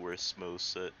would wear Smo's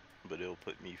set, but it'll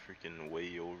put me freaking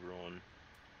way over on.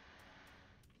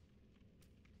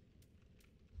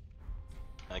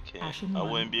 I can't. Ashen I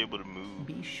One, wouldn't be able to move.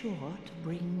 be sure to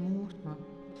bring mortar.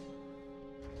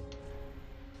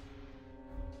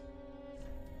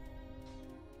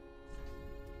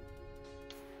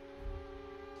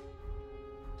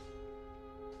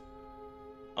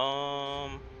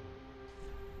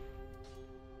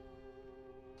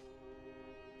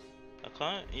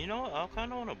 You know what? I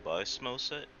kind of want to buy smell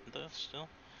set though. Still,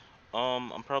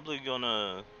 I'm probably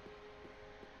gonna.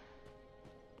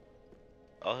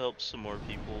 I'll help some more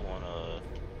people on a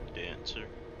dancer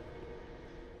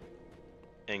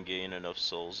and gain enough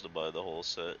souls to buy the whole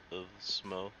set of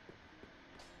Smo.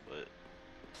 But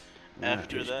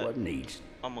after is that, what needs.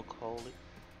 I'm gonna call it.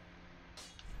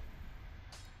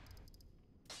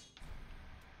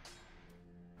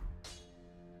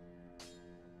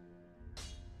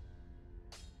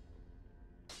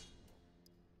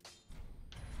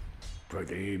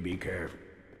 Prithee, be careful.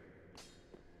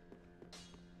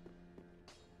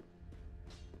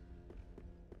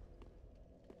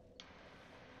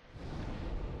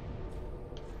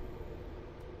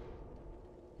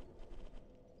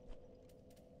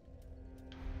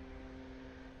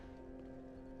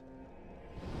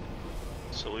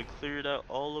 So we cleared out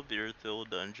all of the Earthhill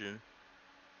dungeon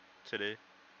today.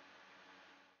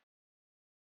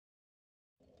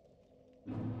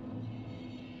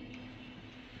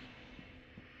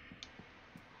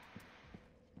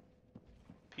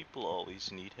 People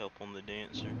always need help on the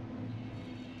dancer.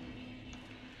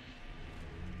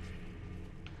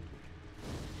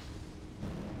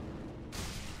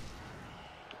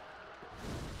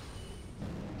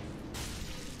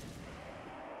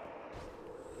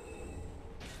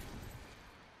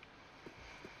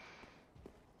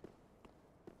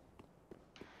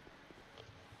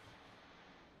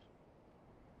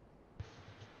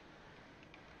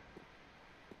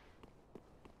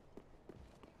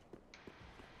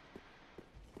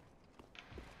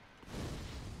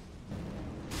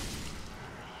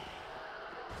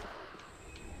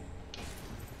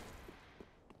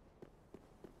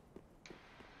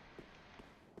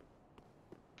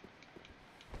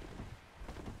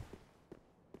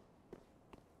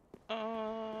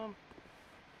 Um,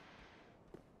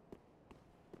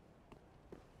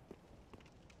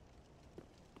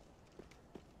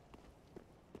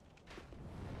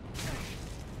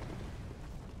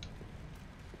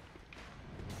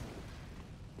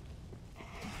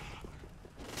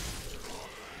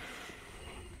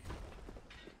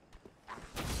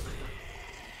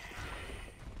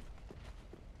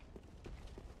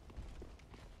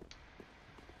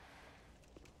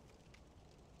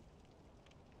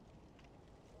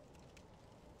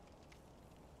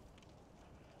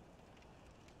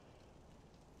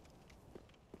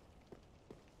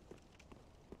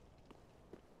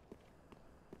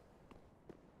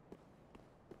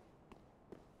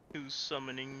 who's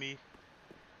summoning me?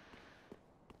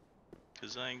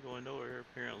 Cause I ain't going nowhere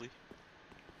apparently.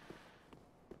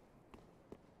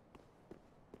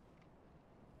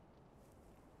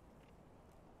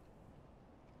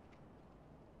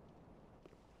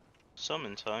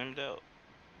 Summon timed out.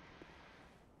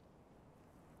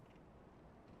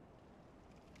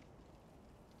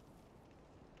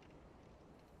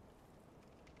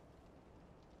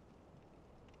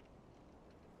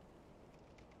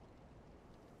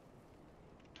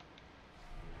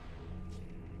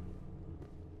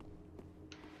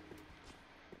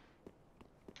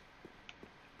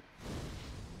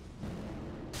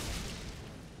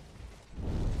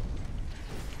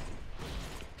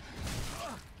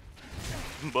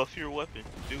 Buff your weapon.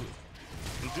 Do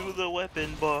it. Do the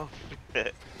weapon buff.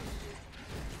 There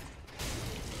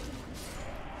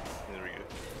we go.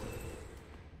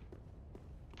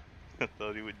 I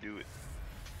thought he would do it.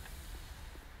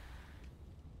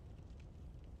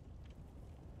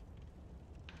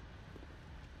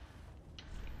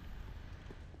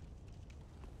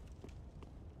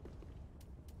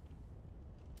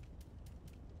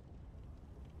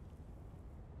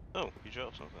 Oh, you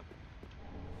dropped something.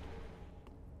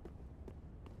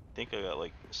 I think I got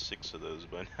like 6 of those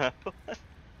by now.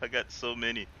 I got so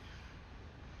many.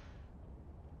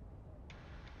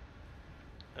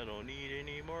 I don't need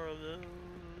any more of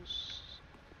those.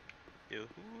 Yo,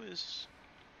 who is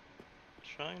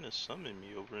trying to summon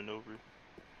me over and over?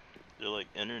 Their like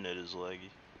internet is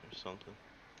laggy or something.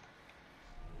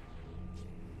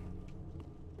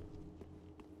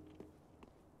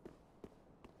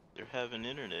 They're having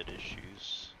internet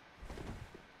issues.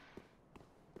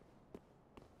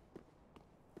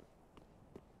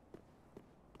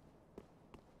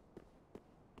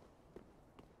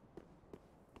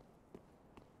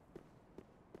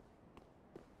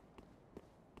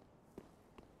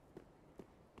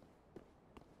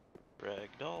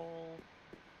 Ragdoll.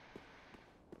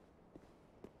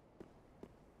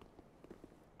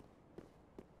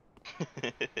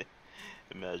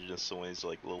 Imagine if someone's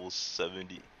like level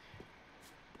 70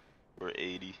 or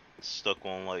 80, stuck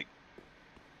on like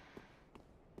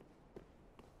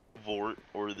Vort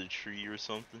or the tree or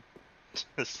something.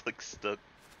 Just like stuck.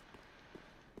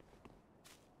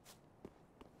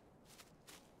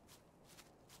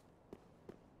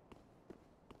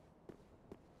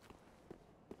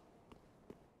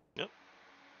 Yep,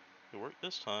 it worked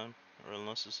this time, or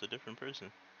unless it's a different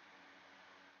person.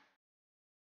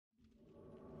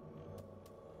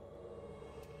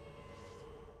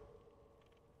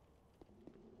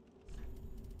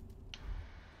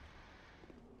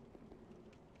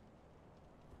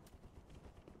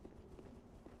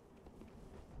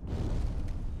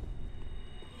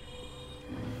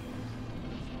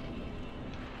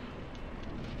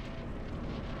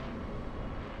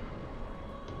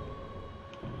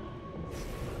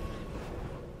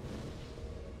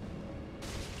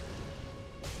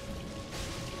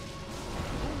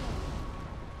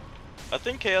 I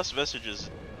think Chaos Vestiges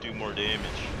do more damage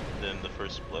than the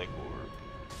first Black Orb.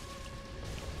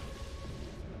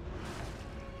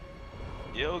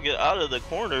 Yo, get out of the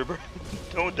corner, bro.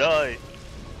 Don't die.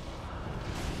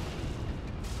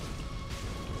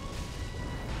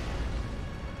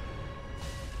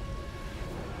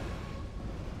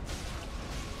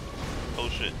 Oh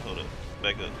shit, hold up.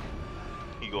 Back up.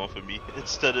 He going for me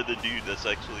instead of the dude that's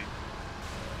actually...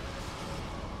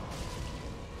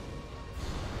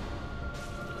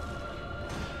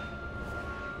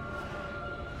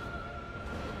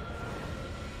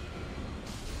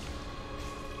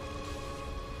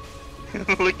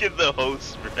 Look at the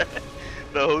host, bruh.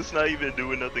 The host not even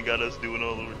doing nothing, got us doing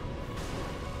all the work.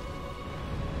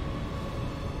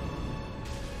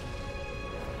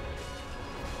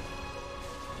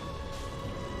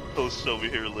 Host over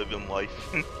here living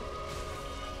life.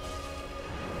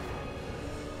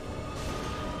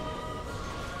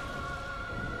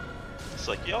 It's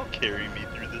like, y'all carry me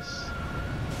through this.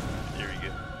 There we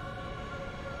go.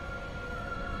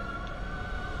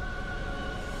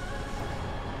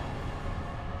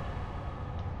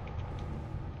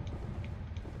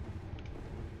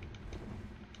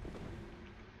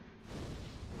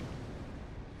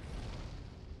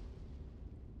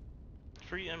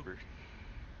 Free Ember.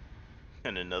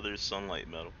 And another Sunlight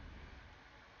Medal.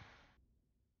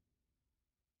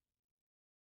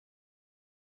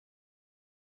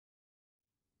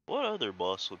 What other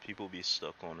boss would people be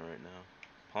stuck on right now?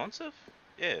 Pontiff?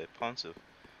 Yeah, Pontiff.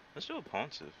 Let's do a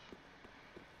Pontiff.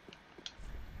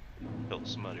 Help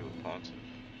somebody with Pontiff.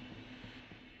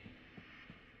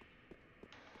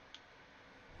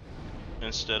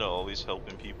 Instead of always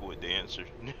helping people with Dancer,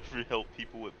 never help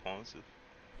people with Pontiff.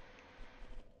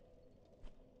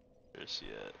 Where's he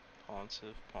at?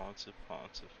 Pontiff, Pontiff,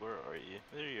 Pontiff. Where are you?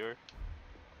 There you are.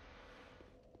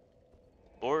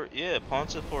 Or, yeah,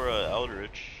 Pontiff or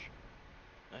Eldritch.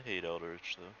 I hate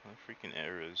Eldritch though. My freaking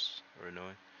arrows are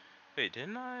annoying. Wait,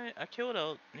 didn't I? I killed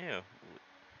yeah.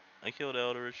 I killed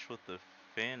Eldritch with the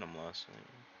Phantom last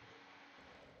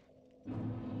night.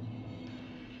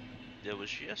 That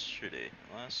was yesterday,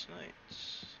 last night.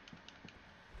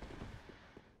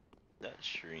 That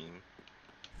stream.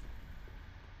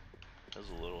 That was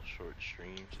a little short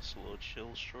stream, just a little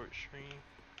chill short stream.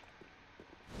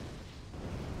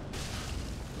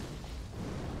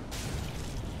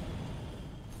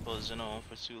 Wasn't on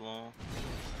for too long.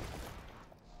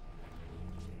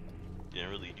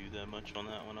 Didn't really do that much on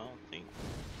that one, I don't think.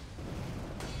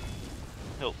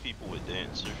 Help people with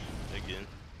Dancer again.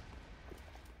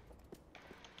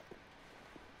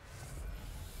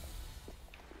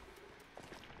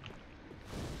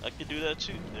 I could do that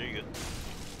too. There you go.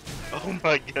 Oh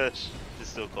my gosh, it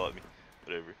still caught me.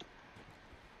 Whatever.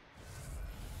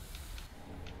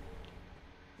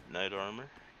 Knight armor.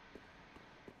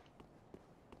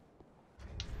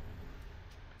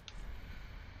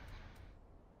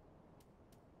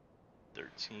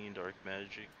 Dark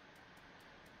magic.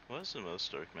 What's the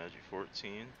most dark magic?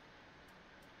 14.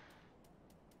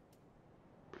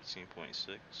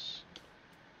 14.6.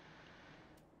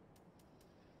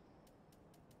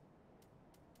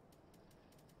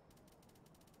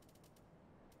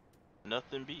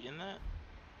 Nothing beating that.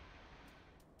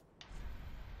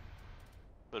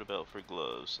 What about for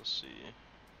gloves? Let's see.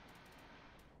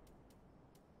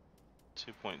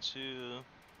 2.2,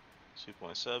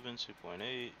 2.7,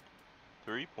 2.8,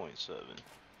 3.7.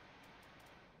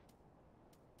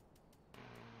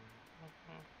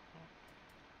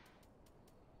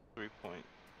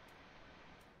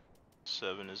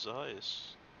 3.7 is the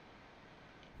highest.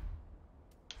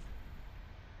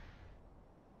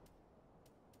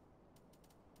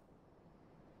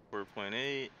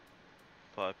 4.8,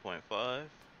 5.5,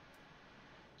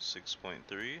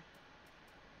 6.3,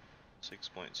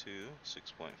 6.2,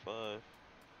 6.5,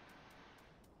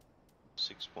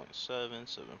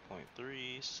 6.7,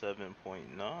 7.3,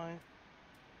 7.9,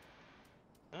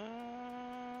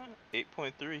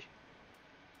 8.3.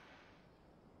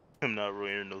 I'm not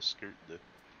wearing no skirt though.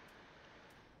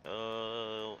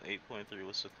 8.3,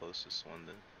 what's the closest one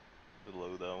then?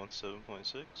 Below that one,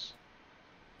 7.6?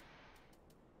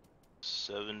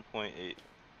 7.8.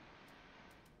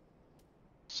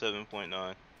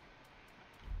 7.9.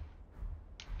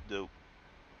 Dope.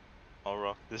 I'll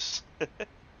rock this.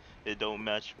 It don't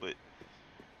match, but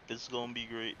it's gonna be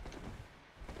great.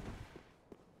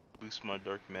 Boost my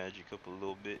dark magic up a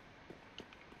little bit.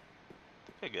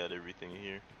 I think I got everything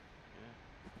here.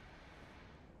 Yeah.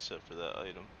 Except for that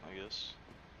item, I guess.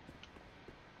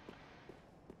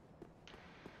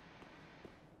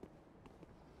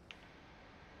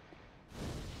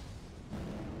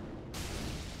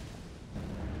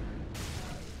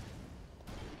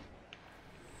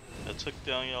 I took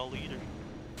down y'all leader.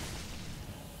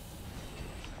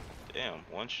 Damn,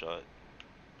 one shot.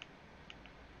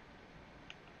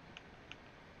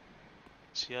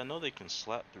 See, I know they can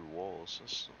slap through walls.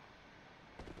 That's...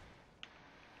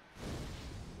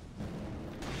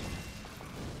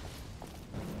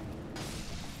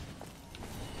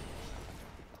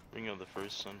 Bring up the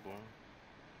first Sunborn.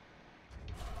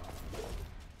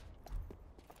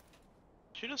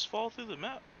 She just fall through the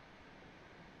map.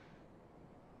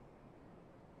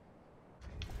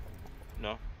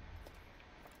 No.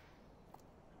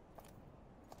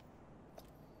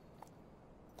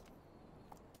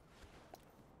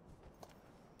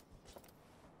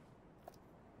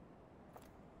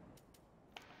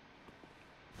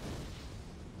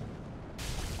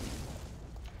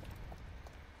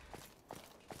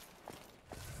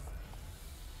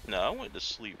 No, I went to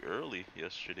sleep early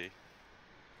yesterday.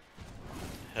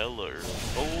 Hella early.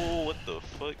 Oh, what the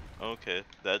fuck? Okay,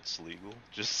 that's legal.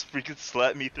 Just freaking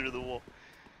slap me through the wall.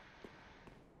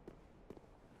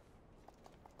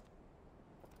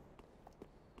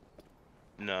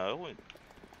 No, I went.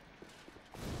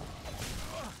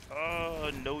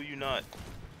 No, you not.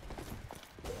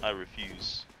 I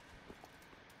refuse.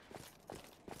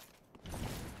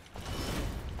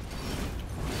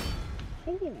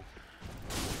 Ooh.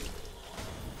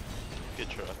 Good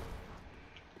try.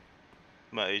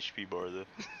 My HP bar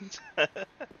though.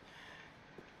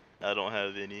 I don't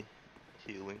have any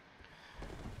healing.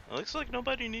 It looks like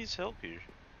nobody needs help here.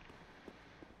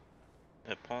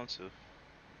 At Pontiff.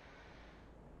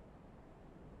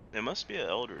 It must be at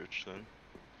Eldritch then.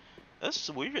 That's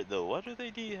weird though. Why do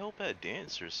they need help at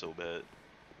Dancer so bad?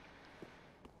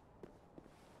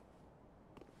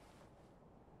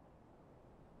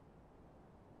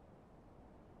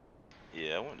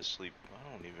 Yeah, I went to sleep.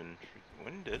 I don't even...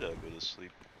 When did I go to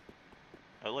sleep?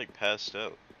 I like passed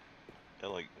out. At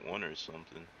like 1 or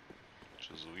something. Which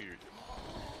was weird.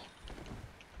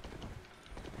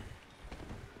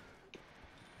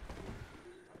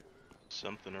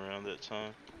 Something around that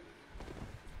time.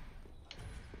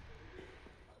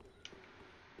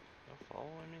 Y'all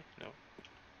following me? No.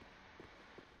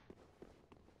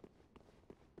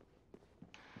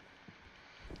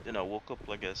 Then I woke up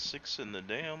like at 6 in the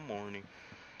damn morning.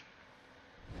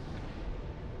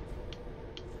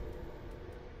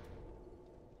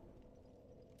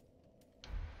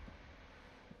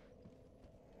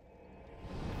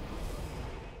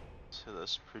 So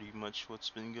that's pretty much what's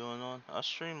been going on. I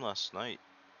streamed last night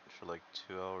for like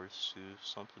 2 hours, 2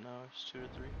 something hours, 2 or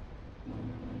 3.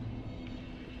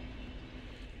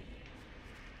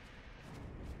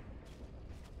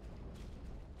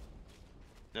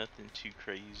 Nothing too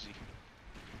crazy.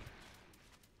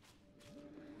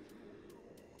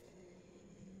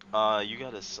 You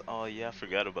gotta, oh yeah, I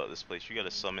forgot about this place. You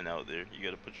gotta summon out there. You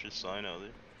gotta put your sign out there.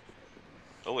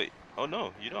 Oh wait, oh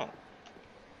no, you don't.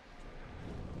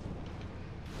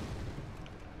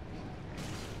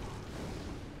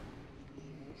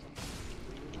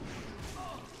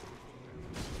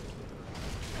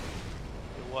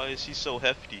 Why is he so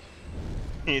hefty?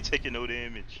 He ain't taking no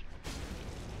damage.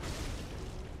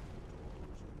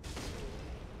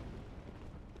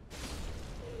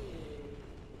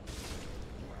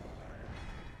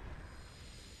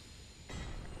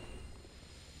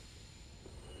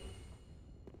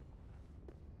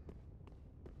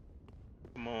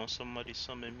 Come on, somebody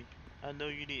summon me. I know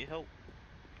you need help.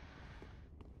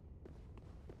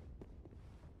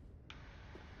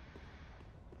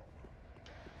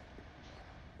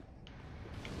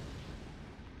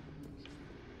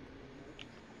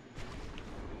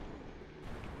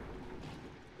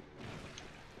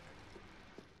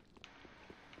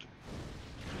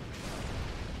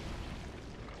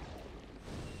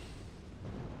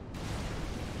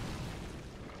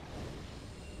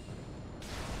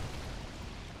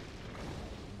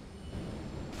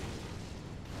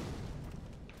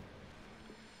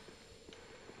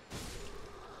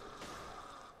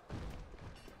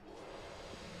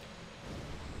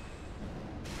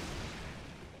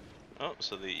 Oh,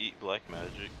 so they eat black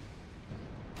magic.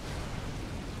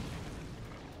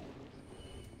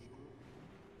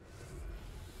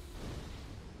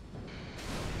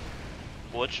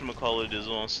 Whatchamacallit is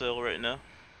on sale right now.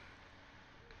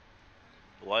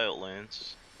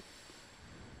 Wildlands.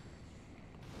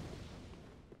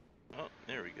 Oh,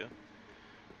 there we go.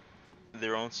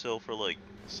 They're on sale for like,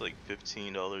 it's like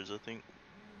 $15, I think.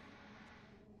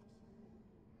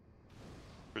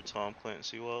 For Tom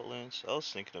Clancy Wildlands. I was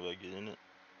thinking about getting it.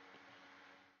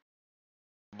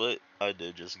 But I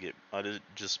did just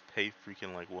pay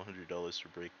freaking like $100 for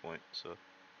Breakpoint, so.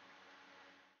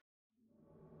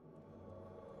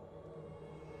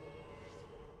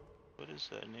 What is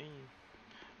that name?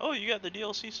 Oh, you got the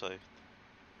DLC site.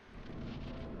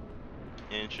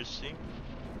 Interesting.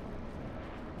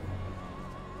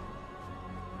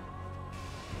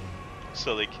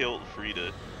 So they killed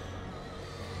Frida.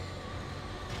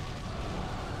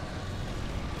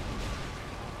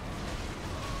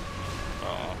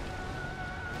 Oh.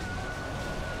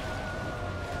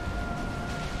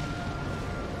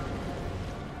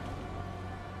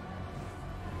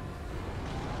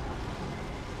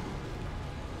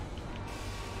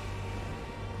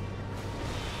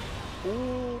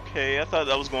 Okay, I thought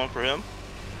that was going for him.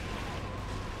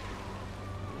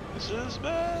 This is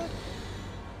bad.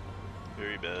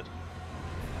 Very bad.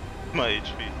 My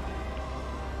HP.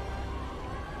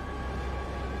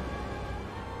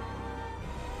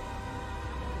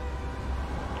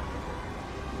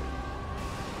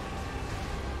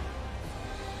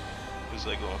 Who's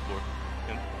that going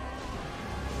for? Him?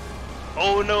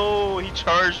 Oh no, he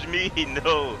charged me.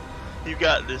 No, you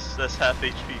got this. That's half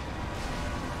HP.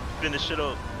 Finish it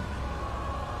up.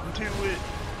 Do it.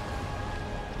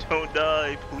 Don't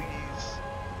die, please.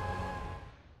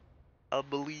 I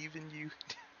believe in you.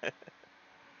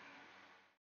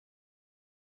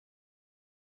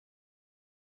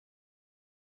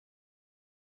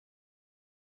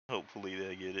 Hopefully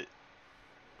they get it.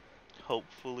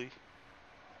 Hopefully.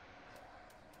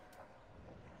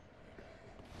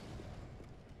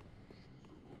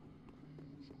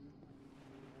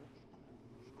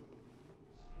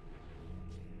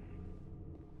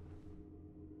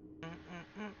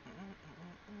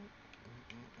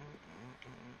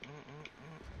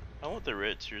 I want the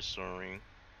red tier stone ring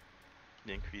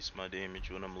to increase my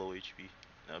damage when I'm low HP.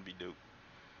 That'd be dope.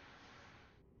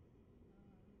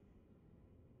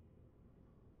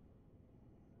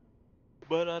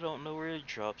 But I don't know where it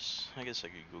drops. I guess I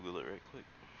could Google it right quick.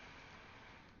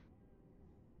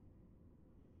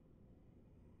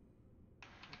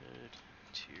 Red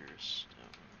tier stone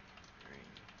ring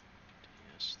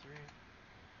DS3.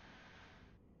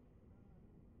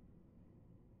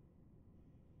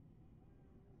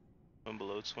 When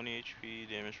below 20 HP,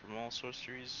 damage from all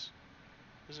sorceries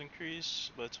is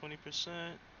increased by 20%.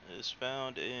 It is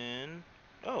found in...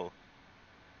 Oh!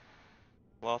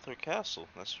 Lothar Castle.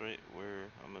 That's right where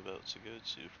I'm about to go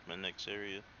to for my next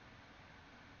area.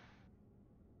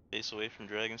 Face away from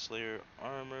Dragon Slayer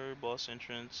armor, boss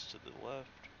entrance to the left.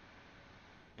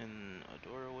 In a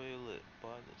doorway lit by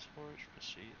the torch,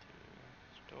 proceed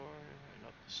through the door and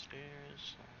up the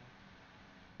stairs.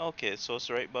 Okay, so it's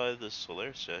right by the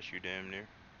Solaire statue, damn near.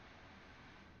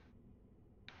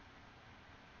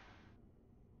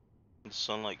 The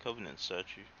Sunlight Covenant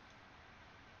statue.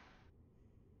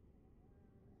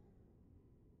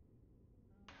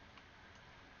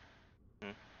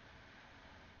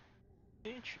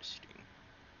 Interesting.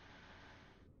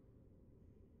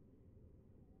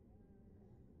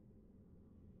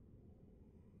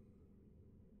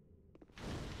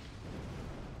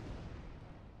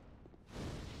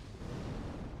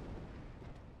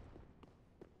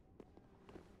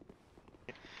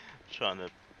 Trying to...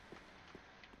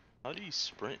 How do you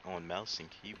sprint on mouse and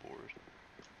keyboard?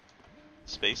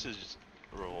 Space is just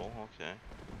roll, okay.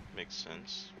 Makes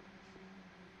sense.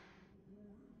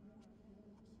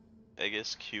 I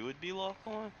guess Q would be lock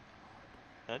on?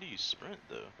 How do you sprint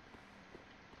though?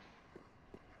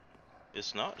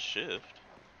 It's not shift.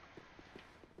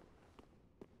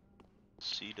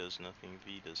 C does nothing,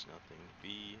 V does nothing,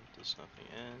 V does nothing,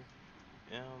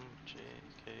 N, M, J,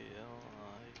 K, L,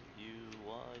 I, U,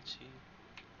 Y, T,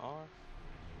 R.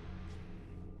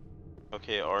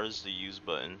 Okay, R is the use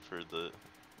button for the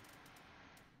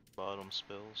bottom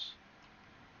spells.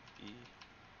 E,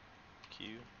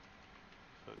 Q,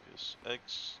 focus,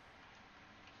 X.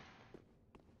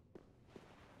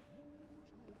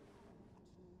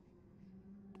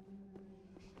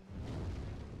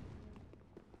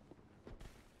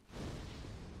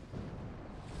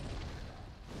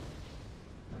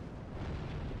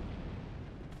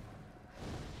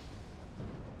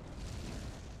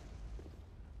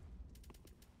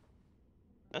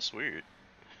 That's weird.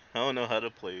 I don't know how to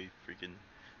play freaking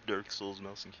Dark Souls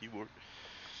mouse and keyboard.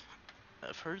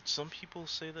 I've heard some people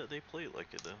say that they play it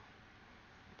like it though.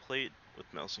 Play it with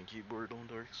mouse and keyboard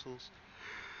on Dark Souls.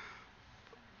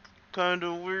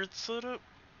 Kinda weird setup.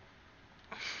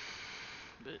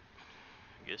 But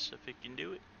I guess if it can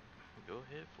do it, go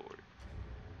ahead for it.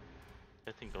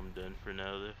 I think I'm done for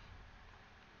now though.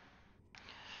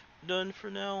 Done for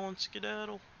now on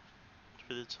Skedaddle.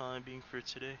 For the time being for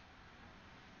today.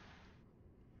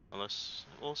 Unless,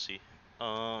 we'll see.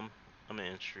 I'm gonna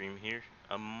end stream here.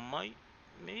 I might,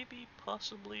 maybe,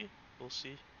 possibly, we'll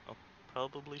see. I'll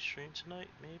probably stream tonight,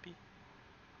 maybe.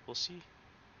 We'll see.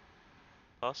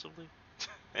 Possibly.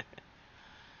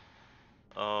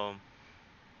 um,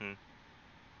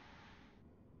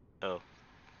 Oh,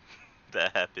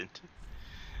 that happened.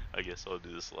 I guess I'll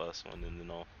do this last one and then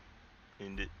I'll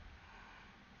end it.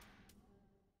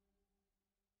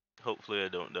 Hopefully I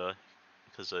don't die,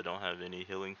 because I don't have any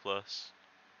healing flasks.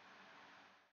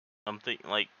 I'm thinking,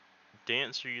 like,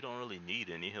 Dancer, you don't really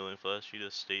need any healing flasks, you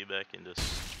just stay back and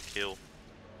just kill.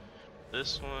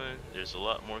 This one, there's a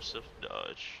lot more stuff to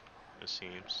dodge, it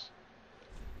seems.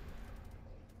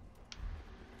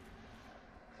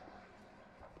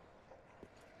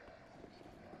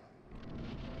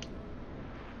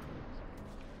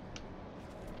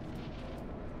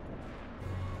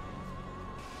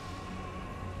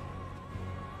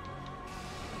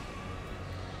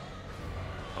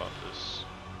 Office.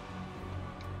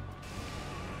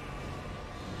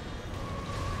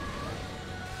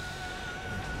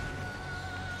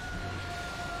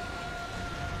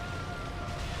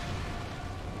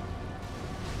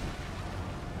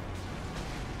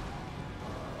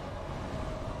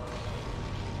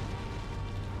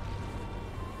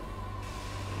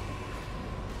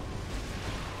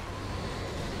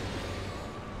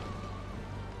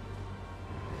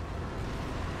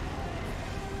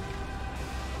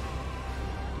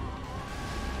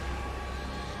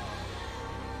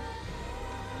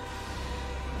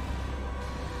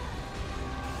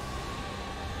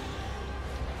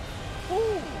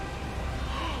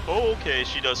 Oh, okay,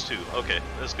 she does too. Okay,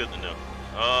 that's good to know.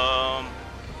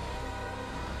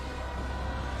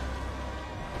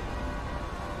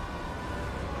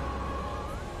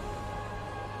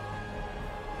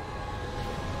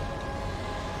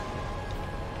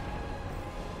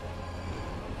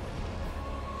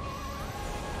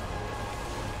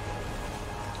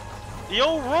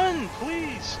 Yo, run,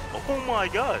 please! Oh my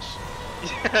gosh.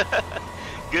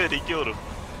 Good, he killed him.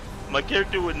 My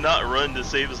character would not run to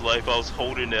save his life. I was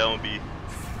holding down B.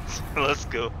 Let's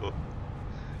go.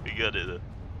 We got it.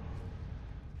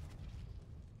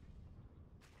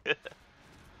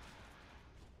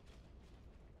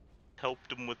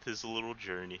 Helped him with his little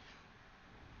journey.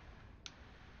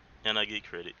 And I get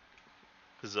credit.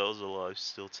 Because I was alive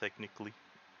still technically.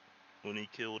 When he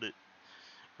killed it.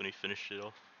 When he finished it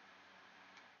off.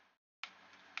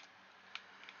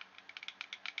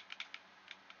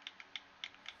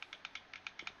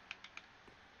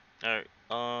 Alright,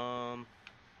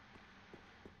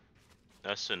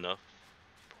 that's enough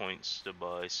points to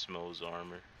buy Smo's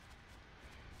armor.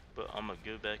 But I'm gonna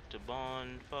go back to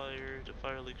Bonfire, to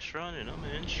Firelink Shrine, and I'm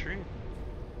gonna end stream.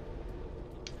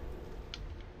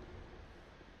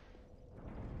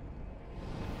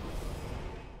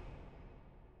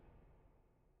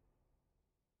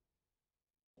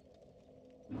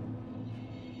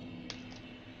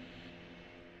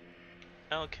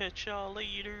 I'll catch y'all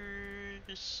later.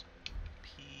 Peace.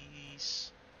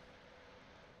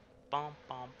 Bom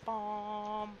bom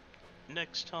bom.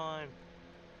 Next time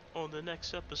on the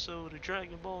next episode of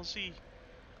Dragon Ball Z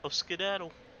of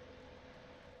Skedaddle,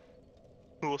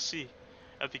 we'll see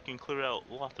if he can clear out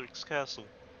Lothric's castle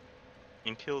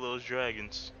and kill those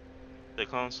dragons that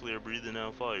constantly are breathing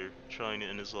out fire, trying to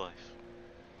end his life.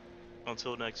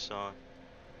 Until next time,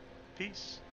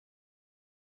 peace.